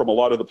learned from a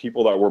lot of the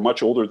people that were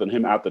much older than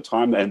him at the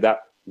time, and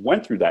that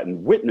went through that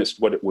and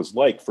witnessed what it was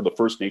like for the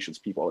First Nations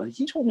people. And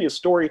he told me a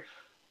story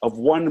of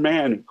one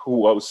man who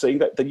was saying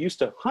that they used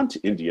to hunt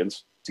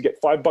Indians to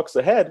get $5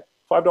 a head,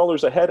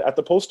 $5 a head at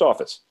the post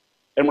office.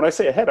 And when I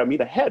say a head, I mean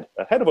a head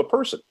of a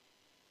person.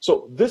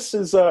 So this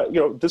is,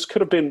 this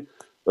could have been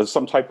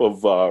some type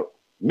of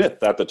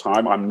myth at the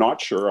time. I'm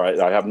not sure.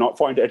 I have not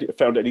found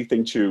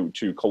anything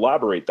to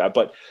collaborate that.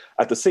 But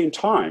at the same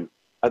time,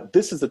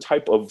 this is the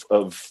type of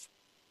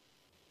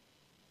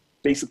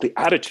basically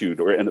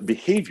attitude and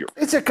behavior.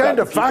 It's a kind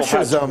of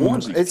fascism.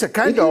 It's a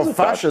kind of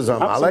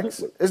fascism,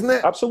 Alex, isn't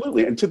it?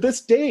 Absolutely. And to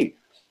this day,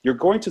 you're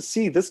going to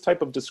see this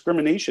type of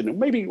discrimination. And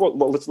maybe,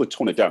 let's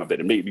tone it down a bit,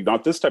 and maybe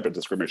not this type of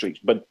discrimination,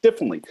 but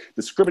definitely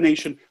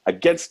discrimination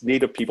against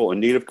Native people and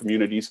Native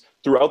communities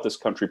throughout this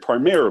country,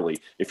 primarily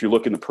if you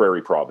look in the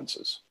prairie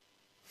provinces.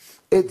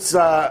 It's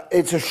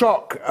a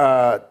shock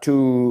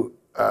to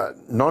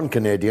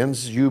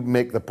non-Canadians. You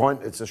make the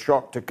point, it's a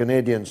shock to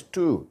Canadians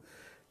too.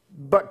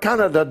 But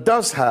Canada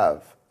does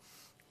have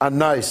a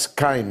nice,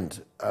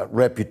 kind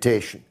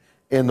reputation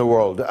in the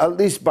world, at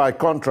least by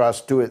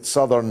contrast to its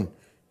southern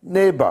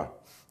neighbor.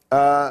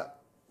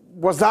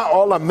 Was that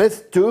all a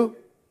myth too?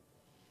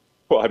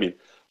 Well, I mean,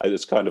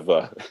 it's kind of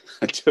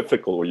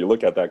difficult when you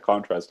look at that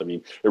contrast. I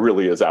mean, it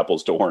really is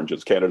apples to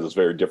oranges. Canada is a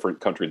very different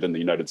country than the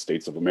United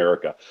States of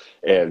America.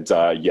 And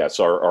yes,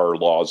 our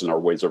laws and our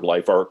ways of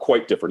life are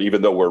quite different.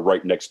 Even though we're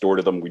right next door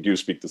to them, we do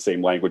speak the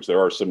same language. There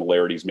are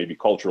similarities, maybe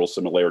cultural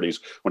similarities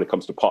when it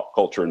comes to pop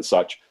culture and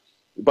such.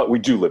 But we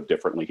do live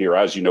differently here,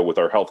 as you know, with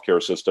our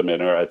healthcare system.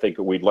 And I think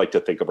we'd like to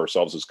think of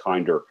ourselves as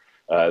kinder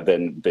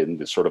than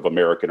the sort of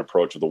American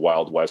approach of the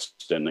Wild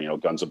West and,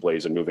 guns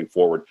ablaze and moving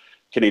forward.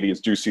 Canadians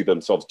do see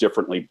themselves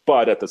differently,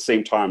 but at the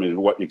same time,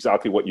 and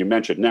exactly what you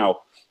mentioned now,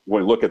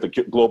 when we look at the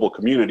global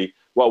community,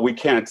 well, we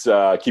can't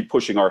keep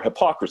pushing our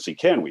hypocrisy,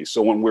 can we?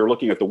 So when we're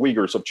looking at the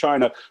Uyghurs of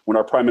China, when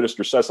our prime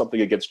minister says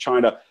something against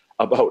China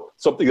about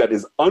something that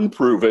is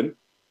unproven,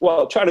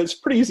 well, China, it's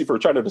pretty easy for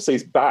China to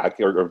say back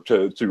or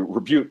to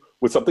rebuke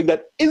with something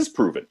that is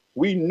proven.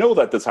 We know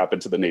that this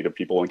happened to the Native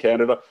people in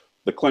Canada.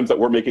 The claims that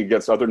we're making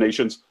against other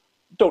nations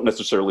don't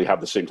necessarily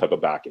have the same type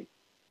of backing.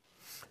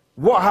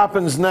 What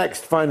happens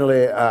next,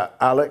 finally,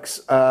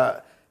 Alex?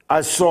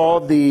 I saw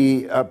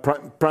the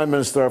Prime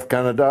Minister of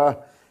Canada,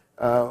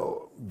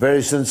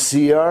 very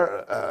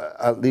sincere,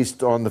 at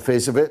least on the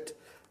face of it.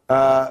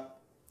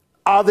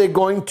 Are they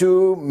going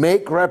to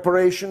make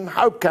reparation?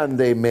 How can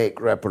they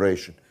make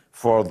reparation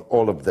for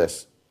all of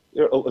this?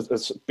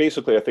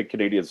 Basically, I think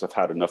Canadians have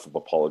had enough of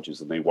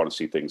apologies and they want to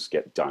see things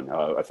get done.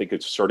 I think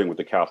it's starting with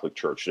the Catholic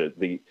Church.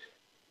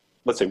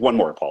 Let's say one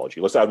more apology.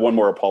 Let's add one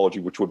more apology,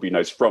 which would be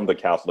nice, from the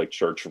Catholic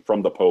Church,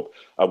 from the Pope.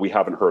 We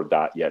haven't heard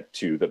that yet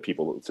to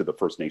the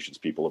First Nations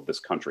people of this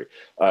country.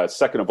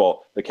 Second of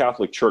all, the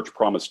Catholic Church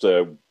promised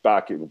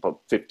back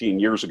about 15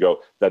 years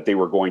ago that they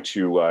were going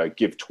to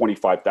give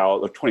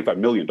 $25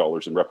 million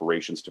in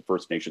reparations to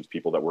First Nations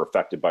people that were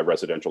affected by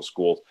residential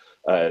schools.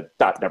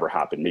 That never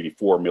happened. Maybe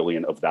 4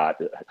 million of that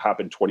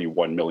happened.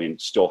 21 million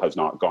still has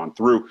not gone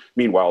through.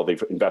 Meanwhile,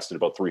 they've invested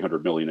about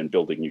 300 million in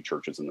building new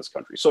churches in this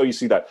country. So you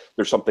see that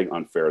there's something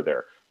unfair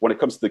there. When it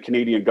comes to the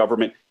Canadian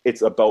government,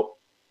 it's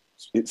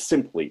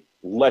simply,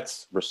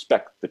 let's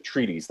respect the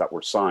treaties that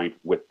were signed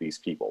with these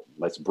people.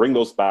 Let's bring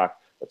those back.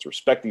 Let's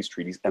respect these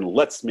treaties, and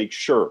let's make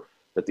sure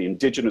that the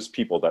Indigenous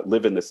people that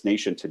live in this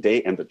nation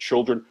today and the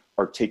children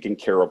are taken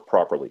care of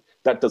properly.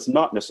 That does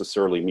not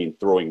necessarily mean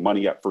throwing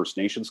money at First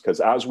Nations, because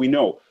as we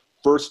know,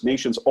 First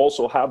Nations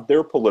also have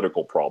their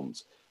political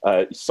problems.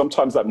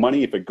 Sometimes that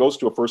money, if it goes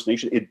to a First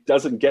Nation, it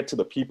doesn't get to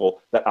the people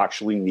that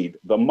actually need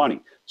the money.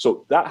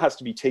 So that has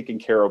to be taken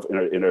care of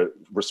in a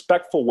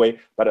respectful way,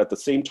 but at the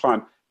same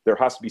time, there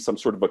has to be some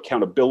sort of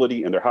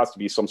accountability and there has to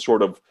be some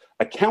sort of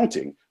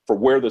accounting for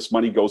where this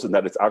money goes and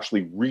that it's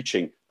actually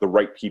reaching the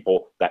right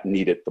people that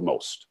need it the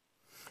most.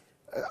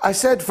 I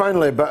said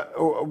finally,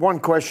 but one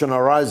question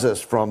arises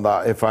from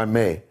that, if I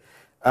may.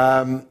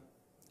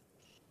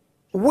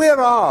 Where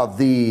are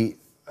the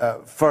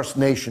First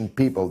Nation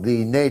people,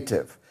 the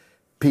Native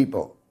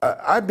people?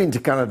 I've been to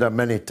Canada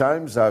many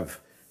times. I've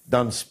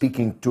done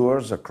speaking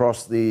tours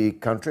across the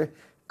country.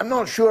 I'm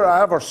not sure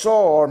I ever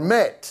saw or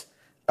met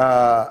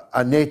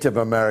a Native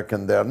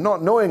American there,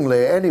 not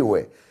knowingly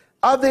anyway.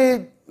 Are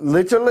they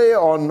literally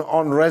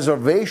on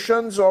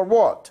reservations or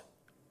what?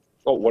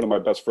 one of my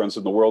best friends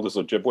in the world is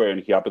Ojibwe,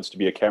 and he happens to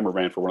be a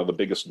cameraman for one of the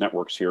biggest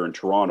networks here in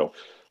Toronto.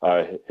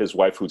 His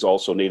wife, who's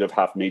also Native,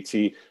 half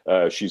Métis,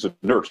 she's a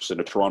nurse in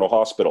a Toronto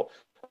hospital.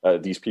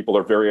 These people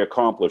are very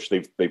accomplished.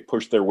 They've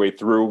pushed their way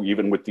through,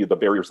 even with the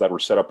barriers that were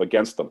set up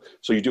against them.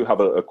 So you do have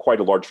quite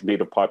a large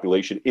Native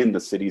population in the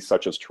cities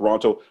such as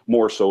Toronto,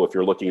 more so if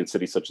you're looking in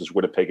cities such as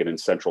Winnipeg and in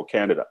central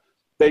Canada.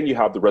 Then you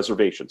have the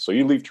reservations. So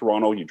you leave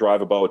Toronto, you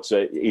drive about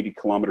 80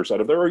 kilometers out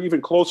of there, or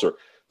even closer.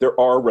 There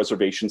are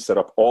reservations set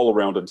up all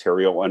around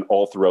Ontario and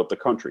all throughout the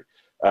country.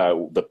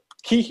 The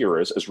key here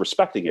is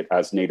respecting it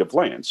as Native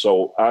land.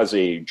 So as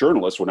a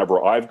journalist,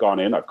 whenever I've gone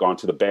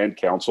to the Band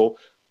Council.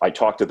 I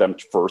talk to them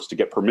first to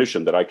get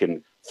permission that I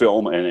can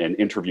film and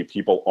interview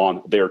people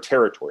on their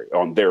territory,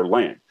 on their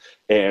land.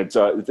 And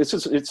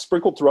it's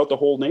sprinkled throughout the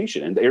whole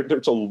nation. And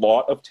there's a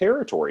lot of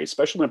territory,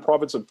 especially in the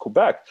province of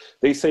Quebec.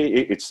 They say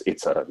it's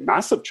a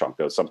massive chunk.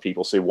 Some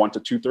people say 1 to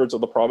 2/3 of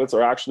the province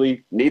are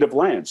actually Native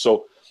land.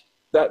 So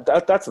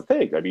that's the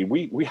thing. I mean,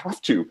 we have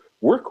to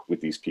work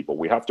with these people.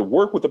 We have to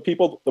work with the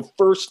people, the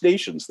First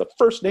Nations.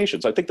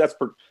 I think that's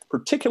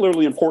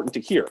particularly important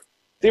to hear.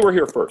 They were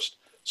here first.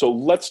 So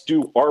let's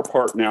do our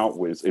part now.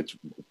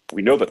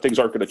 We know that things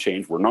aren't going to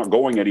change. We're not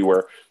going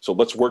anywhere. So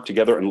let's work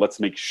together and let's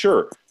make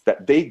sure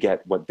that they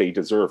get what they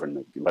deserve.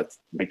 And let's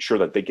make sure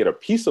that they get a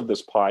piece of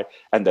this pie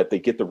and that they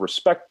get the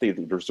respect they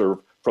deserve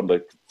from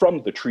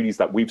the treaties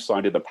that we've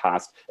signed in the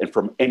past and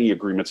from any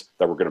agreements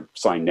that we're going to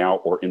sign now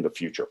or in the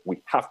future.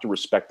 We have to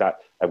respect that,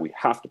 and we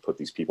have to put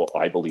these people,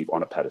 I believe,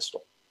 on a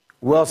pedestal.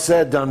 Well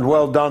said and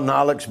well done,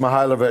 Alex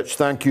Mihailovich.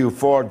 Thank you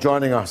for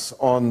joining us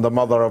on the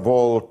mother of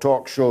all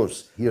talk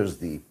shows. Here's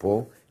the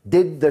poll.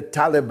 Did the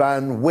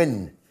Taliban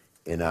win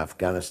in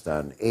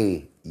Afghanistan?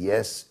 A,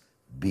 yes.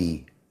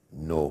 B,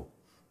 no.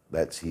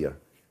 Let's hear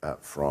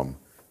from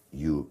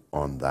you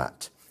on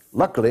that.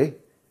 Luckily,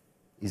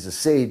 he's a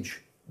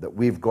sage that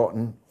we've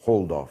gotten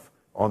hold of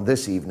on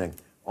this evening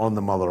on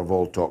the mother of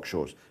all talk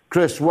shows.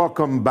 Chris,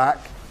 welcome back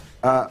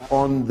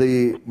on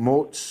the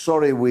moat.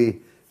 Sorry we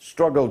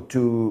struggled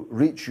to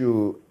reach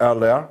you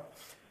earlier.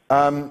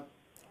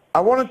 I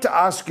wanted to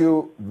ask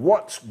you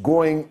what's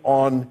going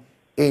on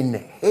in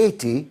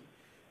Haiti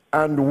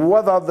and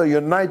whether the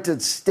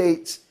United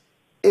States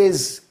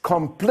is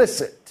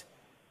complicit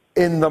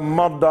in the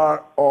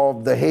murder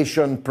of the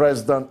Haitian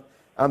president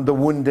and the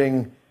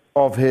wounding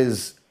of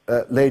his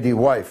lady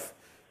wife.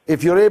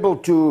 If you're able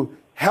to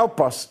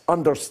help us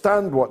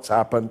understand what's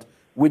happened,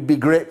 we'd be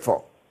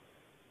grateful.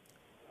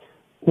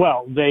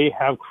 Well, they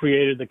have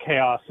created the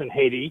chaos in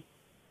Haiti,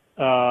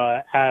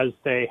 as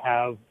they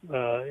have,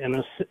 in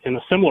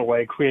a similar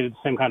way, created the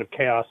same kind of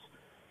chaos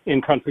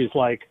in countries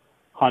like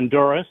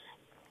Honduras.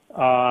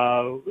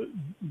 The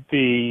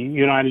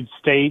United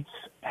States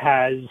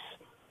has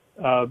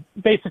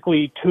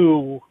basically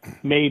two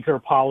major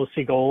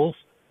policy goals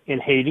in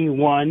Haiti.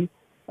 One,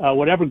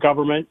 whatever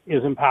government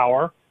is in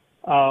power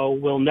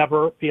will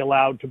never be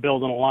allowed to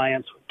build an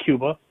alliance with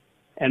Cuba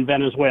and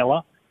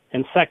Venezuela.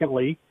 And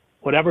secondly,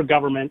 whatever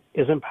government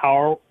is in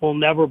power will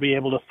never be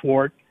able to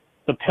thwart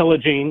the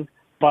pillaging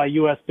by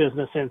U.S.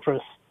 business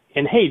interests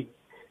in Haiti.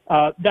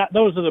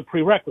 Those are the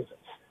prerequisites.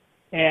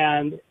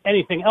 And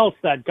anything else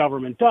that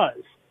government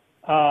does,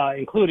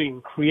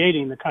 including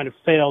creating the kind of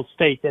failed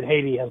state that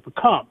Haiti has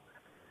become,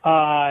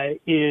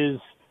 is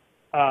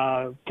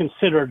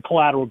considered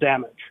collateral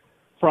damage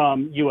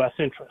from U.S.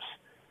 interests.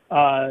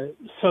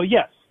 So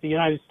yes, the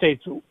United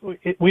States,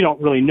 we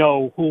don't really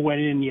know who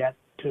went in yet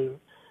to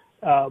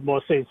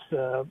Mosse's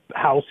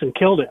house and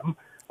killed him.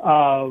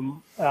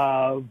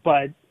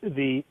 But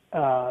the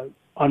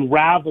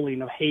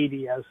unraveling of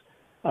Haiti as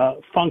a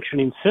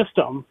functioning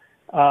system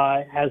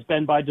has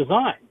been by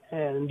design.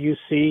 And you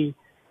see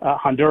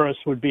Honduras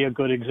would be a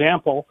good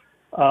example.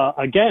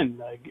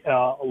 Again,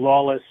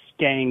 lawless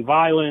gang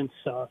violence,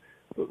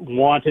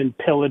 wanton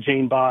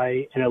pillaging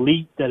by an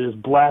elite that is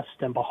blessed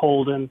and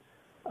beholden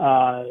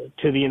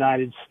to the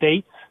United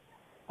States.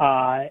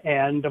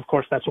 And, of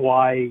course, that's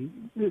why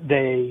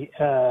they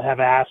have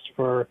asked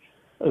for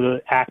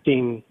the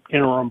acting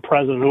interim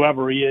president,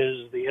 whoever he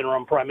is, the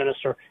interim prime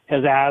minister,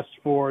 has asked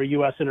for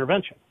U.S.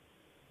 intervention.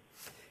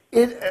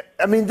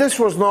 I mean, this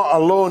was not a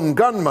lone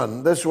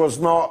gunman. This was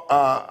not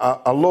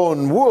a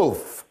lone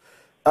wolf.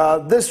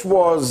 This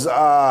was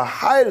a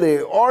highly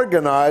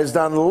organized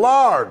and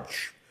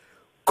large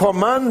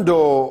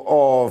commando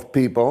of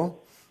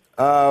people,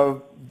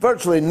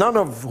 virtually none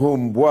of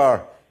whom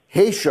were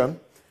Haitian,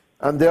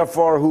 and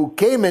therefore who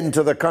came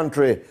into the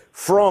country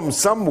from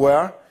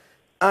somewhere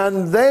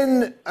and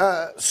then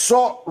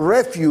sought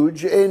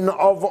refuge in,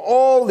 of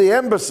all the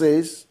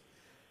embassies,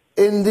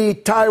 in the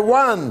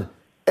Taiwan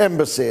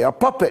embassy, a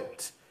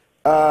puppet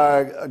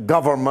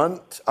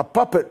government, a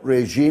puppet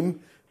regime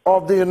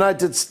of the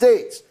United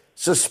States.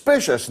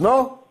 Suspicious,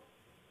 no?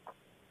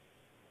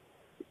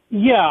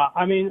 Yeah,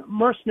 I mean,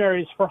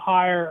 mercenaries for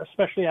hire,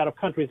 especially out of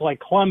countries like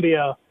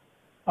Colombia,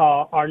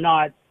 are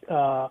not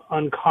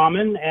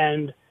uncommon,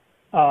 and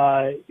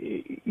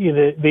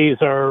these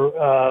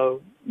are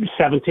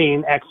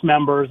 17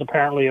 ex-members,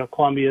 apparently, of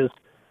Colombia's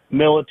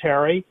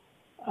military.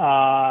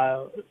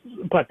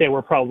 but they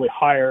were probably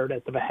hired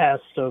at the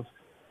behest of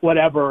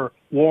whatever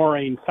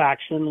warring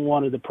faction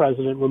wanted the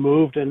president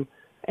removed and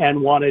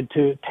wanted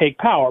to take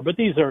power. But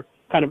these are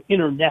kind of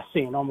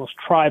internecine, almost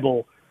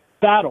tribal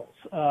battles,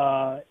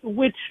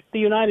 which the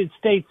United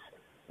States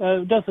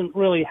doesn't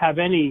really have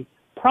any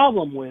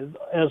problem with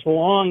as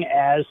long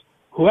as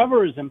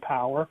whoever is in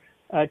power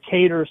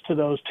caters to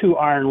those two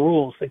iron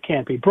rules that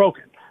can't be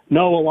broken.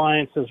 No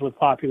alliances with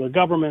popular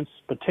governments,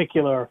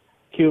 particular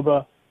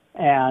Cuba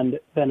and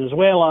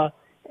Venezuela,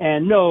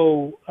 and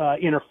no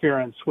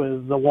interference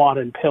with the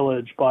wanton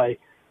pillage by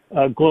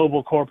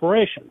global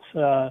corporations.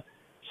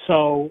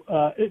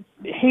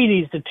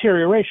 Haiti's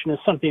deterioration is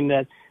something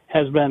that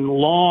has been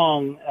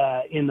long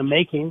in the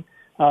making.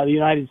 The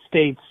United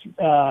States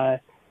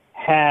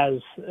has,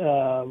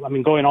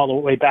 going all the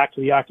way back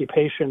to the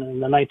occupation in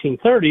the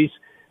 1930s,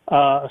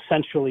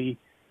 essentially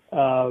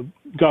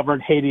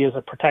governed Haiti as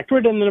a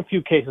protectorate, and in a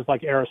few cases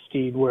like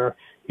Aristide, where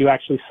you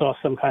actually saw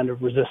some kind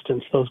of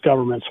resistance, those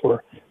governments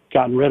were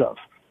gotten rid of.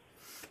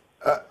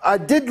 I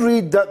did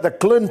read that the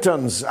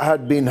Clintons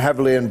had been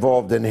heavily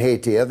involved in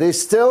Haiti. Are they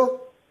still?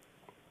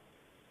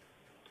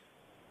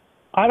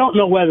 I don't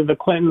know whether the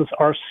Clintons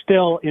are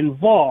still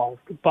involved,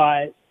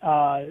 but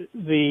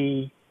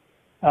the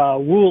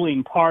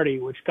ruling party,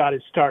 which got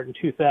its start in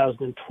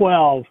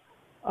 2012,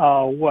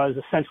 was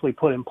essentially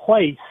put in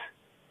place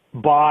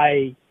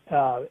by,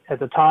 at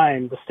the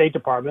time, the State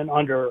Department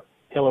under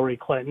Hillary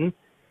Clinton,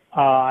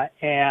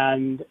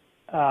 and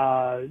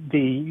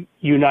the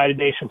United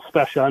Nations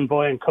Special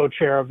Envoy and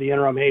co-chair of the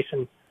Interim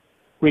Haitian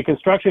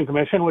Reconstruction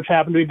Commission, which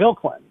happened to be Bill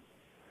Clinton.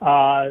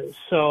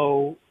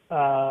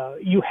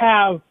 You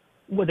have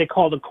what they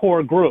call the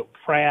core group,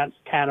 France,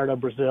 Canada,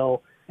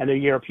 Brazil, and the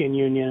European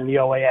Union and the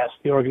OAS,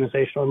 the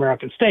Organization of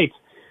American States,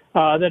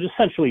 that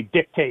essentially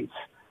dictates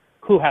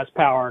who has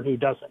power and who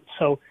doesn't.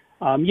 So,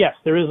 yes,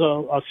 there is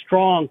a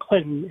strong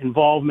Clinton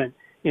involvement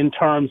in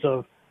terms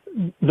of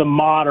the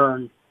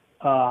modern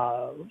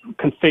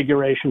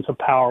configurations of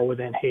power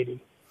within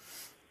Haiti.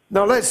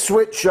 Now let's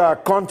switch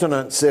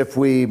continents, if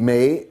we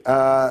may.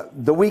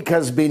 The week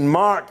has been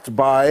marked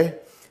by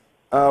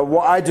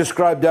what I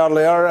described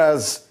earlier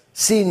as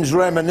scenes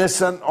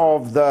reminiscent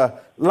of the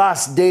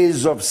last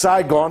days of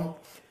Saigon,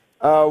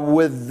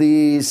 with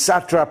the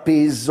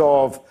satrapies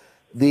of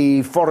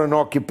the foreign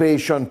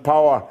occupation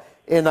power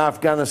in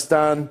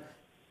Afghanistan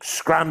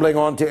scrambling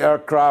onto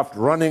aircraft,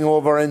 running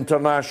over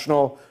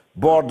international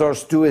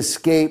borders to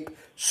escape,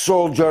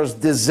 soldiers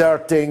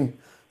deserting,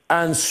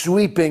 and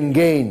sweeping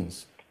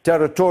gains,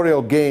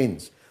 territorial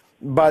gains,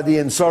 by the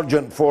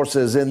insurgent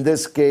forces, in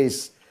this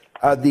case,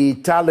 the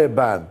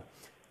Taliban.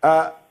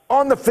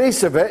 On the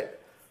face of it,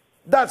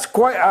 that's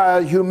quite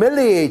a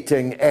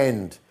humiliating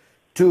end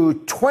to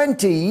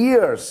 20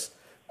 years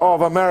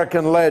of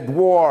American-led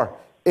war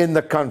in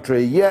the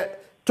country.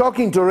 Yet,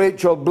 talking to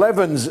Rachel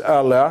Blevins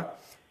earlier,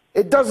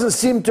 it doesn't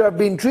seem to have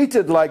been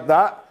treated like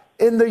that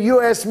in the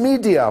U.S.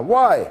 media.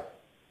 Why?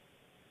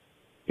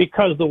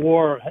 Because the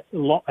war has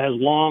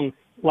long,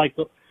 like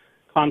the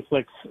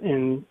conflicts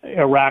in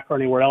Iraq or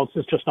anywhere else,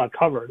 it's just not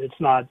covered. It's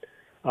not,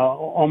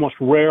 almost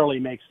rarely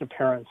makes an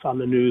appearance on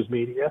the news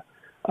media.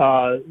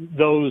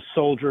 Those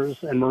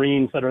soldiers and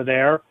Marines that are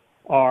there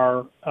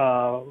are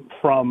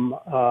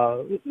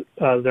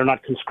they're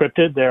not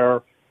conscripted.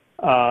 They're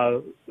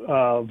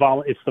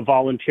it's the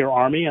volunteer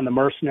army and the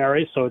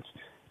mercenaries, so it's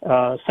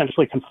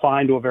essentially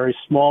confined to a very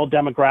small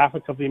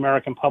demographic of the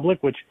American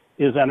public, which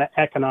is an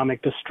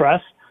economic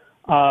distress.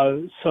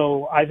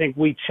 So I think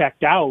we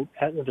checked out,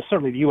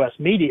 certainly the U.S.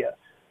 media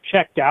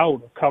checked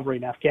out of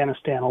covering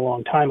Afghanistan a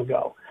long time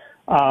ago.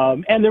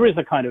 And there is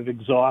a kind of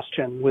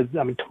exhaustion with,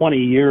 20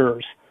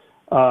 years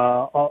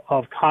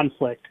of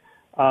conflict.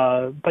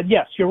 But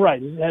yes, you're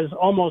right. It has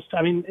almost,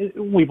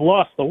 we've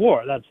lost the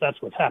war.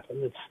 That's what's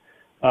happened. It's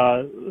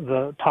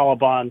the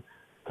Taliban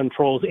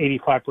controls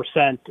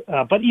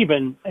 85%, but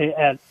even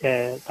at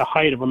the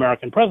height of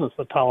American presence,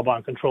 the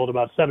Taliban controlled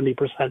about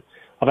 70%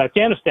 of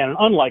Afghanistan. And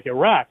unlike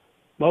Iraq,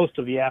 most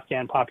of the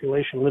Afghan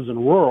population lives in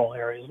rural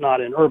areas,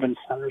 not in urban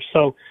centers.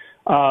 So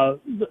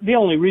the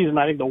only reason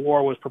I think the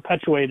war was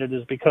perpetuated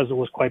is because it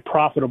was quite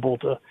profitable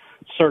to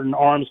certain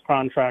arms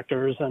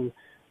contractors and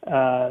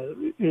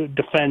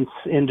defense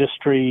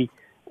industry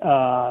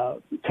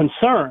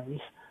concerns.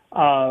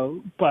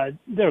 But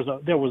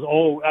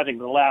I think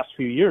the last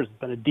few years has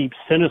been a deep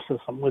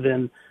cynicism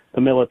within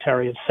the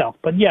military itself.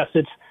 But yes,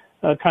 it's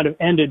kind of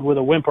ended with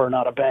a whimper,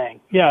 not a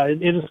bang. Yeah,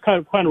 it is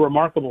kind of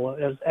remarkable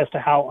as to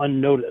how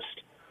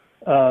unnoticed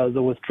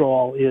the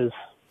withdrawal is.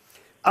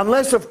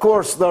 Unless, of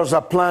course, there's a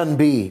plan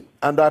B.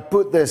 And I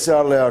put this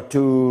earlier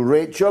to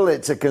Rachel.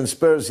 It's a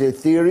conspiracy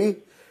theory,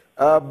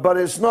 but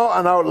it's not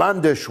an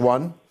outlandish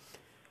one.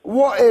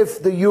 What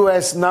if the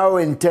U.S. now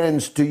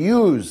intends to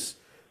use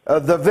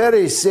the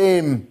very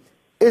same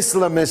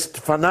Islamist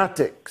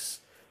fanatics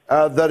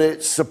that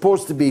it's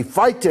supposed to be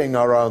fighting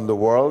around the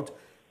world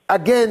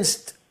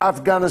against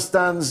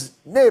Afghanistan's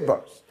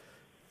neighbors?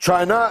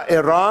 China,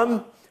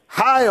 Iran,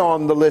 high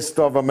on the list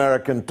of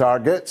American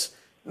targets,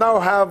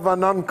 now have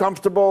an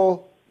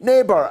uncomfortable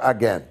neighbor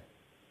again?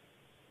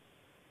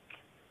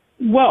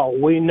 Well,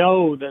 we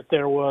know that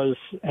there was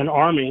an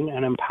arming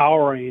and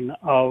empowering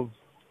of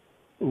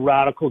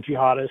radical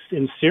jihadists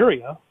in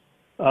Syria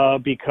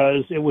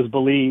because it was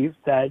believed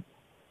that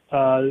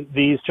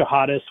these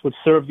jihadists would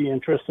serve the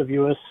interests of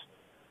U.S.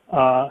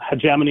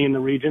 Hegemony in the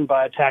region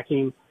by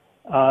attacking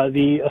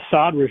the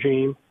Assad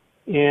regime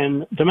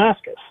in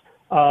Damascus.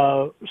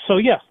 So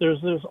yes,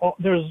 there's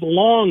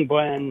long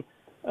been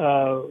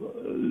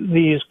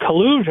these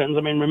collusions.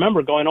 I mean,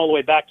 remember going all the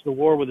way back to the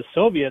war with the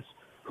Soviets.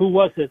 Who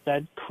was it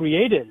that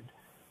created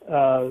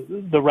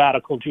the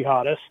radical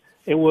jihadists?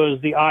 It was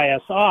the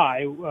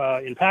ISI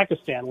in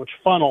Pakistan, which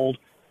funneled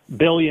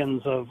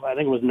billions of, I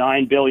think it was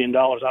 $9 billion,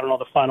 I don't know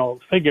the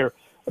final figure,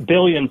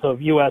 billions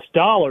of U.S.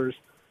 dollars,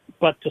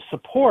 but to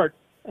support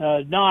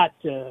not,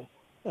 the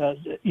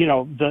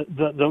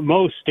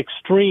most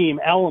extreme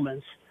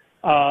elements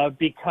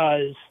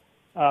because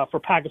for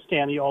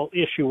Pakistan, the whole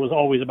issue was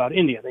always about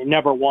India. They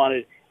never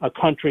wanted a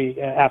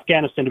country,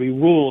 Afghanistan, to be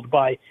ruled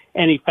by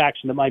any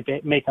faction that might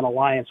make an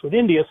alliance with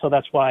India. So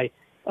that's why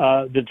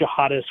the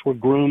jihadists were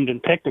groomed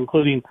and picked,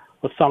 including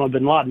Osama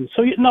bin Laden.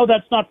 So, no,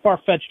 that's not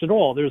far-fetched at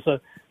all. There's a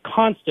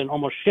constant,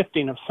 almost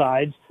shifting of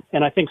sides,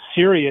 and I think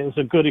Syria is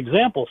a good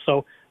example.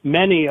 So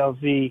many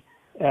of the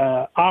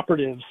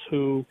operatives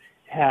who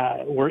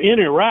were in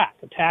Iraq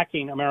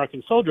attacking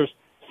American soldiers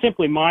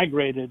simply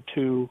migrated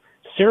to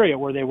Syria,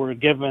 where they were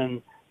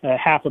given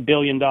 $500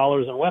 million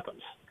in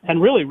weapons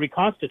and really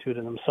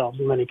reconstituted themselves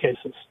in many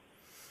cases.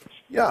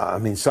 Yeah, I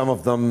mean, some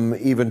of them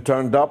even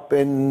turned up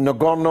in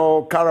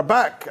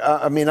Nagorno-Karabakh.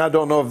 I mean, I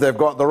don't know if they've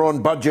got their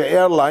own budget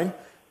airline,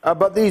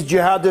 but these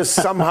jihadists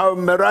somehow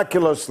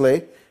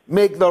miraculously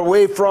make their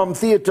way from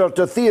theater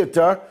to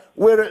theater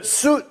where it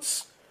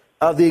suits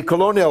the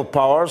colonial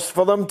powers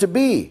for them to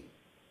be.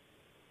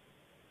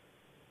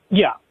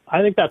 Yeah,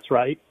 I think that's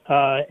right.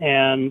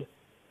 And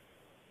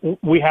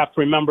we have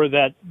to remember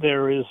that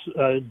there is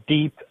a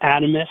deep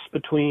animus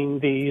between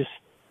these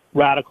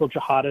radical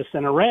jihadists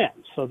and Iran.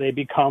 So they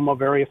become a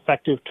very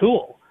effective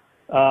tool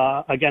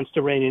against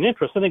Iranian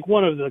interests. I think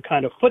one of the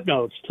kind of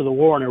footnotes to the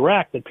war in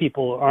Iraq that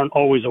people aren't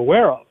always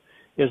aware of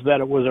is that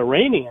it was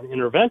Iranian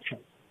intervention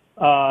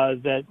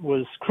that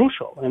was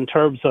crucial in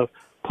terms of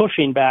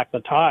pushing back the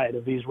tide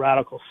of these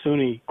radical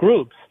Sunni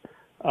groups.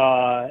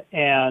 That's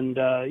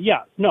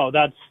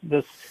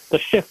the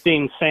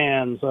shifting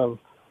sands of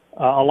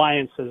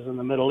alliances in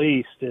the Middle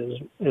East is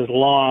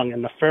long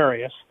and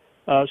nefarious.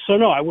 So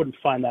no, I wouldn't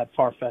find that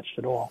far-fetched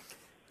at all.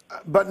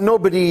 But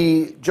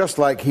nobody, just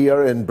like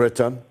here in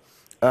Britain,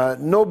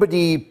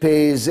 nobody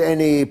pays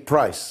any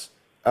price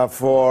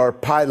for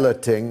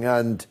piloting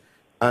and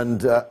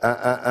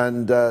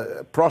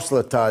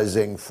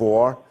proselytizing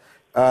for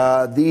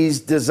these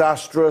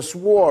disastrous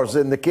wars.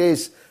 In the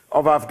case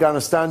of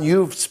Afghanistan,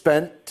 you've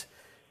spent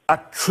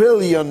 $1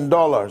 trillion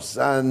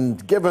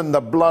and given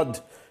the blood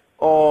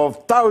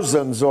of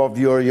thousands of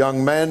your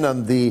young men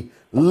and the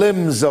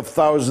limbs of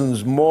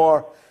thousands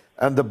more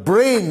and the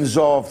brains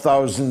of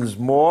thousands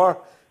more,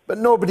 but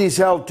nobody's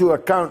held to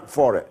account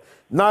for it.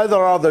 Neither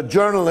are the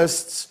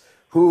journalists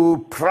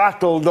who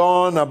prattled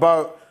on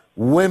about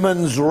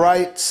women's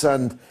rights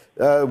and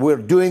we're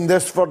doing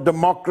this for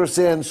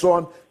democracy and so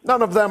on.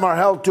 None of them are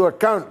held to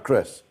account,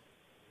 Chris.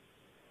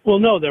 Well,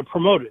 no, they're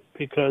promoted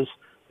because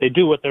they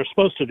do what they're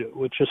supposed to do,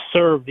 which is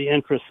serve the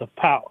interests of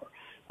power.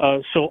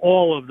 So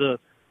all of the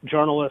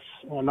journalists,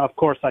 and of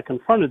course I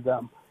confronted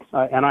them,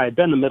 and I had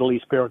been the Middle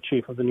East bureau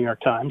chief of the New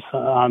York Times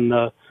on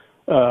the,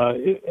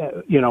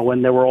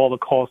 when there were all the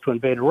calls to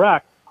invade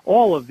Iraq.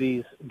 All of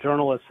these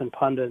journalists and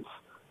pundits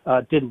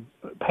didn't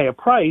pay a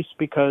price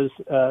because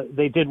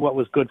they did what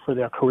was good for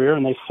their career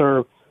and they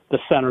served the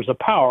centers of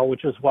power,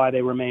 which is why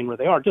they remain where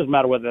they are. It doesn't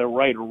matter whether they're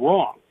right or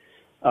wrong.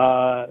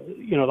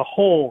 The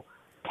whole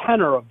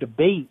tenor of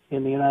debate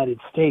in the United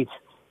States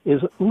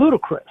is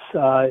ludicrous.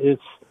 It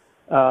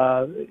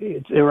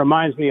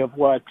reminds me of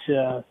what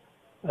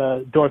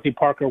Dorothy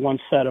Parker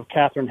once said of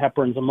Katharine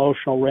Hepburn's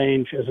emotional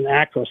range as an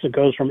actress. It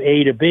goes from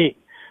A to B.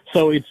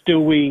 So it's, do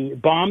we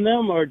bomb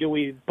them or do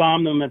we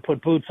bomb them and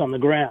put boots on the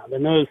ground?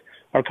 And those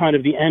are kind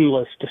of the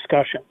endless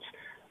discussions.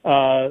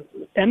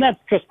 And that's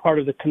just part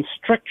of the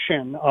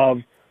constriction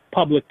of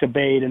public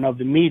debate and of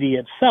the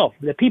media itself.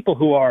 The people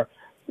who are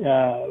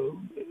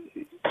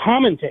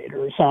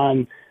commentators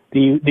on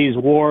these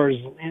wars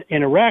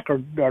in Iraq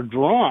are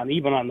drawn,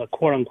 even on the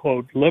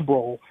quote-unquote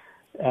liberal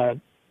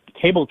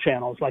cable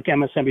channels like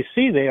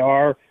MSNBC. They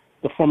are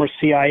the former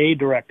CIA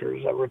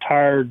directors,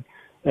 retired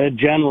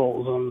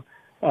generals, and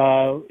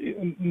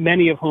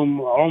many of whom,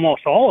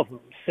 almost all of them,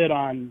 sit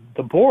on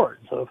the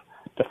boards of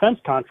defense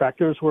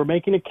contractors who are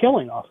making a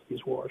killing off of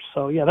these wars.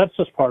 So, yeah, that's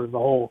just part of the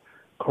whole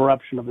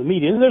corruption of the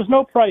media. There's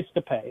no price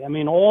to pay. I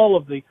mean, all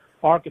of the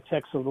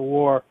architects of the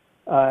war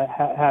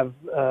have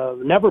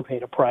never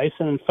paid a price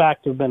and, in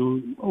fact, have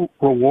been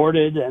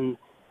rewarded and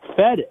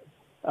feted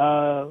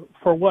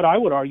for what I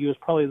would argue is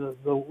probably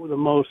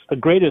the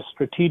greatest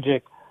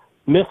strategic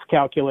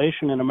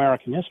miscalculation in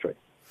American history.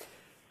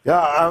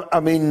 Yeah, I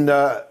mean,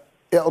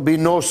 it'll be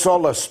no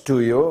solace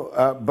to you,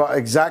 but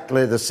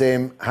exactly the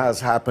same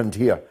has happened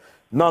here.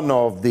 None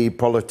of the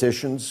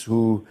politicians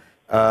who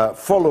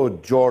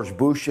followed George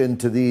Bush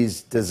into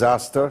these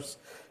disasters,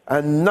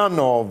 and none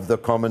of the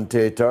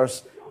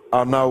commentators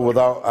are now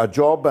without a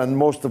job, and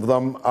most of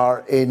them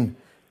are in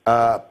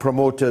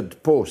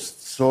promoted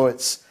posts. So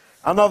it's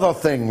another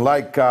thing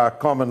like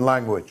common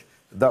language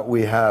that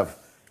we have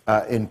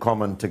in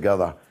common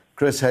together.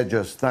 Chris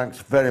Hedges, thanks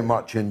very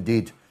much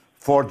indeed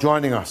for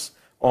joining us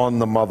on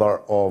the mother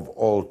of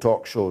all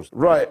talk shows.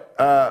 Right,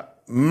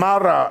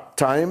 Mara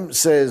Time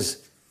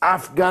says,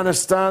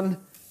 Afghanistan,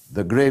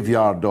 the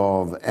graveyard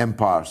of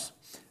empires.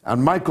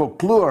 And Michael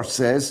Kluwer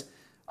says,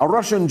 a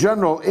Russian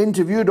general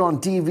interviewed on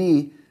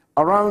TV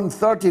around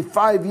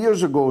 35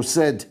 years ago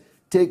said,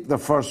 take the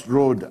first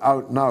road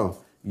out now.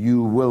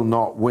 You will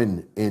not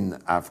win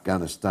in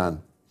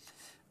Afghanistan.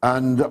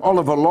 And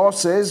Oliver Law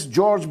says,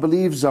 George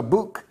believes a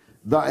book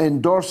that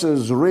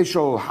endorses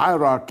racial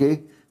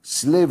hierarchy,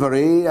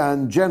 slavery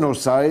and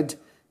genocide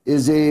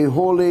is a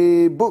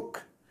holy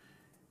book.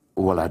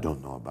 Well, I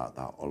don't know about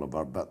that,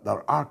 Oliver, but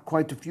there are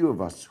quite a few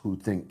of us who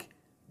think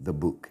the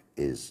book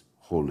is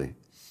holy.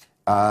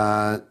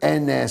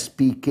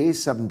 NSPK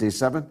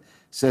 77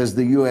 says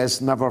the US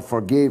never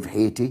forgave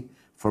Haiti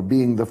for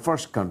being the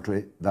first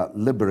country that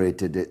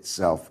liberated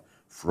itself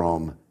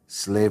from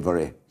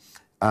slavery.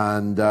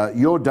 And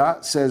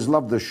Yoda says,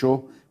 love the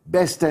show,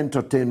 best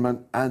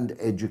entertainment and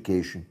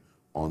education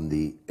on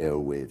the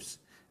airwaves.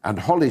 And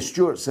Holly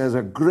Stewart says,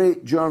 a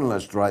great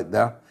journalist right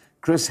there.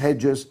 Chris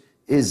Hedges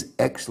is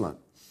excellent.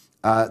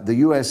 The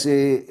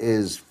USA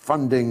is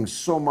funding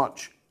so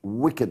much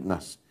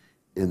wickedness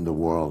in the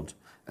world.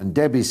 And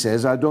Debbie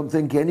says, I don't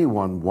think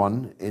anyone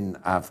won in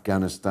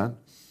Afghanistan.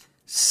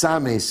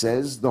 Sammy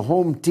says, the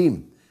home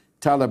team,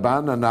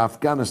 Taliban and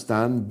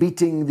Afghanistan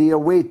beating the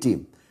away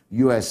team,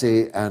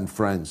 USA and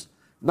friends.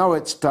 Now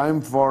it's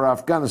time for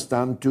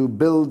Afghanistan to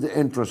build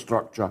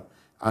infrastructure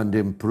and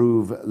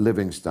improve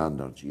living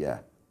standards. Yeah,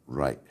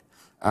 right.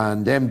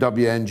 And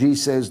MWNG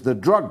says the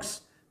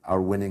drugs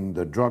are winning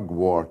the drug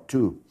war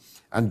too.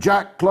 And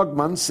Jack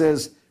Klugman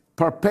says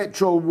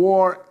perpetual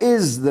war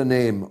is the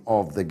name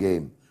of the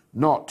game,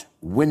 not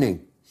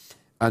winning.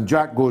 And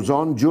Jack goes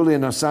on,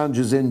 Julian Assange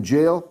is in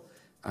jail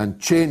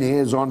and Cheney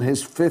is on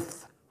his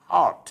fifth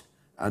heart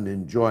and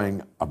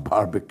enjoying a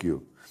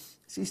barbecue.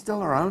 Is he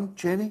still around,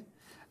 Cheney?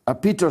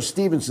 Peter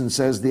Stevenson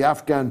says, the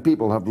Afghan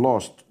people have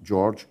lost,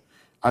 George.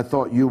 I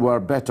thought you were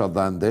better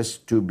than this,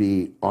 to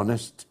be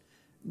honest.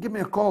 Give me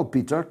a call,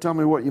 Peter. Tell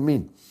me what you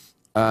mean.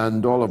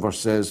 And Oliver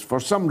says,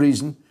 for some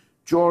reason,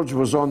 George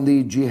was on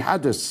the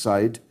jihadist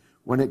side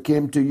when it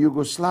came to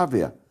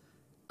Yugoslavia.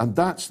 And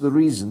that's the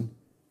reason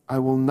I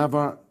will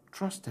never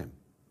trust him.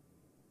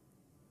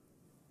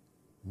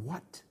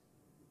 What?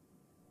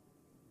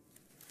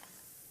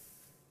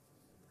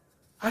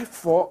 I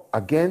fought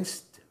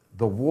against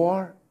the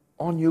war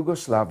on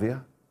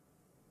Yugoslavia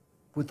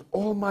with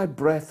all my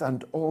breath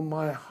and all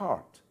my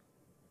heart.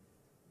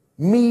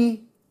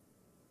 Me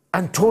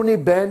and Tony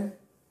Benn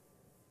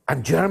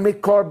and Jeremy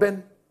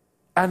Corbyn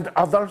and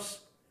others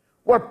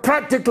were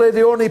practically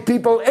the only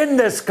people in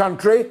this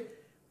country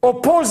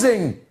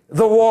opposing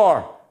the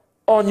war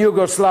on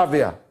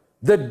Yugoslavia,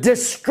 the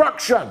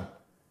destruction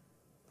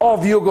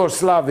of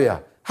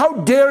Yugoslavia. How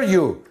dare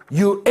you,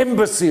 you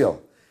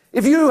imbecile?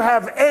 If you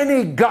have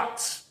any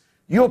guts,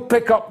 you'll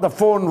pick up the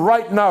phone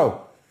right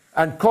now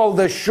and call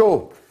this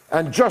show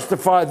and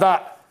justify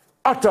that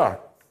utter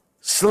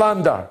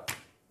slander.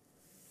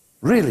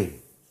 Really?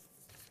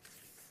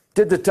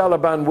 Did the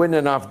Taliban win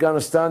in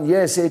Afghanistan?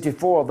 Yes,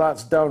 84,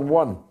 that's down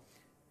 1.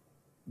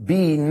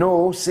 B,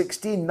 no,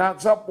 16,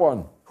 that's up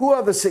 1. Who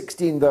are the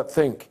 16 that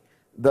think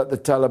that the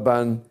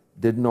Taliban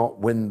did not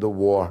win the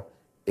war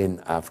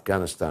in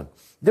Afghanistan?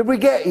 Did we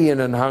get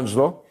Ian in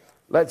Hounslow?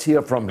 Let's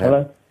hear from him.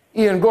 Hello.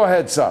 Ian, go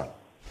ahead, sir.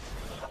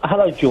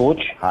 Hello,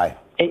 George. Hi.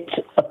 It's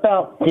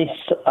about this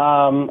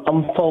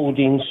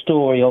unfolding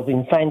story of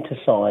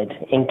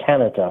infanticide in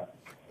Canada.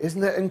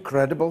 Isn't it an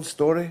incredible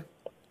story?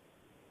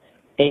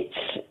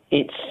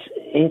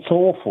 It's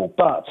awful.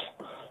 But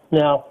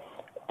now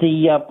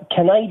the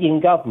Canadian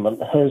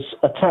government has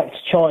attacked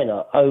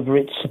China over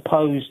its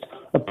supposed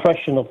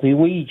oppression of the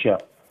Uyghur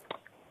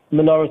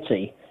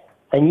minority,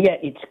 and yet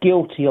it's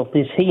guilty of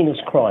this heinous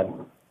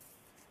crime.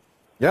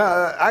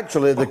 Yeah,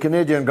 actually, the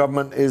Canadian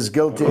government is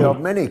guilty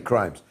of many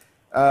crimes,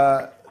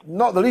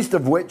 not the least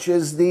of which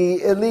is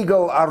the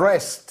illegal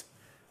arrest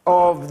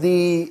of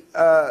the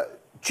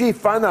chief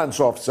finance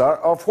officer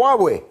of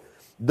Huawei,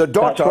 the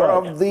daughter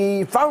of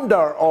the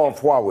founder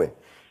of Huawei,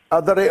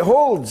 that it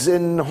holds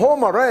in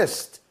home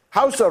arrest,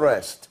 house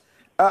arrest,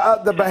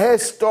 at the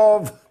behest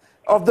of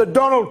the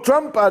Donald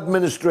Trump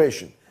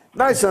administration.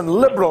 Nice and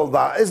liberal,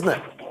 that, isn't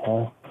it?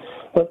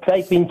 But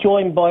they've been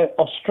joined by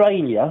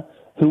Australia,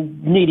 who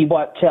nearly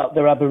wiped out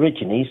their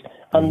Aborigines,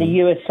 and the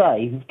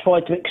USA, who've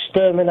tried to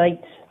exterminate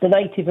the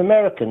Native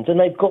Americans, and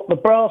they've got the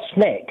brass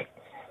neck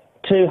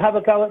to have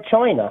a go at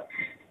China.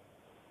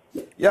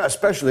 Yeah,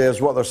 especially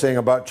as what they're saying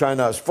about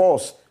China is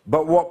false.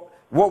 But what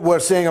we're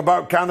saying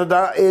about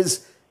Canada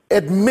is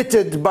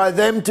admitted by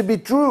them to be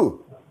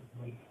true.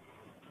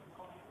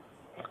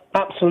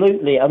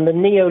 Absolutely, and the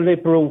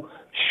neoliberal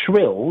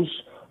shrills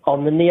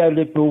on the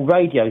neoliberal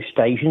radio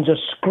stations are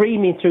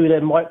screaming through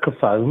their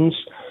microphones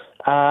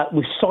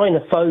with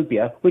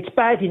xenophobia, which is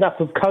bad enough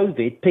of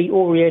COVID,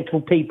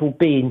 Oriental people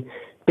being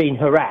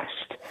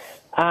harassed,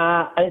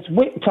 and it's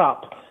whipped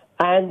up,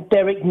 and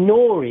they're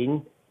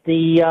ignoring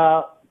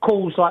the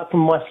calls like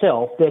from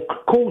myself, the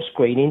call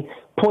screening,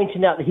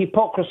 pointing out the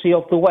hypocrisy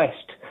of the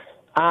West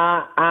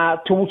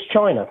towards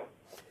China.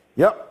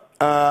 Yep.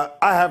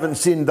 I haven't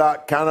seen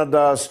that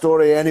Canada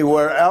story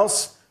anywhere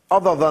else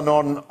other than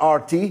on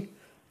RT.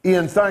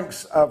 Ian,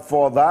 thanks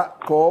for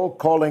that call,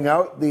 calling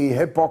out the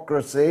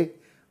hypocrisy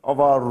of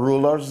our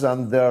rulers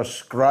and their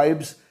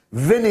scribes.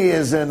 Vinny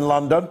is in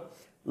London.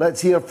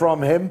 Let's hear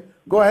from him.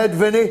 Go ahead,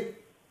 Vinny.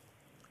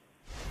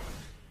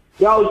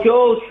 Yo,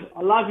 George,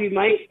 I love you,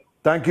 mate.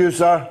 Thank you,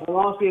 sir.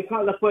 I'll ask you a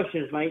couple of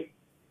questions, mate.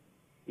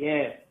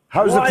 Yeah.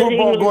 How's the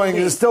football going?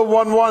 Is it still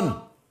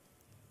 1-1?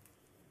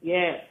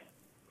 Yeah.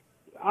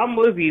 I'm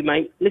with you,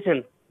 mate.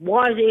 Listen,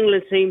 why is the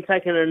England team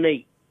taking a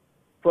knee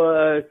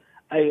for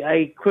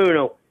a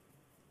criminal?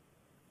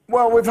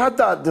 Well, we've had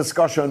that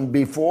discussion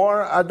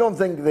before. I don't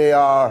think they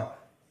are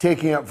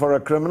taking it for a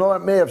criminal.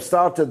 It may have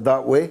started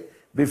that way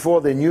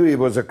before they knew he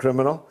was a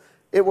criminal.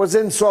 It was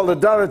in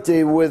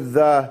solidarity with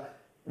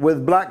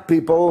black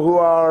people who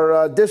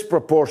are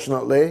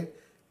disproportionately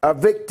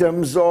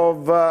victims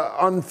of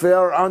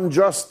unfair,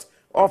 unjust,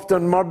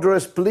 often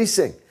murderous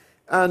policing.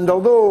 And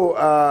although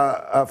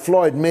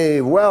Floyd may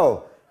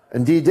well,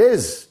 indeed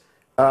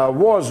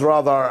was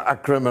rather a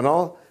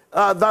criminal,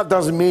 that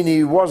doesn't mean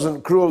he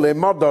wasn't cruelly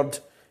murdered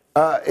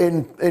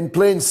in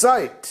plain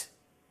sight.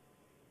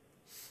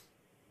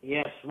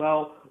 Yes,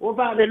 well, what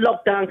about the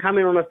lockdown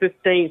coming on the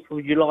 15th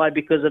of July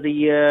because of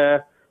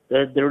the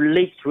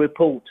leaked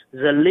report?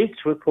 There's a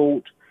leaked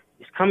report.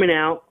 It's coming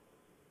out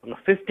on the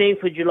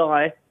 15th of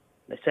July.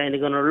 They're saying they're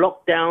going to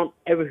lock down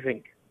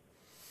everything.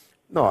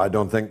 No, I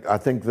don't think. I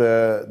think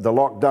the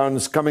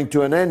lockdown's coming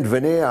to an end,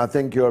 Vinny. I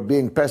think you're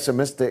being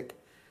pessimistic.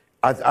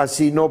 I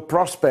see no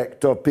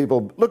prospect of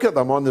people. Look at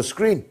them on the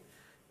screen.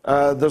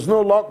 There's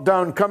no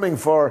lockdown coming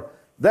for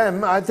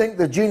them. I think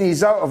the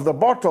genie's out of the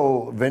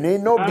bottle, Vinny.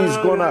 Nobody's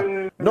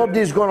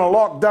gonna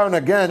lock down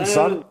again,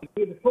 son.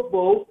 The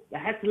football, they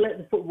had to let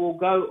the football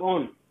go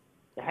on.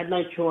 They had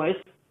no choice.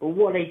 But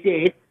what they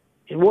did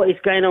is what is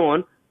going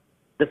on.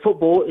 The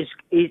football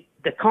they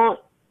can't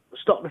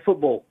stop the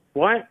football,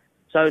 right?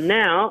 So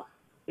now,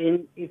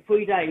 in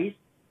 3 days,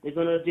 they're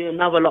going to do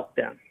another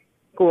lockdown.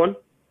 Go on.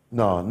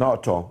 No, not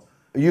at all.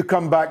 You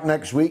come back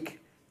next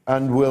week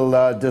and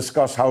we'll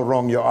discuss how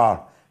wrong you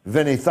are.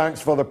 Vinny, thanks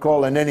for the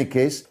call in any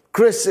case.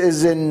 Chris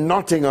is in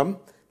Nottingham.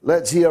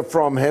 Let's hear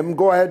from him.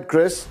 Go ahead,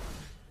 Chris.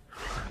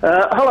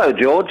 Hello,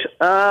 George.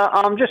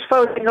 I'm just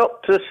phoning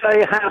up to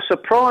say how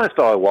surprised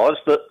I was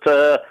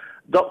that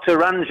Dr.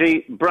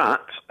 Ranji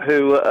Bhatt,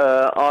 who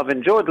I've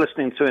enjoyed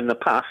listening to in the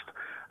past,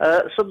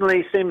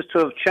 suddenly seems to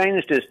have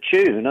changed his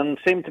tune and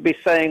seemed to be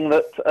saying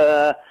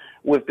that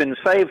we've been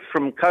saved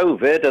from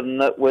COVID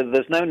and that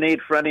there's no need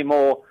for any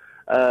more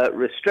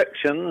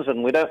restrictions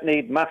and we don't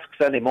need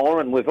masks anymore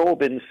and we've all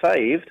been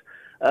saved.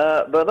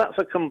 But that's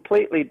a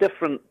completely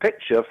different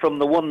picture from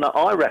the one that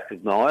I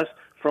recognise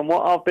from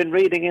what I've been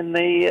reading in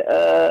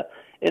the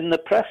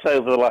press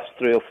over the last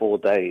 3 or 4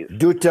 days.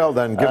 Do tell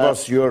then. Give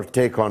us your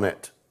take on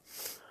it.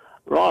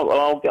 Right,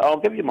 well, I'll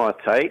give you my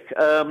take.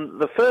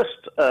 The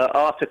first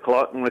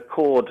article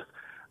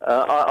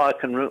I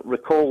can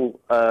recall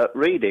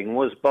reading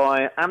was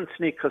by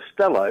Anthony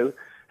Costello,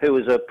 who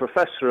is a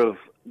professor of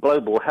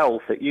global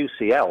health at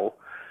UCL,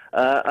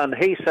 and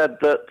he said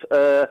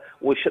that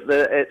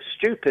it's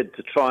stupid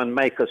to try and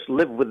make us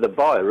live with the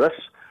virus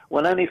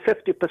when only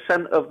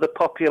 50% of the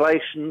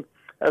population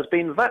has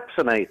been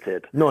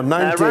vaccinated. No,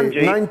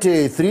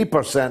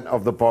 93%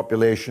 of the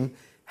population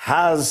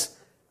has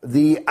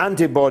the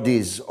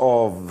antibodies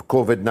of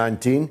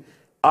COVID-19,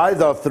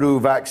 either through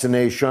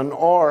vaccination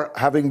or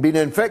having been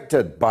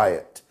infected by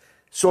it.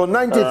 So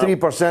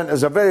 93%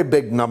 is a very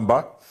big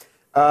number.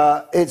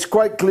 It's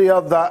quite clear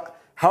that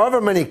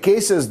however many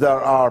cases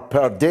there are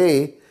per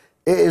day,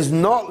 it is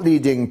not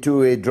leading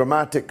to a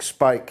dramatic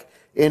spike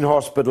in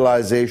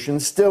hospitalization,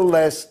 still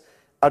less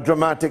a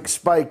dramatic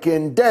spike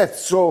in death.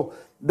 So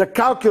the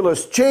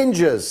calculus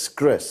changes,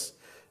 Chris.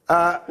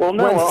 When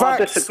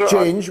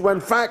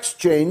facts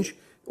change,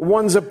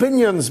 one's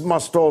opinions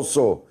must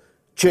also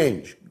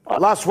change.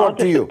 Last word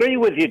to you.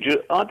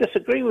 I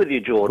disagree with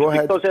you, George, Go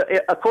ahead. because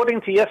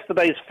according to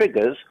yesterday's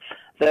figures,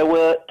 there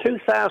were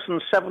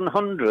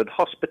 2,700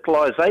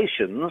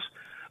 hospitalizations,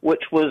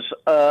 which was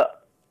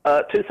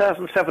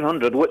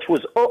 2,700, which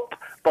was up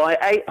by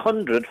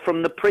 800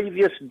 from the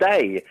previous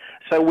day.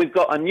 So we've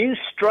got a new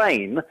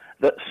strain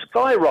that's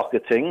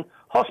skyrocketing.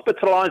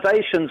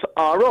 Hospitalizations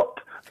are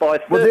up by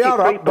 33%. Well, they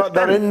are up, but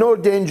they're in no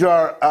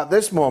danger at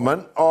this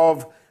moment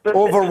of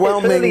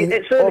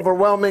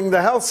overwhelming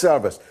the health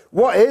service.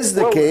 What is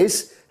the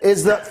case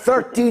is that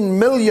 13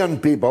 million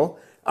people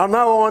are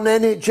now on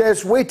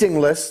NHS waiting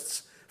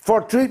lists for for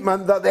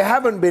treatment that they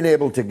haven't been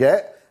able to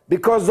get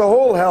because the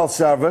whole health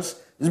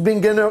service has been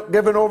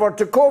given over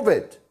to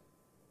COVID.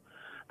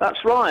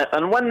 That's right.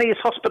 And when these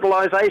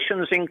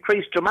hospitalisations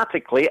increase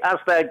dramatically, as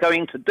they're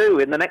going to do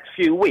in the next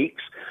few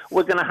weeks,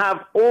 we're going to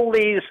have all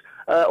these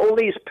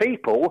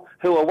people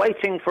who are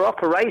waiting for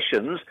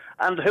operations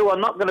and who are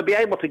not going to be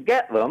able to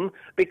get them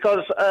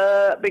because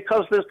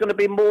there's going to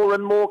be more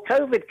and more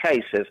COVID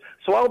cases.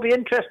 So I'll be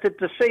interested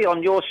to see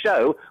on your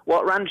show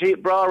what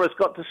Ranjit Brar has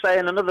got to say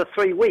in another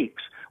 3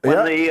 weeks. When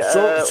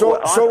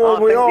So will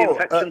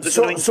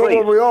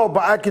we all.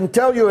 But I can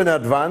tell you in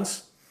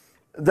advance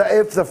that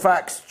if the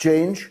facts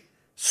change,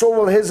 so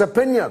will his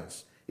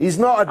opinions. He's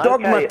not a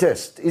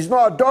dogmatist. He's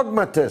not a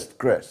dogmatist,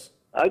 Chris.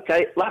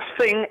 Okay, last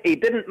thing, he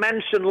didn't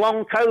mention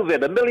long COVID.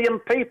 1 million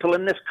people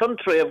in this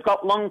country have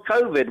got long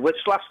COVID, which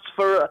lasts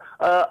for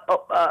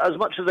as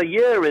much as a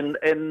year in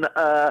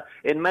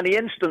many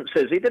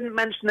instances. He didn't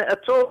mention it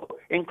at all,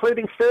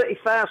 including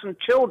 30,000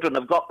 children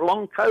have got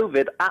long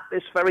COVID at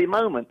this very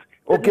moment.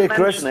 Okay,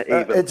 Chris,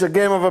 it's a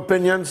game of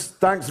opinions.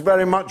 Thanks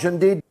very much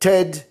indeed.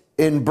 Ted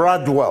in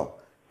Bradwell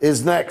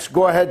is next.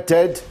 Go ahead,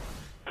 Ted.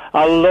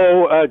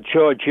 Hello,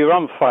 George. You're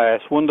on fire.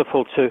 It's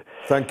wonderful to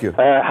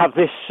have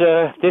this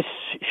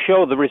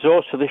show, the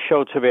resource of this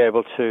show, to be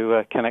able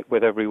to connect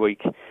with every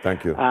week.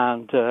 Thank you.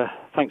 And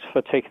thanks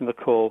for taking the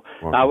call.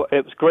 Now,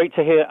 it was great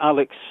to hear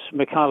Alex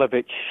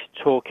Mikhailovich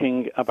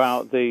talking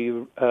about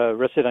the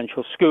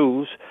residential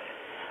schools,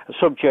 a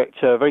subject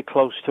very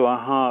close to our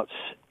hearts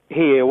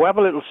here. We have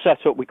a little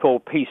setup we call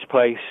Peace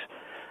Place,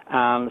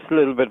 and it's a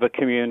little bit of a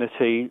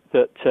community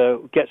that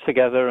gets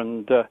together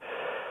and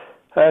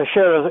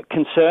share a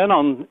concern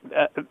on,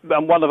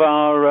 and one of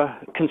our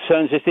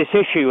concerns is this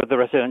issue of the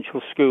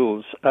residential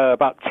schools.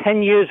 About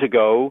 10 years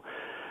ago,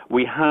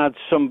 we had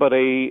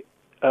somebody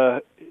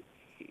come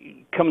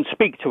and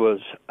speak to us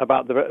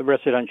about the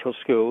residential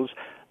schools,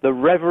 the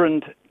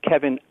Reverend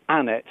Kevin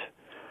Annett,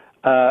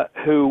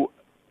 who,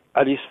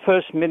 at his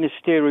first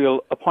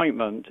ministerial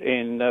appointment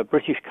in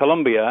British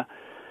Columbia,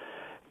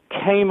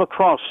 came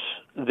across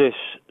this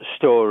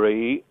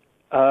story,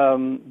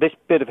 this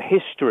bit of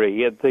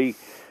history of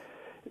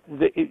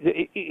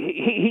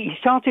he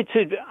started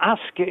to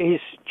ask his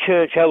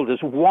church elders,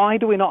 why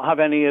do we not have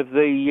any of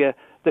the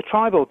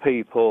tribal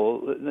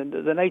people,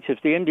 the natives,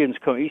 the Indians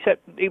coming?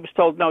 He was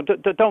told, no,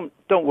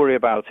 don't worry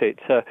about it.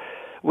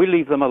 We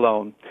leave them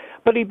alone.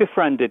 But he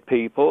befriended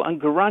people, and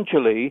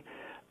gradually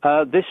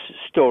this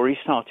story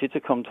started to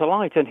come to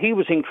light, and he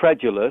was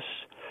incredulous.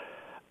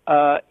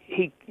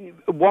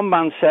 One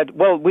man said,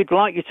 well, we'd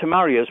like you to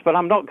marry us, but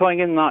I'm not going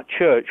in that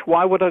church.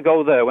 Why would I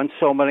go there when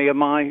so many of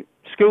my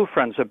school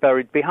friends are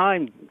buried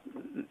behind,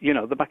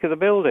 the back of the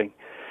building?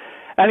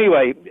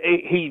 Anyway,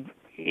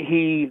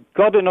 he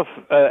got enough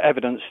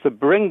evidence to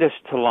bring this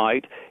to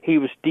light. He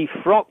was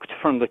defrocked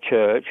from the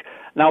church.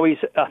 Now his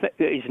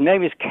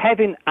name is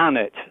Kevin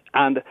Annett,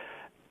 and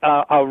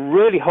I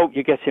really hope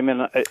you get him in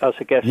as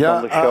a guest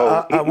on the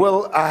show.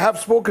 Well, I have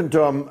spoken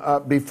to him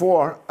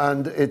before,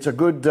 and it's a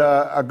good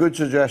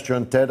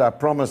suggestion, Ted. I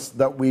promise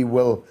that we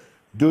will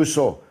do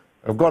so.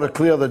 I've got to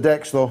clear the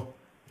decks, though.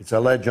 It's a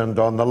legend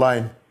on the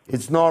line.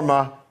 It's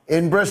Norma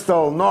in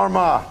Bristol.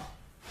 Norma.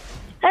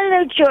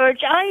 Hello,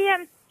 George.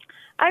 I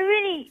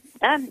really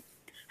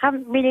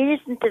haven't really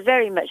listened to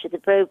very much of the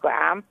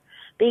programme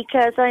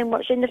because I'm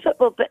watching the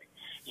football. But,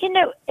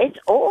 it's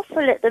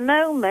awful at the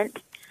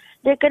moment.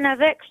 They're going to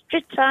have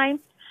extra time.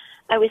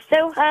 I was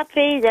so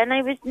happy, then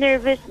I was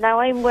nervous, now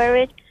I'm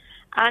worried.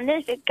 And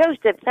if it goes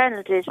to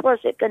penalties,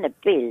 what's it going to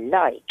be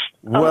like?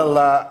 Well,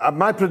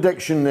 my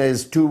prediction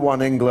is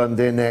 2-1 England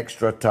in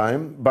extra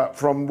time. But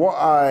from what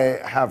I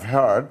have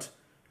heard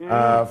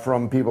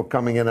from people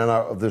coming in and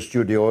out of the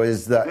studio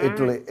is that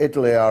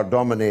Italy are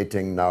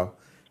dominating now.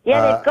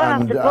 Yeah, they've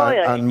gone after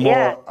Boyle. And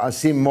more,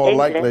 seem more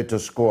likely to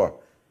score.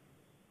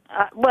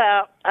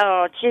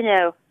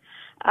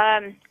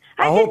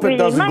 I hope it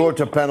doesn't go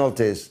to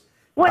penalties.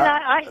 Well,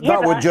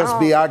 that would just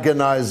be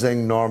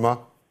agonising, Norma.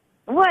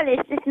 Well,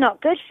 it's not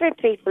good for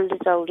people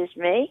as old as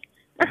me.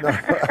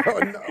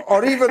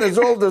 Or even as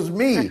old as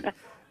me.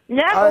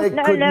 I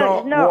could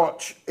not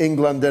watch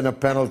England in a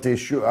penalty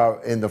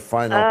shootout in the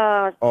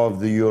final of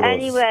the Euros.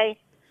 Anyway,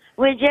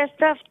 we'll just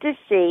have to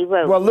see,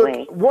 won't we? Well,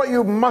 look, what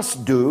you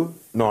must do,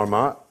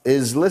 Norma,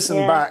 is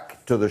listen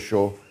back to the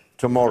show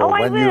tomorrow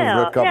when you've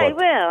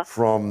recovered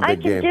from the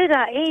game. I can do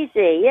that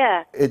easy,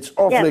 yeah. It's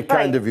awfully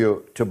kind of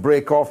you to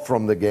break off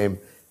from the game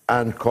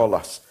and call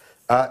us.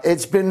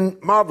 It's been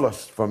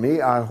marvellous for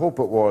me. I hope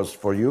it was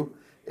for you.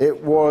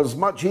 It was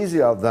much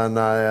easier than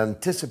I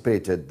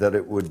anticipated that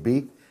it would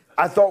be.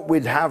 I thought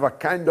we'd have a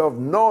kind of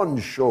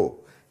non-show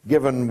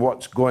given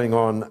what's going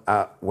on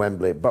at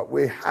Wembley, but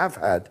we have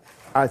had,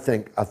 I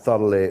think, a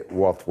thoroughly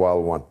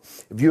worthwhile one.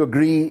 If you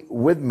agree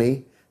with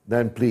me,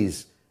 then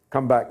please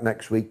come back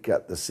next week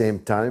at the same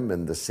time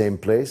in the same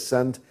place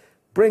and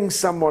bring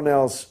someone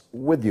else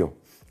with you.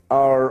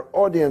 Our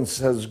audience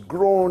has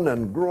grown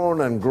and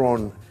grown and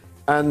grown,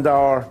 and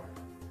our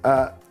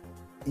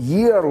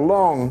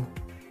year-long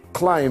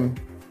climb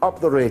up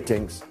the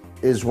ratings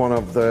is one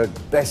of the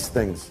best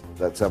things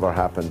that's ever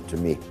happened to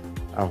me.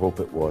 I hope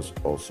it was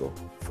also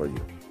for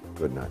you.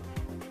 Good night.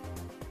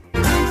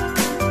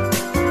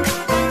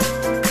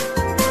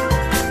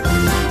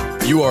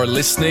 You are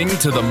listening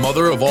to the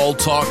Mother of All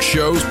Talk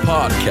Shows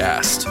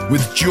podcast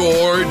with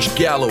George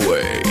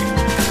Galloway.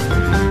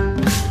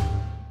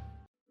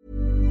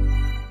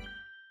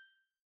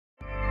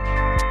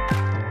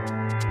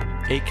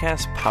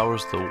 Acast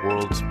powers the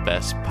world's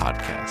best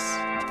podcasts.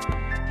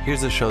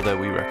 Here's a show that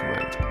we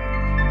recommend.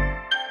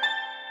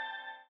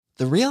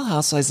 The Real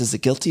Housewives is a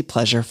guilty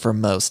pleasure for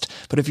most,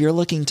 but if you're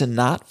looking to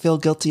not feel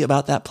guilty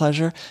about that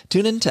pleasure,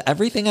 tune in to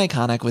Everything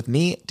Iconic with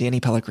me,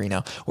 Danny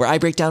Pellegrino, where I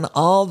break down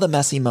all the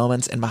messy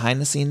moments and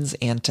behind-the-scenes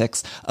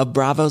antics of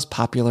Bravo's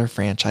popular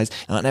franchise.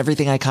 And on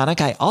Everything Iconic,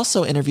 I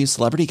also interview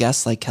celebrity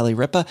guests like Kelly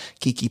Ripa,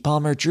 Keke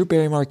Palmer, Drew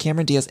Barrymore,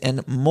 Cameron Diaz,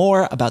 and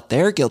more about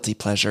their guilty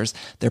pleasures,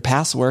 their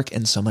past work,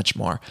 and so much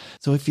more.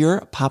 So if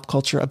you're pop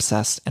culture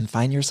obsessed and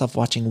find yourself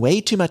watching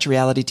way too much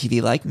reality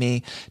TV like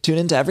me, tune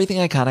into Everything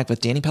Iconic with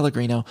Danny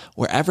Pellegrino,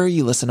 wherever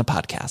you listen to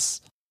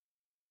podcasts.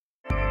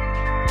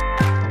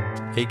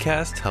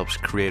 Acast helps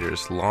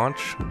creators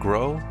launch,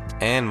 grow,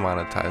 and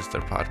monetize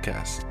their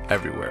podcasts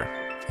everywhere.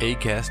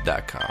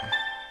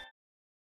 Acast.com.